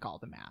gonna rank all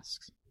the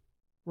masks.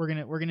 We're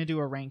gonna do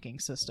a ranking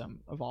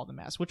system of all the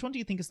masks. Which one do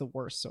you think is the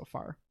worst so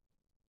far?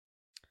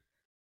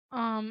 The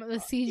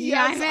CGI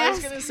mask. I was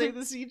gonna say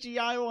the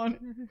CGI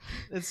one.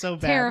 It's so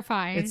bad.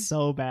 Terrifying. It's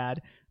so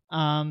bad.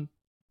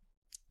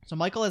 So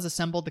Michael has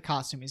assembled the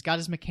costume. He's got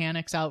his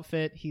mechanic's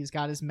outfit. He's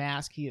got his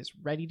mask. He is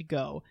ready to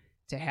go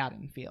to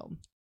Haddonfield.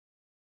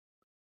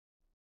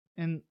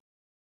 And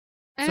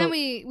then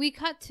we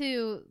cut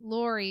to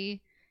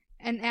Laurie,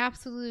 an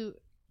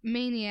absolute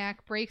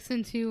maniac, breaks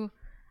into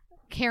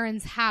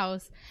Karen's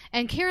house,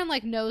 and Karen,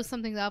 like, knows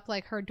something's up,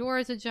 like her door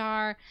is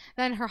ajar.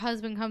 Then her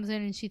husband comes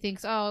in and she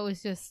thinks, oh, it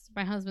was just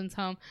my husband's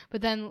home.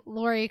 But then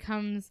Laurie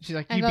comes, she's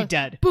like, you'd be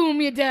dead.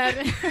 Boom, you're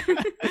dead.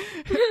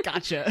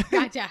 Gotcha.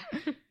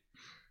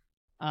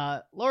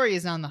 Laurie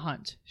is on the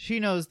hunt. She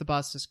knows the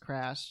bus has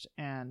crashed,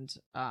 and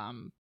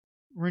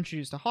we're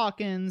introduced to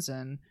Hawkins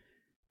and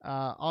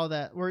all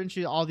that. We're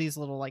introduced to all these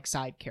little, like,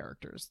 side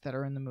characters that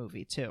are in the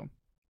movie too.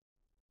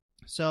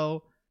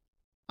 So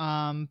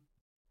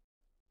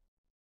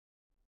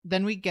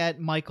then we get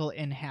Michael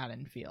in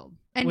Haddonfield,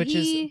 which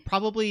is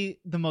probably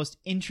the most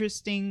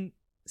interesting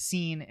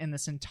scene in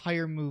this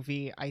entire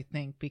movie, I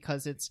think,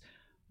 because it's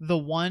the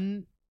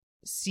one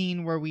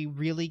scene where we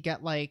really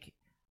get like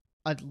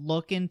a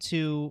look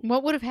into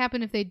what would have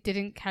happened if they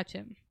didn't catch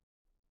him.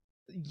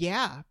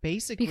 Yeah,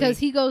 basically. Because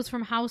he goes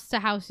from house to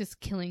house just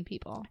killing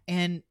people.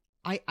 And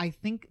I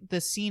think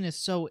the scene is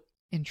so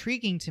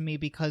intriguing to me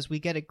because we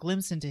get a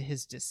glimpse into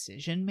his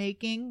decision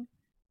making,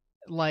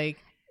 like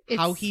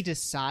how he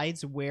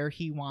decides where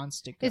he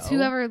wants to go. It's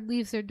whoever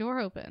leaves their door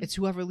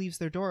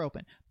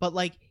open. But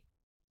like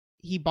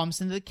he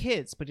bumps into the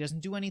kids, but he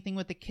doesn't do anything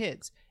with the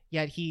kids.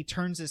 Yet he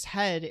turns his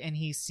head and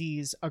he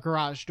sees a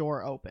garage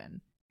door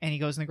open. And he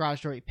goes in the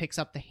garage door, he picks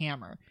up the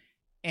hammer.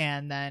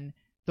 And then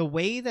the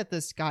way that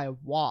this guy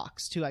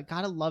walks, too, I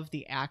gotta love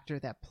the actor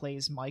that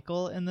plays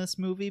Michael in this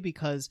movie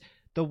because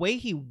the way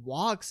he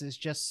walks is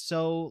just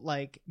so,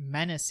 like,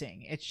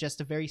 menacing. It's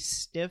just a very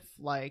stiff,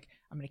 like,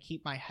 I'm gonna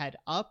keep my head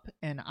up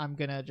and I'm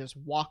gonna just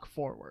walk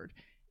forward.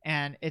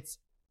 And it's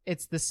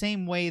the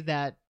same way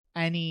that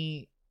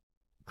any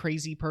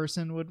crazy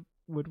person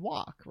would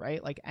walk,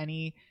 right? Like,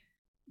 any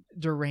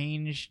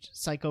deranged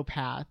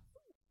psychopath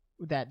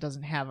that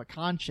doesn't have a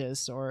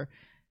conscience or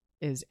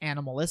is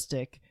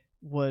animalistic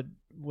would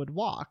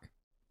walk.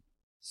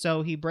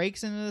 So he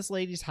breaks into this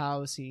lady's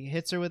house, he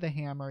hits her with a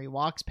hammer, he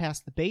walks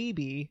past the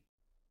baby,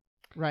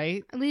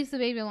 right? Leaves the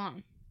baby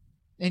alone.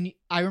 And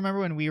I remember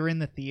when we were in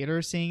the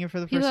theater seeing it for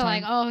the first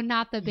time. People were like, oh,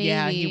 not the baby.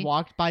 Yeah, he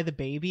walked by the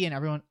baby and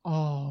everyone,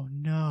 oh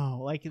no.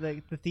 Like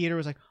the theater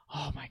was like,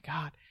 oh my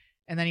God.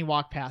 And then he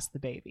walked past the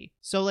baby.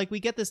 So like we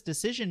get this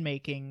decision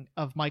making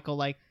of Michael,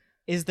 like,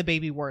 is the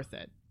baby worth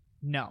it?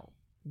 No.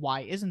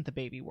 Why isn't the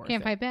baby worth it?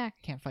 Can't fight back.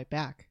 Can't fight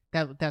back.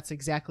 That's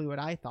exactly what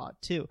I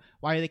thought too.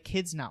 Why are the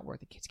kids not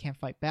worth it? Kids can't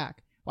fight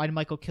back. Why did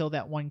Michael kill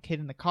that one kid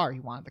in the car? He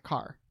wanted the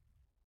car.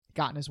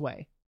 Got in his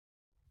way.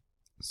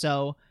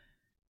 So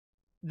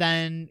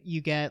then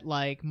you get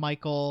like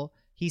Michael,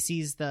 he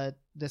sees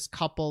this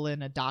couple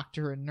in a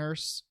doctor and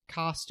nurse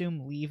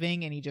costume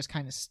leaving and he just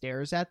kind of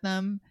stares at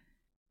them.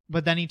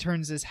 But then he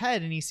turns his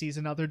head and he sees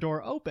another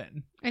door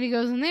open. And he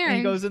goes in there.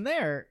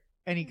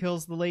 And he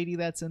kills the lady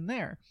that's in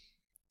there.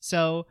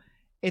 So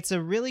it's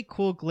a really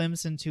cool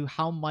glimpse into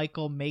how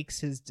Michael makes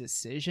his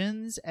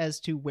decisions as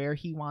to where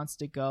he wants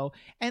to go.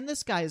 And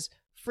this guy's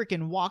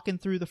freaking walking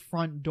through the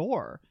front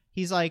door.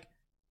 He's like,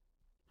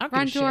 I don't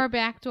front give a door, shit.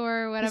 back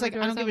door, whatever. He's like,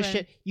 I don't give a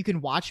shit. You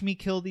can watch me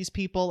kill these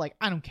people. Like,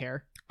 I don't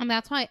care. And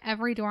that's why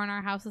every door in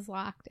our house is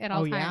locked at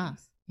all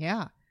times.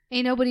 Yeah.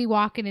 Ain't nobody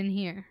walking in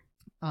here.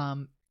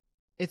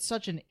 It's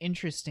such an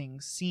interesting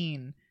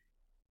scene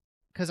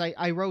because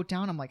I wrote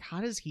down, I'm like,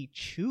 how does he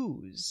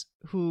choose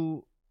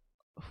who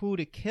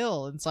to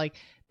kill? And it's like,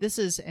 this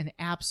is an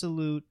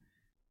absolute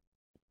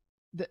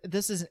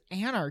this is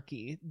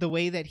anarchy, the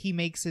way that he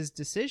makes his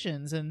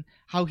decisions and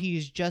how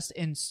he's just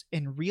in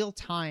real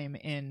time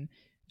in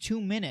 2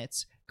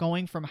 minutes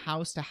going from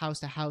house to house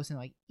to house and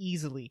like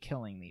easily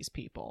killing these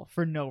people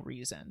for no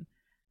reason.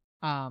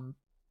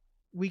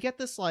 We get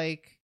this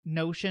like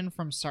notion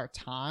from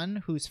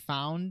Sartan, who's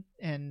found,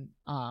 and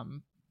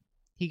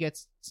he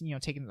gets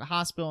taken to the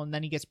hospital, and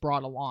then he gets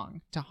brought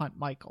along to hunt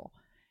Michael.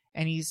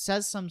 And he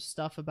says some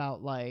stuff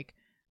about like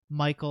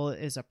Michael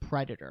is a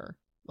predator.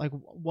 Like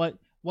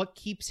what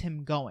keeps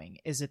him going?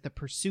 Is it the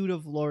pursuit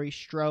of Laurie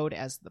Strode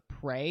as the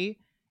prey?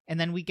 And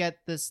then we get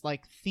this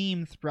like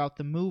theme throughout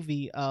the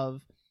movie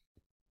of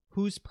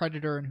who's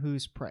predator and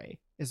who's prey.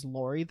 Is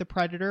Laurie the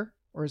predator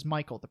or is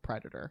Michael the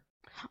predator?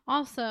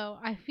 Also,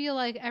 I feel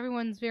like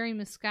everyone's very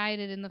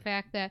misguided in the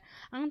fact that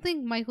I don't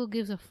think Michael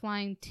gives a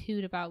flying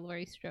toot about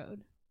Laurie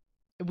Strode.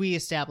 We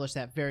established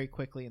that very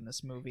quickly in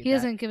this movie. He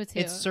doesn't give a toot.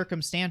 It's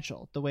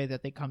circumstantial, the way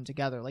that they come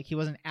together. Like, he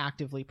wasn't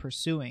actively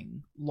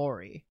pursuing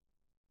Laurie.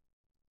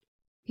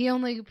 He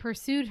only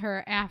pursued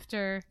her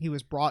after he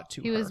was brought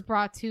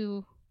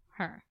to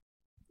her.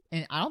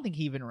 And I don't think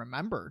he even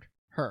remembered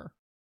her.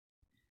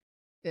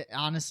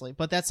 Honestly.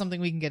 But that's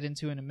something we can get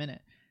into in a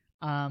minute.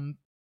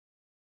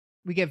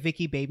 We get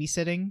Vicky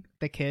babysitting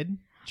the kid,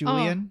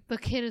 Julian. Oh,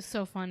 the kid is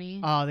so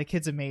funny. Oh, the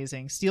kid's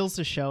amazing. Steals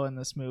the show in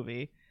this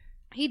movie.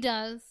 He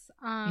does.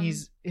 I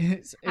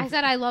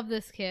said I love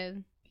this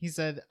kid. He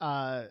said,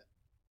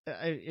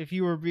 if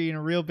you were being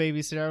a real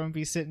babysitter, I wouldn't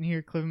be sitting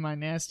here clipping my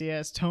nasty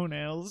ass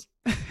toenails.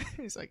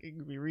 He's like, you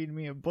could be reading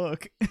me a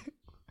book.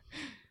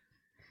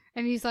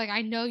 And he's like,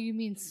 I know you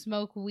mean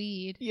smoke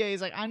weed. Yeah,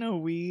 he's like, I know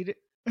weed.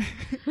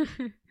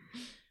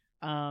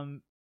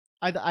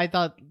 I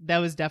thought that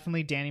was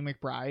definitely Danny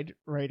McBride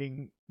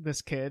writing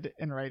this kid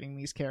and writing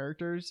these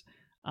characters.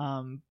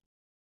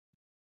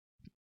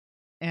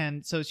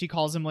 And so she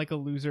calls him like a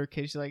loser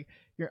kid. She's like,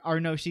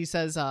 she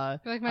says,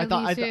 like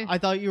I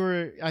thought you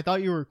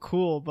were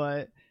cool,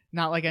 but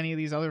not like any of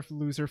these other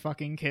loser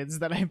fucking kids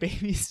that I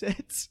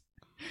babysit.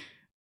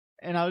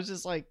 And I was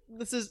just like,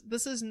 this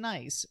is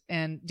nice.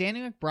 And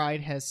Danny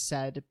McBride has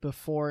said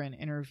before in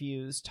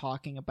interviews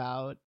talking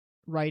about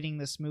writing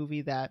this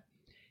movie that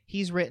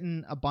he's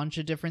written a bunch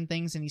of different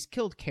things and he's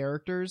killed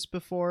characters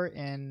before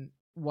in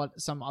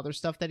some other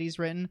stuff that he's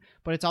written,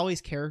 but it's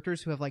always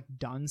characters who have like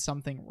done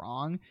something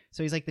wrong.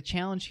 So he's like, the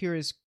challenge here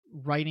is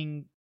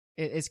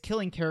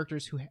killing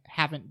characters who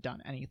haven't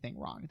done anything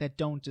wrong, that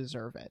don't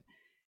deserve it.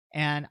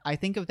 And I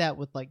think of that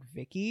with like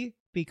Vicky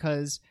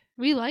because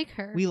we like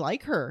her.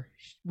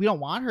 We don't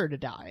want her to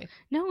die.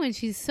 No, and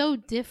she's so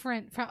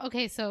different from.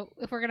 Okay, so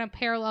if we're gonna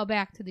parallel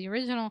back to the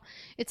original,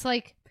 it's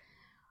like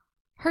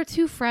her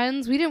two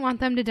friends. We didn't want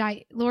them to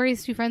die.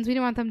 Laurie's two friends. We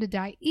didn't want them to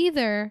die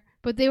either.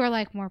 But they were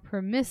like more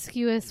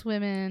promiscuous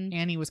women.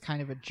 Annie was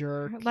kind of a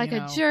jerk. Like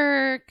a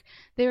jerk.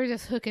 They were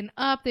just hooking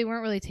up. They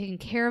weren't really taking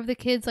care of the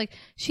kids. Like,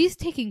 she's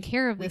taking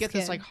care of this kid. We get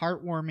this like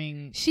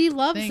heartwarming she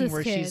loves thing this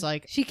where kid. she's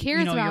like, she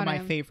cares about you're my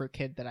him. favorite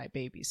kid that I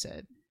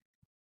babysit.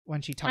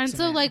 When she talks and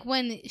so like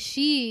when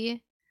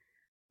she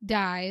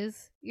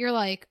dies, you're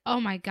like,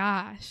 oh my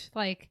gosh.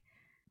 Like,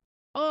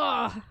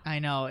 oh. I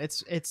know.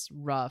 It's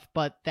rough.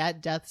 But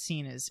that death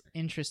scene is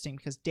interesting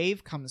because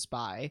Dave comes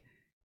by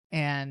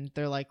and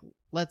they're like,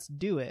 let's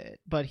do it.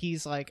 But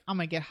he's like, I'm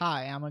gonna get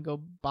high. I'm gonna go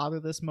bother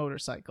this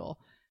motorcycle.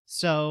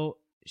 So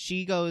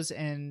she goes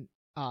and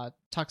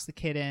tucks the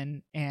kid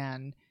in,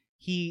 and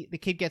the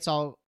kid gets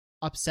all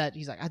upset.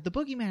 He's like, the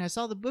boogeyman, I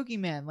saw the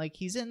boogeyman, like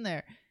he's in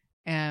there.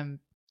 And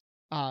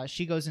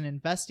she goes and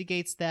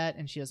investigates that,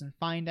 and she doesn't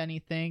find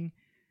anything.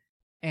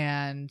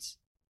 And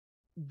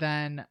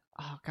then,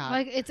 oh god,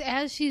 like it's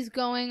as she's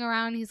going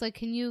around, he's like,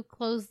 can you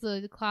close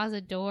the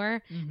closet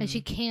door? Mm-hmm. And she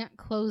can't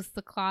close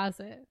the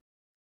closet.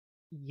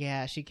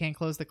 Yeah, she can't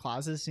close the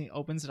closet, so he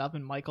opens it up,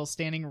 and Michael's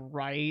standing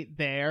right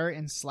there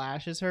and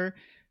slashes her.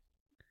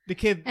 The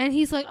kid, and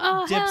he's like,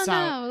 "Oh dips hell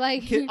out. no!"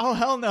 Like, kid, oh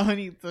hell no! And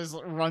he just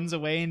runs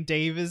away, and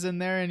Dave is in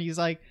there, and he's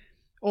like,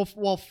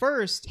 "Well,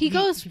 first he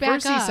goes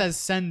back first up. He says,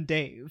 "Send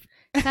Dave."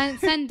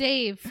 Send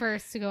Dave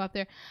first to go up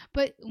there.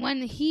 But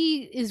when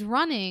he is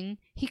running,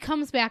 he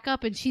comes back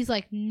up, and she's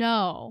like,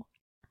 "No,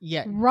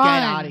 yeah, run,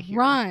 get out of here,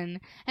 run!"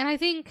 And I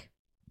think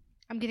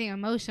I'm getting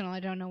emotional. I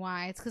don't know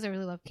why. It's because I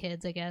really love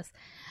kids, I guess.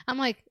 I'm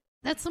like,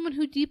 that's someone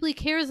who deeply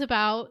cares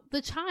about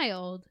the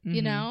child,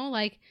 you know?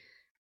 Like,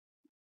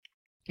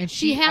 and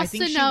she has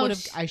to know.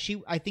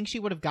 I think she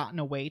would have gotten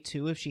away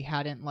too if she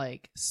hadn't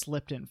like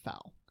slipped and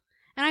fell.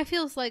 And I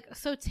feel like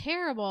so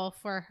terrible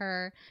for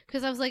her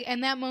because I was like,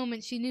 in that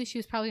moment, she knew she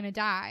was probably going to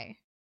die.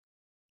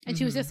 And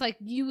she was just like,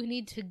 you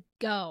need to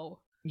go.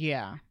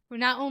 Yeah.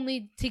 Not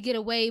only to get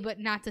away, but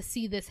not to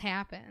see this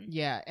happen.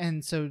 Yeah.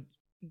 And so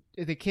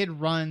the kid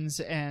runs,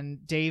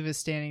 and Dave is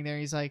standing there.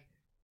 He's like,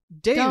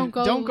 Dave,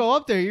 don't go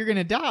up there. You're going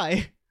to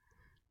die.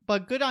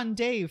 But good on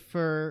Dave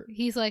for...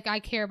 He's like, I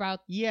care about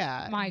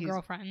my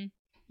girlfriend.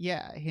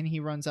 Yeah, and he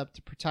runs up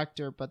to protect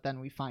her, but then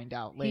we find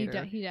out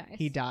later he dies.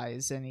 He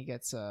dies, and he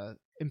gets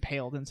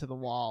impaled into the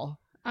wall.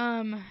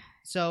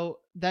 So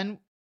then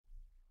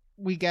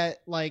we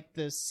get like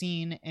the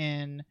scene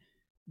in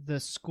the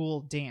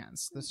school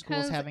dance. The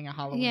school's having a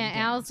Halloween dance.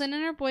 Allison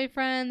and her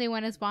boyfriend, they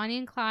went as Bonnie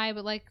and Clyde,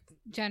 but like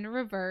gender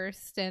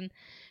reversed, and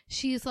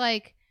she's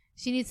like,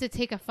 she needs to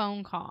take a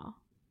phone call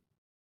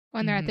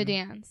when they're at the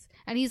dance.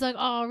 And he's like,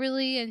 oh,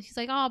 really? And she's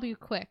like, oh, I'll be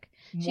quick.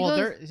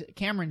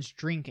 Cameron's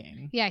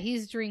drinking. Yeah,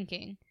 he's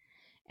drinking.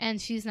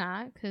 And she's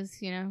not,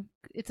 because, you know,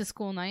 it's a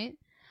school night.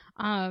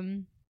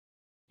 And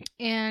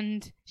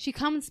she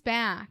comes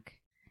back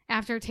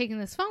after taking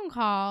this phone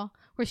call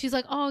where she's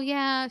like, oh,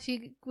 yeah,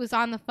 she was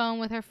on the phone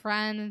with her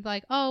friend and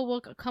like, oh,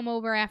 we'll come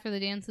over after the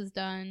dance is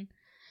done.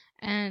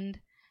 And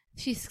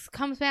she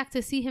comes back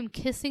to see him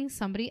kissing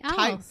somebody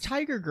else.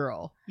 Tiger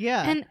Girl.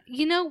 Yeah. And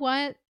you know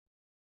what?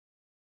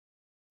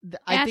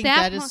 I think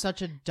that is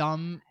such a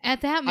dumb...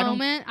 At that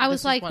moment, I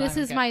was like, this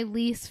is my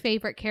least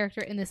favorite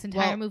character in this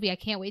entire movie. I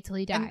can't wait till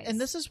he dies.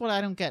 And this is what I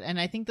don't get. And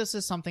I think this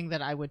is something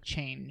that I would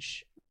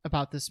change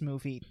about this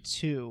movie,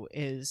 too,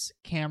 is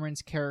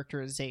Cameron's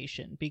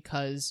characterization.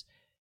 Because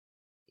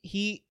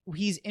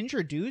he's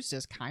introduced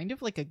as kind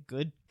of like a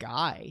good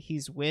guy.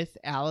 He's with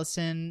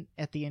Allison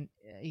at the end.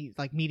 He's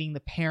like meeting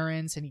the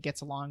parents, and he gets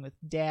along with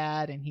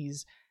Dad, and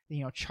he's,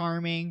 you know,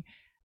 charming.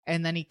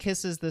 And then he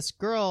kisses this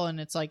girl, and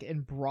it's like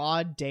in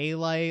broad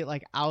daylight,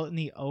 like out in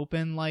the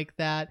open like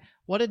that.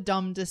 What a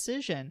dumb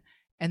decision.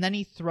 And then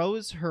he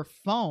throws her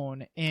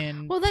phone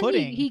in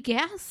pudding. He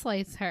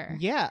gaslights her.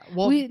 Yeah.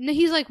 Well,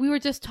 he's like, we were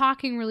just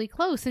talking really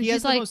close. And he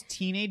she's has like, the most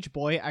teenage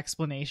boy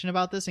explanation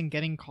about this and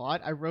getting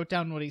caught. I wrote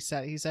down what he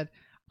said. He said,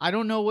 I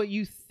don't know what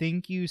you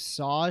think you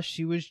saw.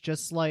 She was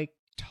just like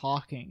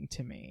talking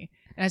to me.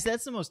 And I said,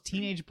 that's the most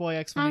teenage boy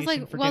explanation.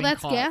 I was like, well,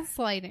 that's caught.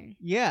 Gaslighting.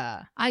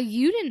 Yeah.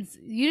 You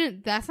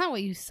didn't, that's not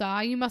what you saw.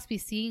 You must be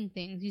seeing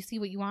things. You see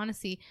what you want to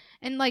see.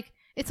 And like,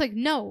 it's like,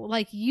 no,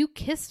 like you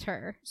kissed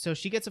her. So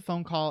she gets a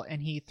phone call,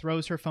 and he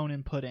throws her phone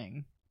in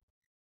pudding.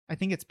 I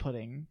think it's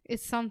pudding.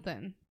 It's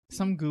something.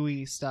 Some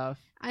gooey stuff.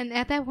 And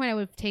at that point, I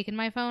would have taken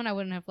my phone. I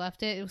wouldn't have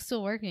left it. It was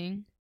still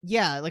working.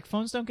 Yeah, like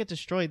phones don't get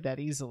destroyed that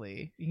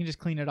easily. You can just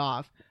clean it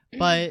off.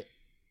 But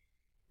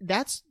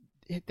that's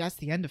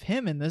the end of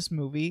him in this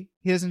movie.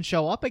 He doesn't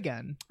show up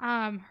again.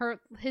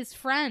 His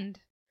friend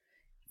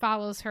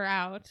follows her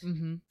out.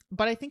 Mm-hmm.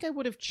 But I think I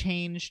would have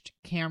changed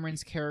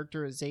Cameron's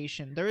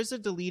characterization. There is a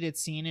deleted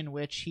scene in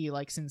which he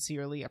like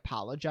sincerely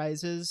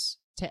apologizes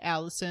to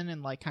Allison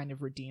and like kind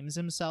of redeems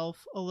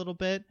himself a little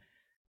bit.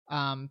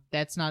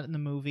 That's not in the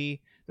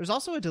movie. There's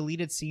also a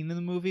deleted scene in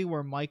the movie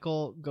where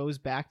Michael goes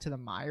back to the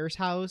Myers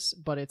house,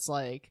 but it's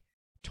like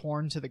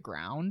torn to the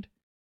ground.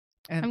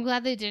 And I'm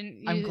glad they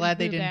didn't.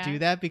 Do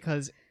that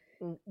because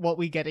what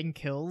we get in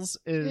Kills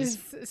is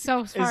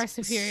so far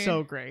superior,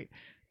 so great.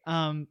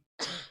 Cameron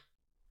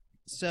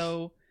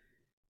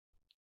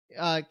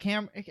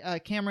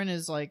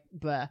is like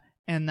bleh,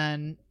 and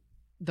then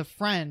the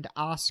friend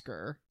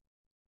Oscar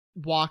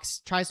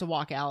tries to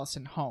walk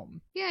Allison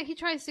home. Yeah, he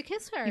tries to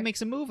kiss her. He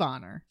makes a move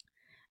on her.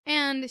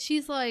 And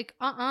she's like,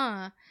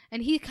 and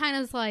he kind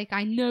of is like,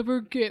 I never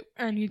get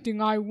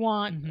anything I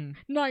want. Mm-hmm.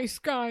 Nice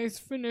guys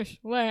finish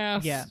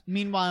last. Yeah.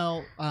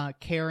 Meanwhile,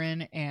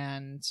 Karen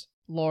and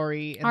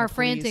Laurie and are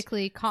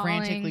frantically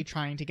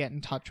trying to get in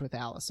touch with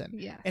Allison.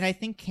 Yeah. And I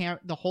think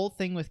the whole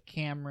thing with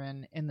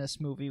Cameron in this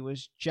movie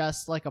was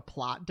just like a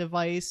plot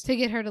device. To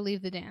get her to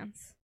leave the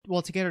dance.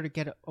 Well, to get her to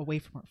get away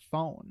from her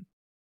phone.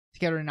 To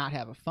get her to not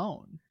have a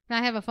phone.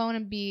 Not have a phone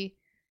and be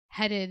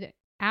headed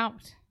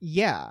out.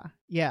 Yeah.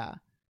 Yeah.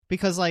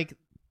 Because like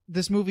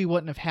this movie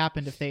wouldn't have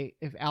happened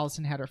if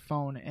Allison had her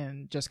phone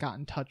and just got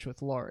in touch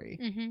with Laurie.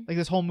 Mm-hmm. Like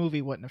this whole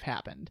movie wouldn't have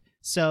happened.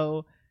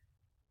 So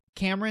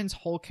Cameron's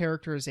whole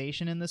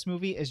characterization in this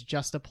movie is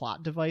just a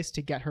plot device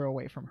to get her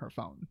away from her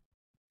phone.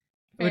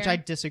 Fair. Which I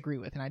disagree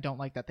with, and I don't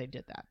like that they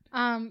did that.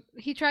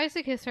 He tries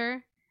to kiss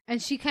her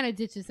and she kind of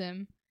ditches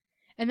him.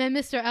 And then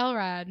Mr.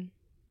 Elrod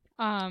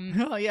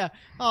oh yeah.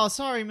 Oh,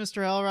 sorry,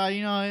 Mr. Elrod.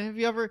 You know, have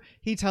you ever?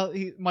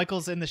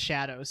 Michael's in the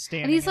shadows,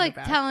 standing, and he's like in the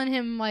back. telling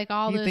him like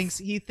all this.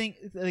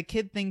 The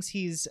kid thinks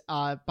he's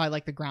by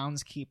like the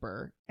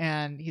groundskeeper,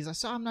 and he's like,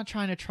 "So I'm not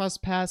trying to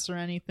trespass or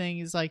anything."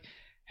 He's like,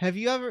 "Have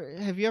you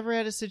ever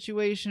had a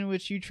situation in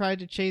which you tried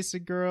to chase a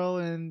girl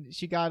and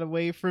she got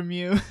away from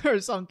you or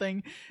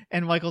something?"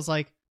 And Michael's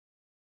like,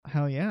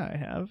 "Hell yeah, I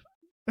have."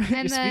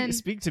 And then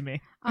speak to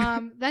me.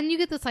 Then you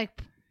get this like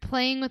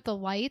playing with the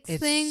lights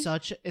thing.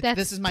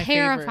 This is my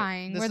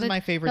terrifying. Favorite. This is my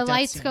favorite. The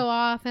lights scene. go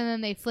off and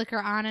then they flicker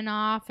on and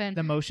off, and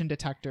the motion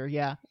detector.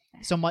 Yeah.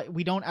 So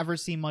we don't ever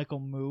see Michael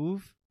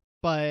move,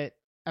 but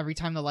every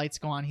time the lights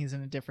go on, he's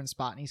in a different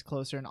spot and he's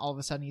closer, and all of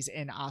a sudden he's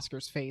in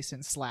Oscar's face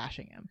and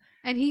slashing him.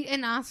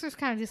 And Oscar's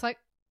kind of just like,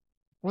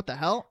 what the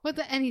hell?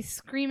 And he's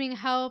screaming,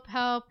 help,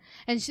 help.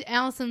 And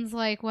Allison's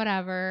like,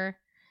 whatever.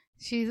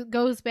 She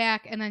goes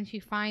back and then she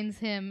finds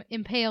him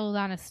impaled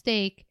on a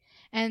stake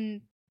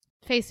and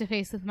face to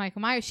face with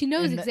Michael Myers. She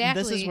knows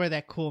exactly. This is where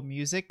that cool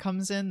music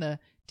comes in. The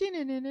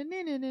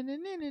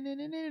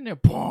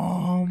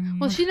boom.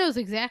 Well, she knows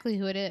exactly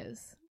who it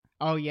is.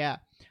 Oh yeah,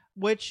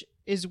 which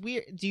is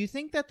weird. Do you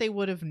think that they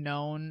would have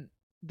known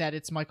that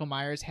it's Michael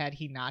Myers had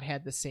he not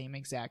had the same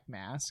exact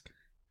mask?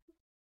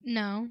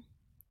 No.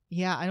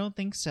 Yeah, I don't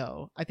think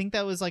so. I think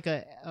that was like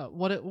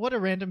what a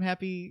random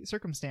happy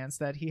circumstance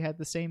that he had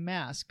the same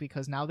mask,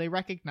 because now they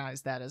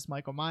recognize that as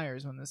Michael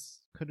Myers when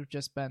this could have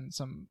just been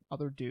some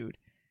other dude.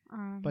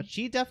 But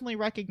she definitely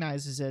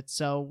recognizes it,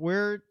 so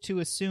we're to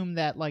assume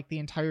that like the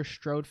entire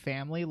Strode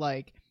family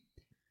like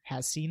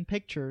has seen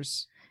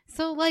pictures.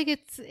 So like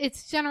it's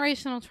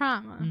generational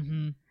trauma,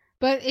 mm-hmm.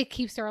 but it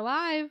keeps her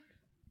alive.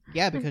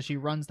 Yeah, because she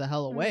runs the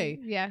hell away.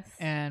 Yes.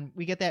 And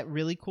we get that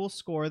really cool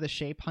score, The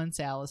Shape Hunts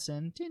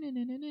Allison.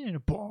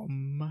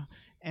 Boom.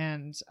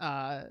 And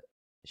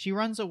she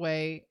runs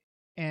away,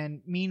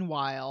 and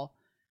meanwhile,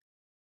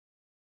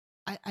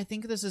 I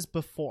think this is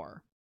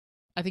before.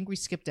 I think we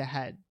skipped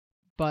ahead.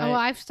 But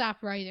I've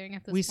stopped writing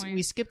at this point.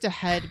 We skipped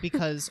ahead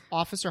because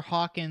Officer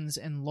Hawkins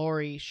and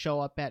Laurie show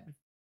up at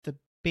the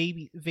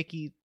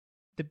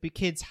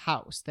kid's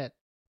house that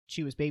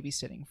she was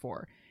babysitting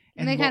for.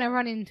 And they kind of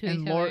run into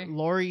each other.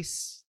 Laurie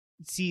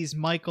sees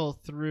Michael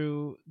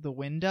through the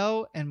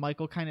window, and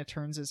Michael kind of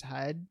turns his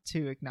head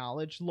to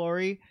acknowledge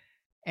Laurie.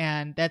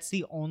 And that's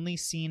the only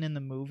scene in the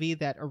movie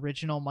that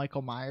original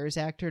Michael Myers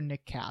actor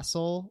Nick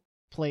Castle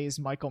plays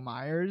Michael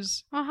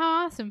Myers. Oh,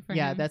 how awesome for him.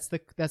 Yeah, that's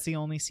the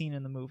only scene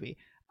in the movie.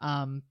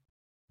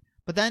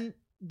 But then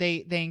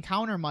they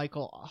encounter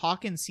Michael.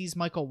 Hawkins sees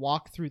Michael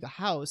walk through the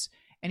house,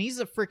 and he's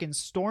a freaking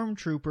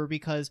stormtrooper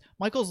because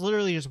Michael's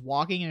literally just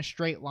walking in a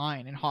straight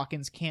line and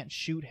Hawkins can't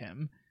shoot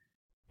him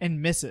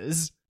and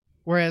misses.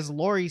 Whereas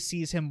Laurie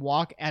sees him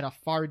walk at a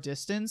far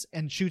distance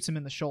and shoots him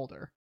in the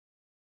shoulder.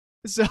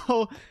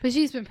 So, but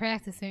she's been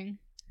practicing.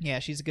 Yeah,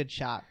 she's a good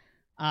shot.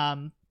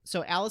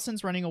 So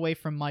Allison's running away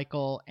from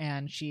Michael,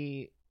 and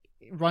she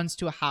runs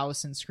to a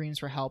house and screams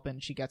for help,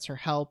 and she gets her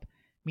help.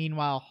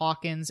 Meanwhile,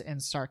 Hawkins and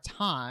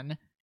Sartan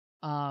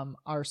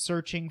are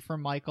searching for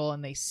Michael,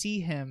 and they see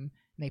him,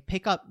 and they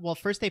pick up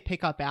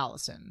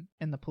Allison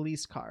in the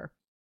police car.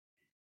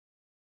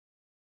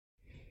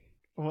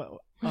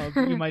 Well,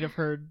 you might have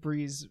heard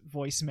Bree's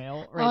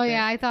voicemail right there.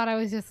 Yeah, I thought I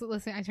was just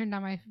listening. I turned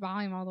down my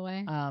volume all the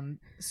way.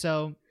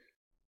 So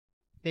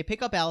they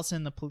pick up Allison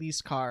in the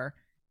police car,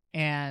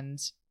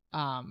 and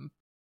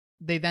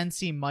they then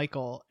see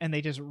Michael, and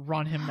they just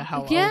run him the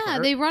hell over. Yeah,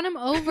 they run him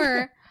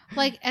over,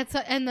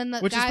 and then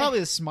which is probably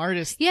the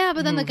smartest. Yeah,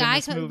 but then the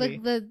guy,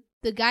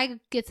 the guy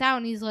gets out,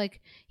 and he's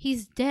like,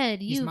 "He's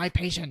dead. He's my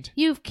patient.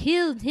 You've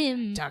killed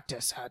him, Dr.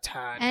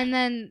 Sartan." And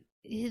then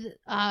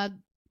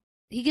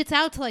he gets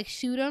out to like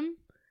shoot him,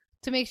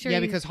 to make sure. Yeah,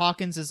 because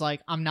Hawkins is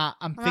like, I'm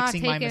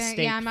fixing my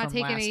mistake I'm not from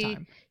taking last any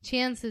time.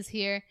 chances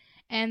here.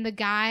 And the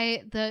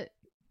guy, the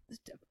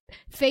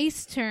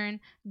face turn,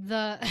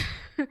 the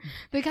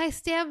guy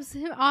stabs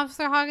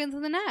Officer Hawkins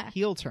in the neck.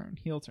 Heel turn.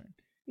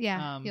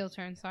 Yeah, heel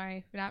turn.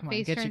 Sorry, not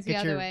face turns turns the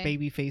other your way.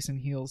 Baby face and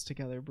heels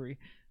together, Brie.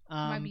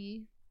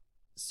 Maybe.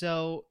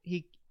 So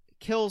he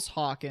kills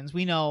Hawkins.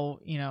 We know,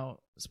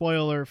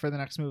 spoiler for the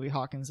next movie,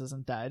 Hawkins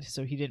isn't dead,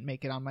 so he didn't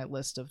make it on my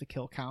list of the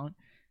kill count.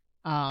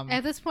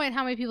 At this point,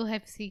 how many people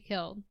have he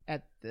killed?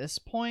 At this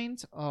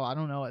point, I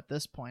don't know. At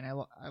this point,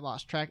 I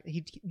lost track.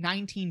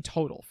 19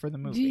 total for the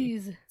movie.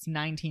 Jeez. It's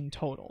 19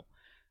 total.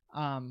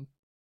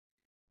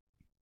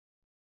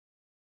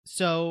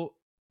 So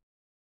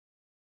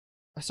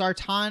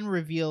Sartan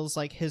reveals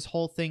like his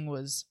whole thing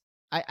was,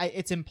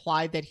 it's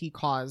implied that he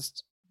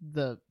caused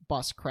the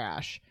bus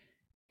crash,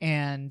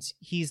 and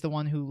he's the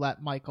one who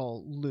let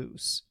Michael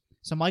loose.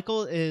 So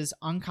Michael is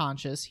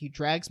unconscious. He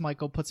drags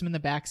Michael, puts him in the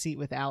back seat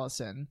with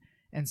Allison,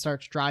 and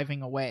starts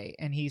driving away.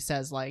 And he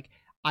says, like,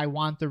 I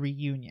want the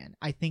reunion.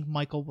 I think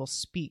Michael will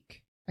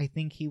speak. I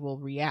think he will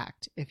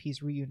react if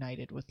he's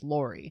reunited with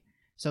Laurie.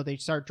 So they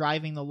start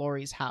driving to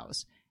Laurie's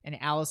house,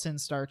 and Allison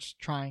starts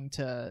trying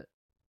to,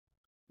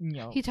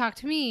 he talked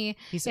to me.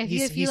 He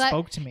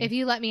spoke to me. If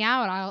you let me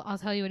out, I'll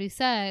tell you what he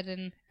said.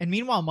 And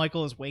meanwhile,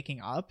 Michael is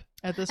waking up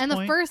at this point.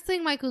 And the first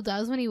thing Michael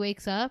does when he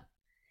wakes up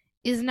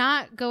is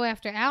not go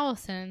after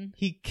Allison.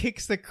 He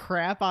kicks the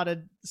crap out of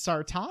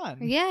Sartan.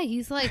 Yeah,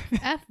 he's like,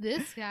 F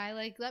this guy.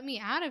 Like, let me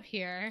out of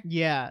here.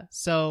 Yeah,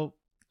 so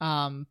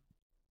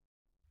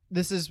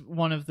this is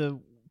one of the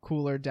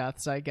cooler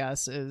deaths, I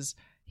guess, is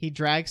he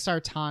drags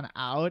Sartan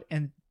out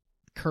and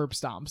curb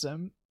stomps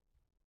him.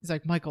 He's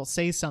like, Michael,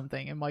 say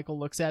something. And Michael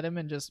looks at him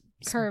and just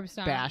curb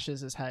stomp, bashes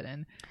his head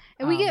in.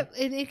 And we get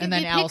and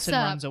then Allison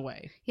runs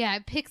away. Yeah,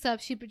 it picks up.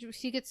 She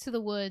gets to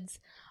the woods.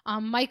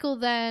 Michael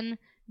then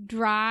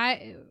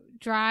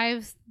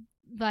drives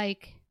the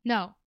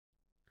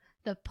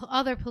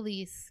other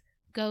police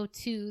go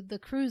to the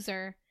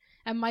cruiser,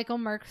 and Michael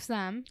murks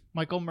them.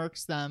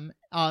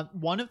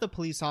 One of the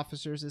police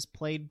officers is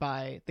played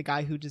by the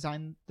guy who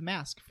designed the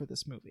mask for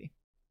this movie.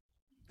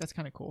 That's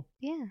kind of cool.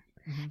 Yeah.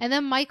 Mm-hmm. And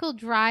then Michael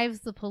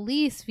drives the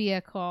police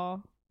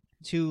vehicle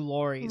to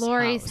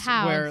Laurie's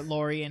house, where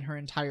Laurie and her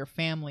entire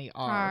family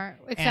are,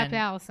 except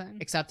Allison.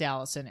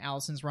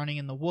 Allison's running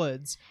in the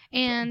woods,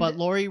 but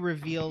Laurie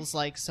reveals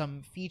like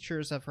some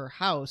features of her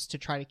house to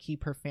try to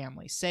keep her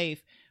family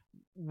safe,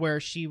 where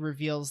she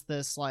reveals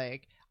this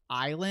like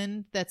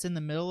island that's in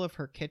the middle of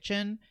her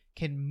kitchen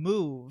can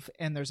move,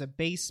 and there's a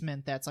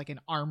basement that's like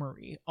an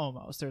armory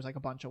almost. There's like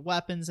a bunch of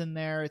weapons in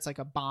there. It's like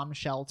a bomb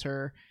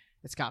shelter.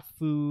 It's got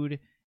food,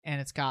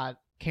 and it's got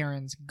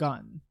Karen's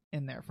gun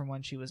in there from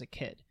when she was a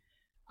kid.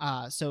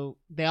 So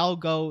they all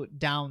go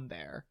down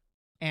there,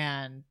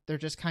 and they're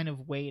just kind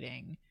of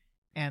waiting.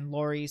 And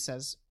Laurie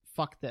says,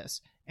 fuck this.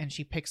 And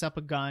she picks up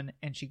a gun,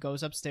 and she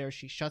goes upstairs.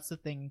 She shuts the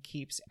thing and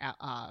keeps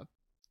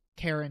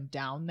Karen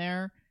down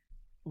there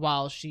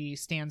while she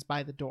stands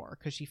by the door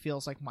because she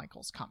feels like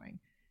Michael's coming.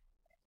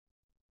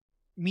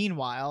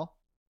 Meanwhile,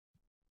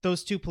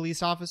 those two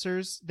police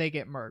officers, they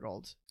get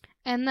murgled.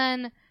 And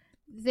then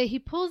he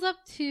pulls up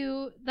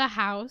to the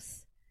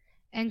house,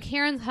 and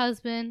Karen's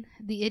husband,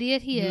 the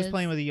idiot he was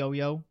playing with a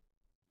yo-yo.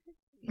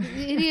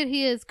 The idiot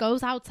he is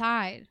goes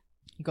outside.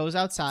 He goes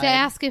outside to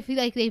ask if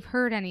they've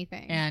heard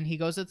anything. And he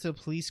goes up to the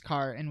police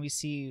car, and we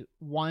see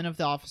one of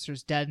the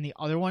officers dead, and the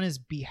other one is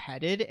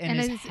beheaded, and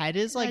his head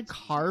is like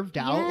carved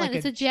out. Yeah, like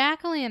it's a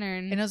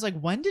jack-o'-lantern. And I was like,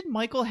 when did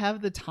Michael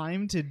have the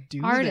time to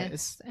do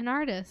this? An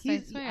artist, I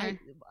swear.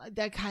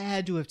 That guy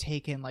had to have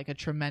taken like a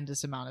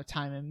tremendous amount of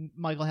time, and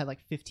Michael had like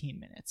 15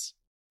 minutes.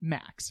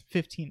 Max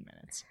 15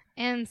 minutes.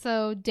 And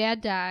so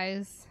Dad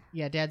dies.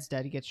 Yeah, Dad's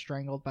dead. He gets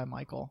strangled by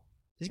Michael.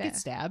 Does he get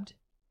stabbed?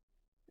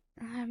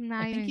 I'm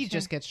not even sure. I think he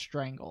just gets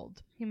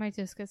strangled. He might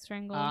just get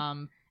strangled.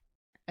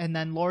 And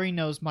then Laurie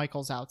knows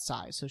Michael's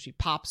outside, so she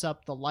pops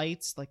up the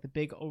lights, like the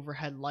big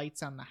overhead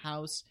lights on the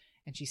house,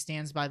 and she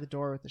stands by the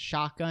door with a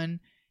shotgun.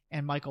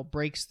 And Michael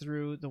breaks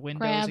through the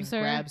windows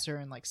grabs her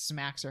and like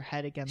smacks her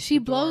head against the door.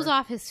 She blows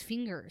off his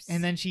fingers.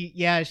 And then he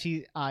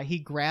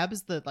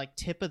grabs the like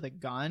tip of the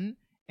gun,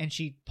 and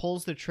she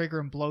pulls the trigger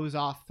and blows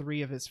off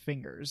 3 of his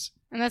fingers.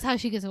 And that's how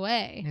she gets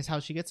away.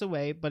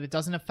 But it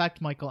doesn't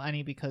affect Michael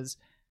any because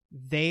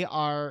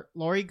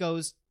Laurie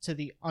goes to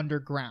the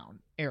underground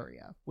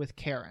area with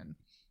Karen.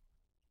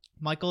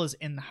 Michael is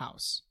in the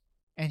house,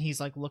 and he's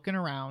like looking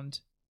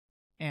around,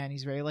 and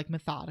he's very like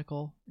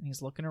methodical, and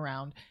he's looking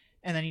around,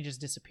 and then he just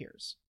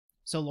disappears.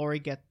 So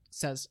Laurie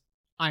says,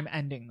 I'm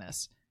ending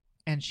this.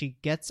 And she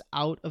gets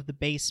out of the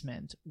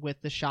basement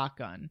with the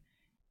shotgun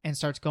and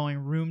starts going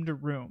room to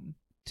room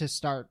to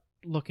start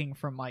looking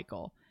for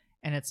Michael.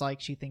 And it's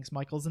like she thinks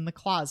Michael's in the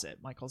closet.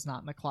 Michael's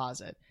not in the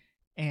closet.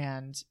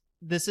 And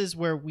this is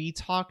where we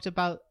talked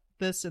about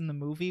this in the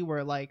movie,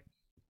 where like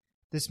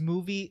this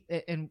movie,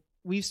 and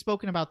we've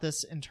spoken about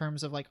this in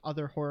terms of like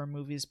other horror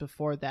movies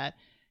before, that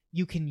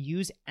you can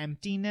use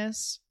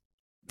emptiness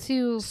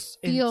to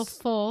feel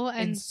full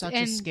in such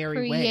a scary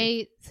create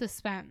way.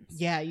 Suspense.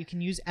 Yeah, you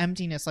can use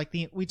emptiness. Like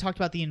we talked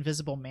about the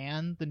Invisible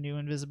Man, the new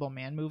Invisible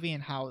Man movie,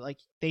 and how like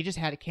they just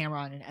had a camera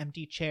on an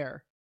empty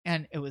chair,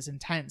 and it was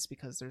intense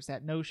because there's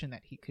that notion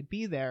that he could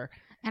be there.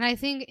 And I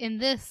think in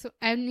this,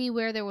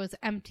 anywhere there was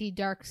empty,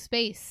 dark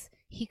space,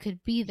 he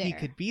could be there. He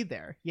could be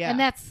there. Yeah, and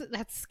that's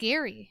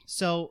scary.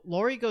 So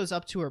Laurie goes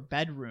up to her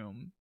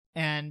bedroom.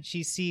 And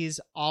she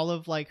sees all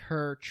of like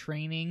her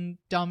training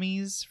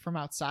dummies from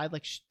outside,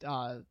 like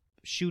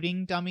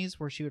shooting dummies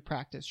where she would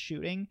practice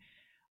shooting,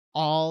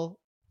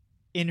 all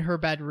in her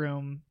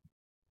bedroom,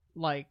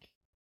 like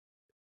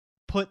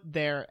put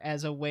there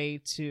as a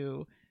way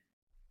to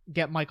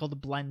get Michael to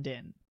blend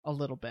in a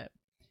little bit.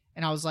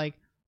 And I was like,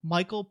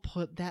 Michael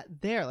put that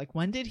there. Like,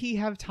 when did he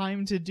have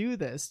time to do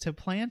this, to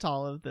plant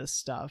all of this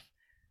stuff?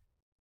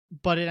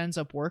 But it ends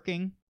up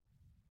working,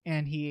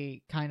 and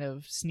he kind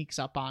of sneaks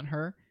up on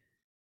her.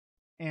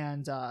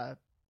 And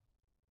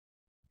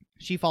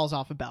she falls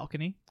off a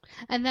balcony.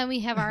 And then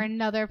we have our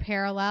another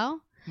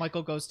parallel.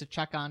 Michael goes to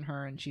check on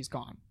her, and she's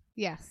gone.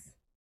 Yes.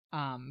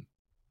 To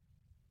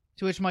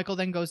which Michael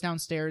then goes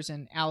downstairs,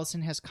 and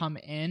Allison has come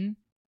in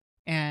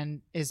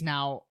and is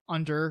now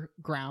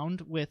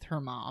underground with her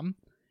mom.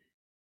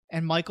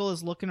 And Michael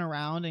is looking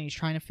around, and he's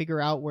trying to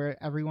figure out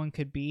where everyone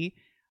could be.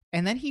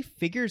 And then he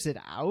figures it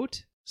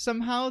out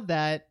somehow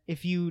that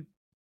if you,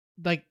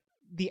 like,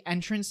 the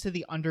entrance to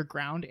the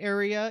underground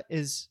area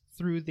is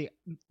through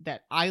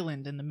that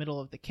island in the middle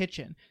of the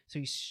kitchen. So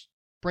he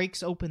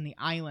breaks open the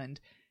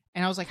island.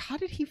 And I was like, how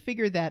did he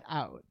figure that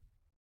out?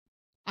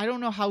 I don't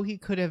know how anybody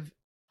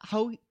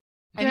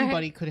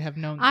could have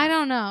known that. I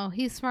don't know.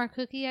 He's smart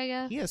cookie, I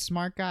guess. He's a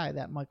smart guy,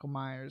 that Michael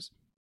Myers.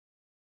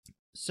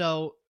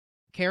 So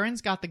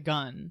Karen's got the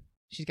gun.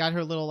 She's got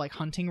her little like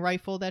hunting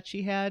rifle that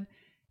she had.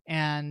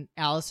 And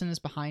Allison is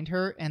behind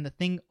her. And the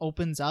thing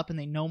opens up and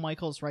they know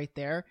Michael's right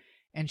there.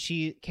 And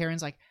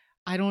Karen's like,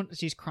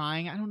 she's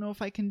crying. I don't know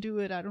if I can do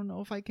it. I don't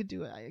know if I could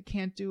do it. I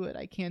can't do it.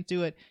 I can't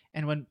do it.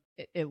 And when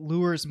it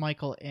lures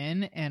Michael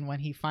in, and when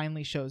he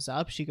finally shows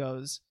up, she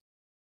goes,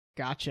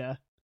 gotcha.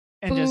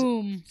 And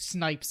boom. Just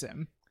snipes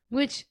him.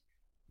 Which,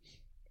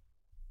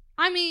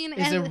 I mean,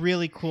 is a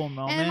really cool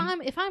moment.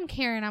 And if I'm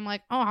Karen, I'm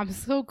like, oh, I'm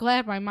so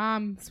glad my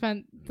mom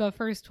spent the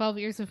first 12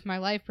 years of my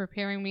life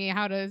preparing me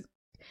how to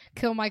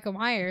kill Michael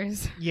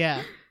Myers.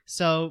 Yeah.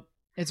 So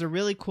it's a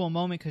really cool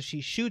moment because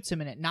she shoots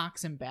him and it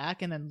knocks him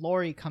back. And then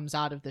Laurie comes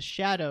out of the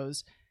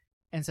shadows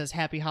and says,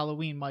 Happy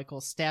Halloween, Michael,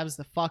 stabs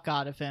the fuck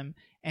out of him.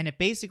 And it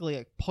basically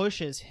like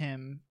pushes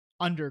him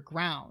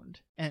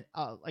underground and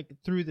like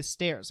through the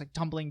stairs, like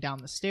tumbling down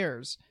the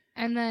stairs.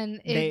 And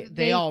then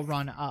they all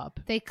run up.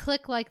 They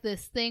click like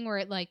this thing where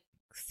it like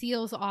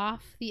seals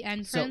off the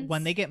entrance. So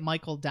when they get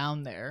Michael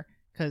down there,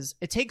 because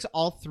it takes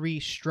all three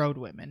Strode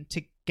women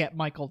to get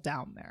Michael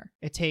down there.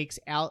 It takes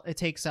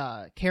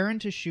Karen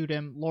to shoot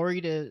him,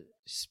 Laurie to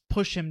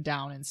push him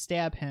down and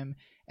stab him,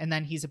 and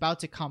then he's about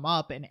to come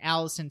up, and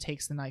Allison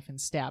takes the knife and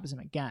stabs him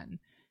again.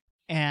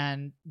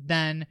 And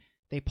then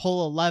they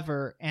pull a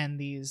lever, and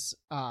these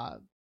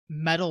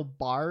metal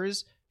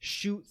bars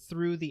shoot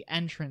through the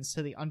entrance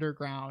to the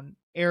underground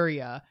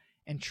area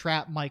and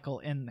trap Michael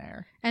in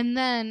there. And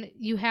then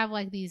you have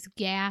like these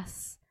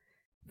gas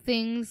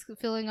things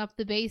filling up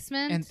the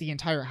basement and the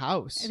entire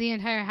house,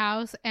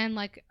 and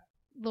like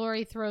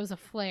Laurie throws a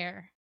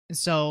flare, and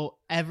so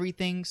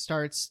everything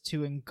starts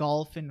to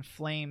engulf in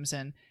flames.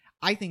 And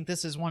I think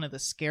this is one of the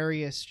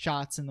scariest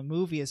shots in the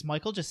movie, is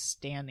Michael just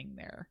standing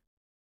there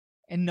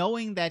and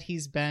knowing that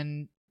he's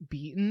been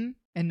beaten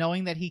and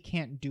knowing that he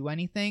can't do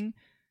anything,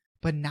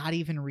 but not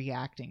even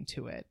reacting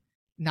to it,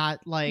 not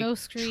like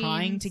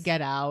trying to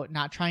get out,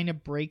 not trying to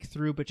break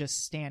through, but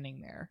just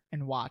standing there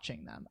and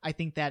watching them. I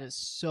think that is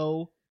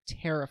so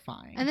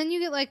terrifying. And then you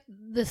get like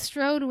the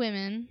Strode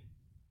women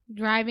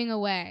driving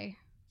away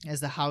as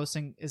the house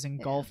is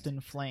engulfed in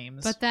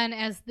flames. But then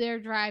as they're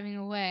driving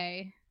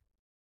away,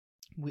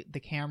 the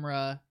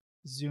camera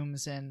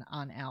zooms in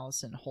on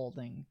Allison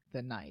holding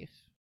the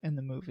knife, and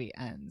the movie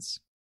ends.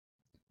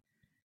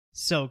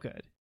 So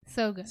good.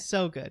 So good.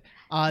 So good.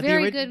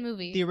 Very good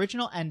movie. The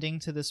original ending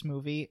to this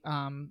movie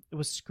it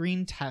was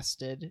screen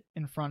tested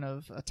in front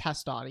of a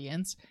test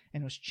audience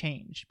and was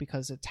changed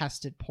because it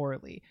tested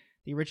poorly.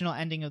 The original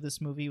ending of this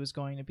movie was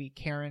going to be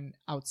Karen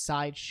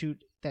outside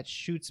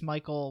shoots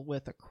Michael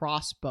with a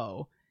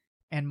crossbow,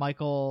 and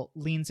Michael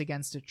leans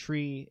against a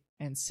tree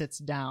and sits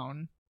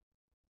down,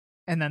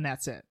 and then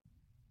that's it.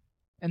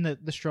 And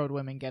the Strode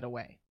women get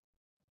away.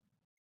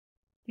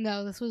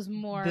 No, this was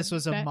more. This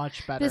was a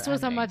much better. This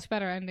was a much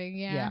better ending.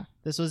 Yeah. Yeah,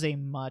 this was a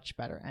much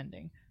better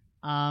ending.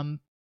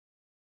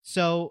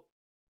 So,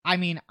 I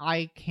mean,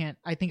 I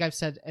think I've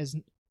said as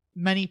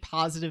many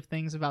positive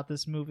things about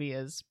this movie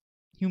as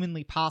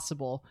humanly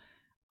possible.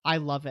 I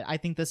love it. I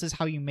think this is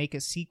how you make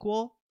a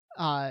sequel,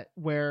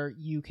 where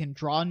you can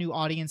draw new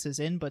audiences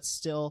in, but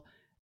still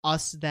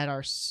us that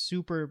are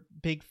super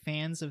big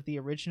fans of the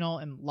original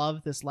and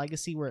love this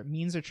legacy where it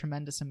means a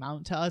tremendous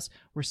amount to us,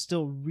 we're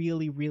still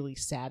really, really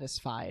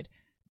satisfied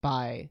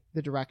by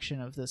the direction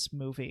of this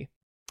movie.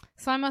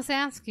 So I must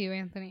ask you,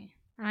 Anthony.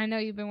 I know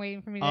you've been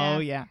waiting for me to Oh,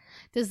 ask. yeah.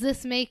 Does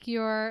this make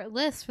your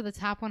list for the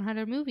top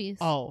 100 movies?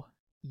 Oh,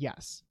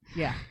 yes.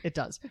 Yeah, it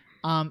does.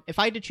 If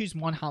I had to choose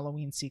one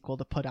Halloween sequel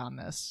to put on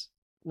this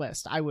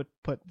list, I would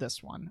put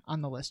this one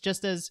on the list.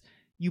 Just as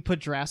you put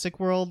Jurassic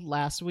World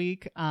last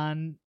week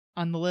on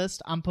the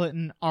list, I'm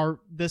putting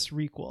this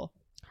requel.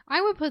 I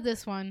would put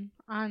this one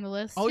on the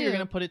list. Oh, too. you're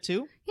gonna put it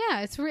too?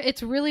 Yeah, it's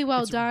really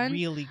well done.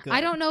 Really good.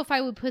 I don't know if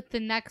I would put the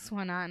next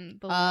one on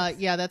the list.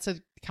 Yeah, that's a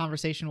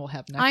conversation we'll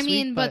have next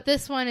week. But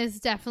this one is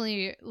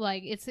definitely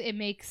like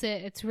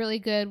it's really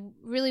good,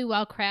 really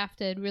well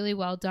crafted, really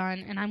well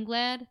done, and I'm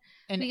glad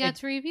we got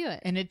to review it.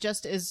 And it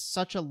just is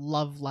such a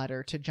love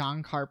letter to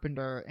John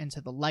Carpenter and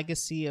to the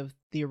legacy of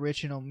the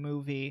original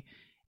movie.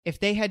 If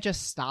they had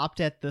just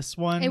stopped at this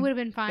one, it would have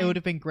been fine. It would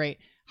have been great.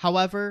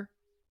 However,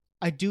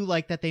 I do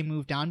like that they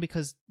moved on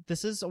because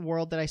this is a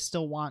world that I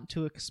still want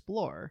to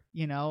explore,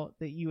 that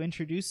you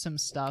introduce some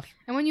stuff.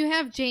 And when you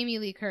have Jamie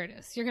Lee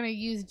Curtis, you're going to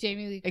use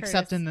Jamie Lee Curtis.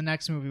 Except in the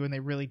next movie when they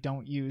really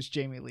don't use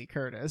Jamie Lee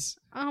Curtis.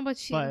 Oh, but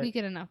we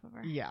get enough of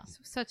her. Yeah.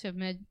 Such a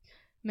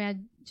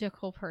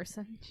magical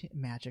person.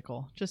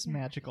 Magical. Just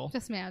magical.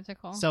 Just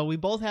magical. So we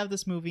both have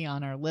this movie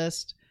on our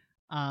list.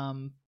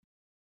 And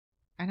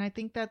I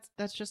think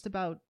that's just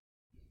about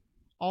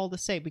all to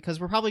say, because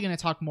we're probably going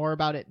to talk more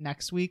about it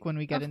next week when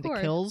we get into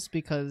Kills,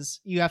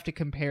 because you have to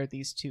compare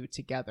these two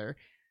together.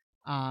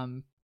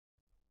 And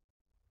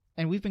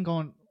we've been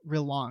going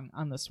real long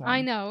on this one.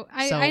 I know.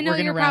 I know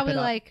you're probably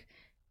like,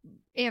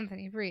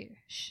 Anthony, breathe.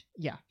 Shh.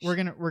 Yeah, we're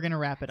gonna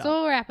wrap it up. So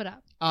we'll wrap it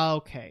up.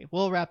 Okay,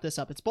 we'll wrap this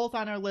up. It's both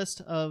on our list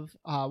of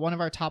one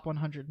of our top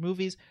 100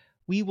 movies.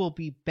 We will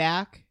be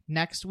back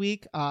next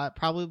week,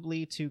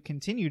 probably to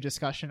continue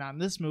discussion on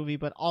this movie,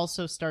 but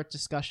also start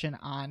discussion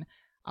on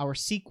our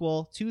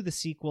sequel to the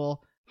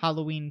sequel,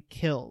 Halloween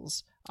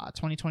Kills,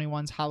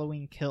 2021's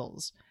Halloween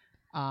Kills.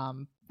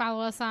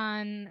 Follow us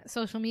on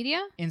social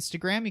media.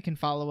 Instagram, you can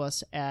follow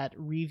us at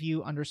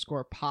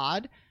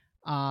review_pod. You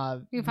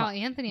can follow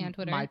Anthony on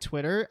Twitter. My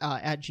Twitter,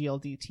 at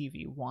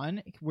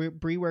GLDTV1.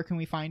 Bree, where can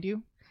we find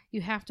you?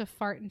 You have to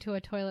fart into a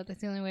toilet.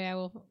 That's the only way I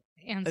will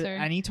answer.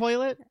 Any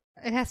toilet?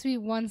 It has to be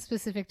one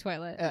specific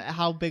toilet.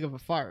 How big of a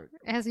fart?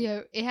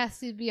 It has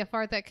to be a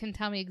fart that can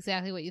tell me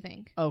exactly what you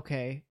think.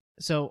 Okay.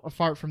 So a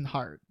fart from the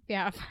heart.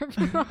 Yeah, a fart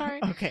from the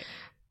heart. Okay.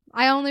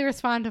 I only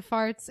respond to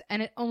farts,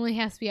 and it only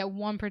has to be at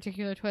one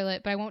particular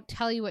toilet, but I won't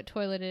tell you what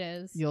toilet it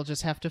is. You'll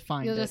just have to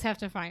find it. You'll just have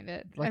to find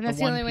it. Like and that's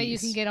the only way you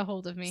can get a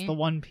hold of me. It's the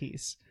One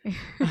Piece.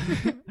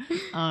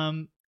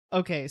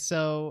 Okay,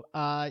 so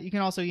you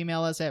can also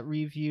email us at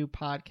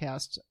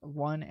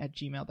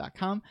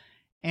reviewpodcast1@gmail.com.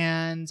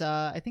 And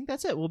I think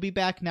that's it. We'll be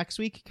back next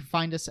week. You can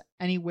find us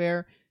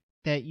anywhere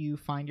that you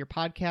find your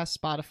podcast: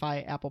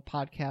 Spotify, Apple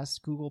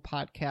Podcasts, Google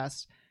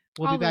Podcasts.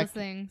 All those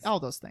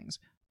things.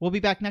 We'll be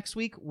back next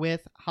week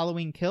with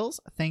Halloween Kills.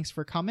 Thanks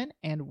for coming,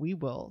 and we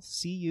will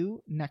see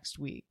you next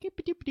week. The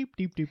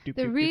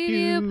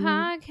Review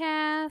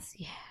Podcast.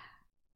 Yeah.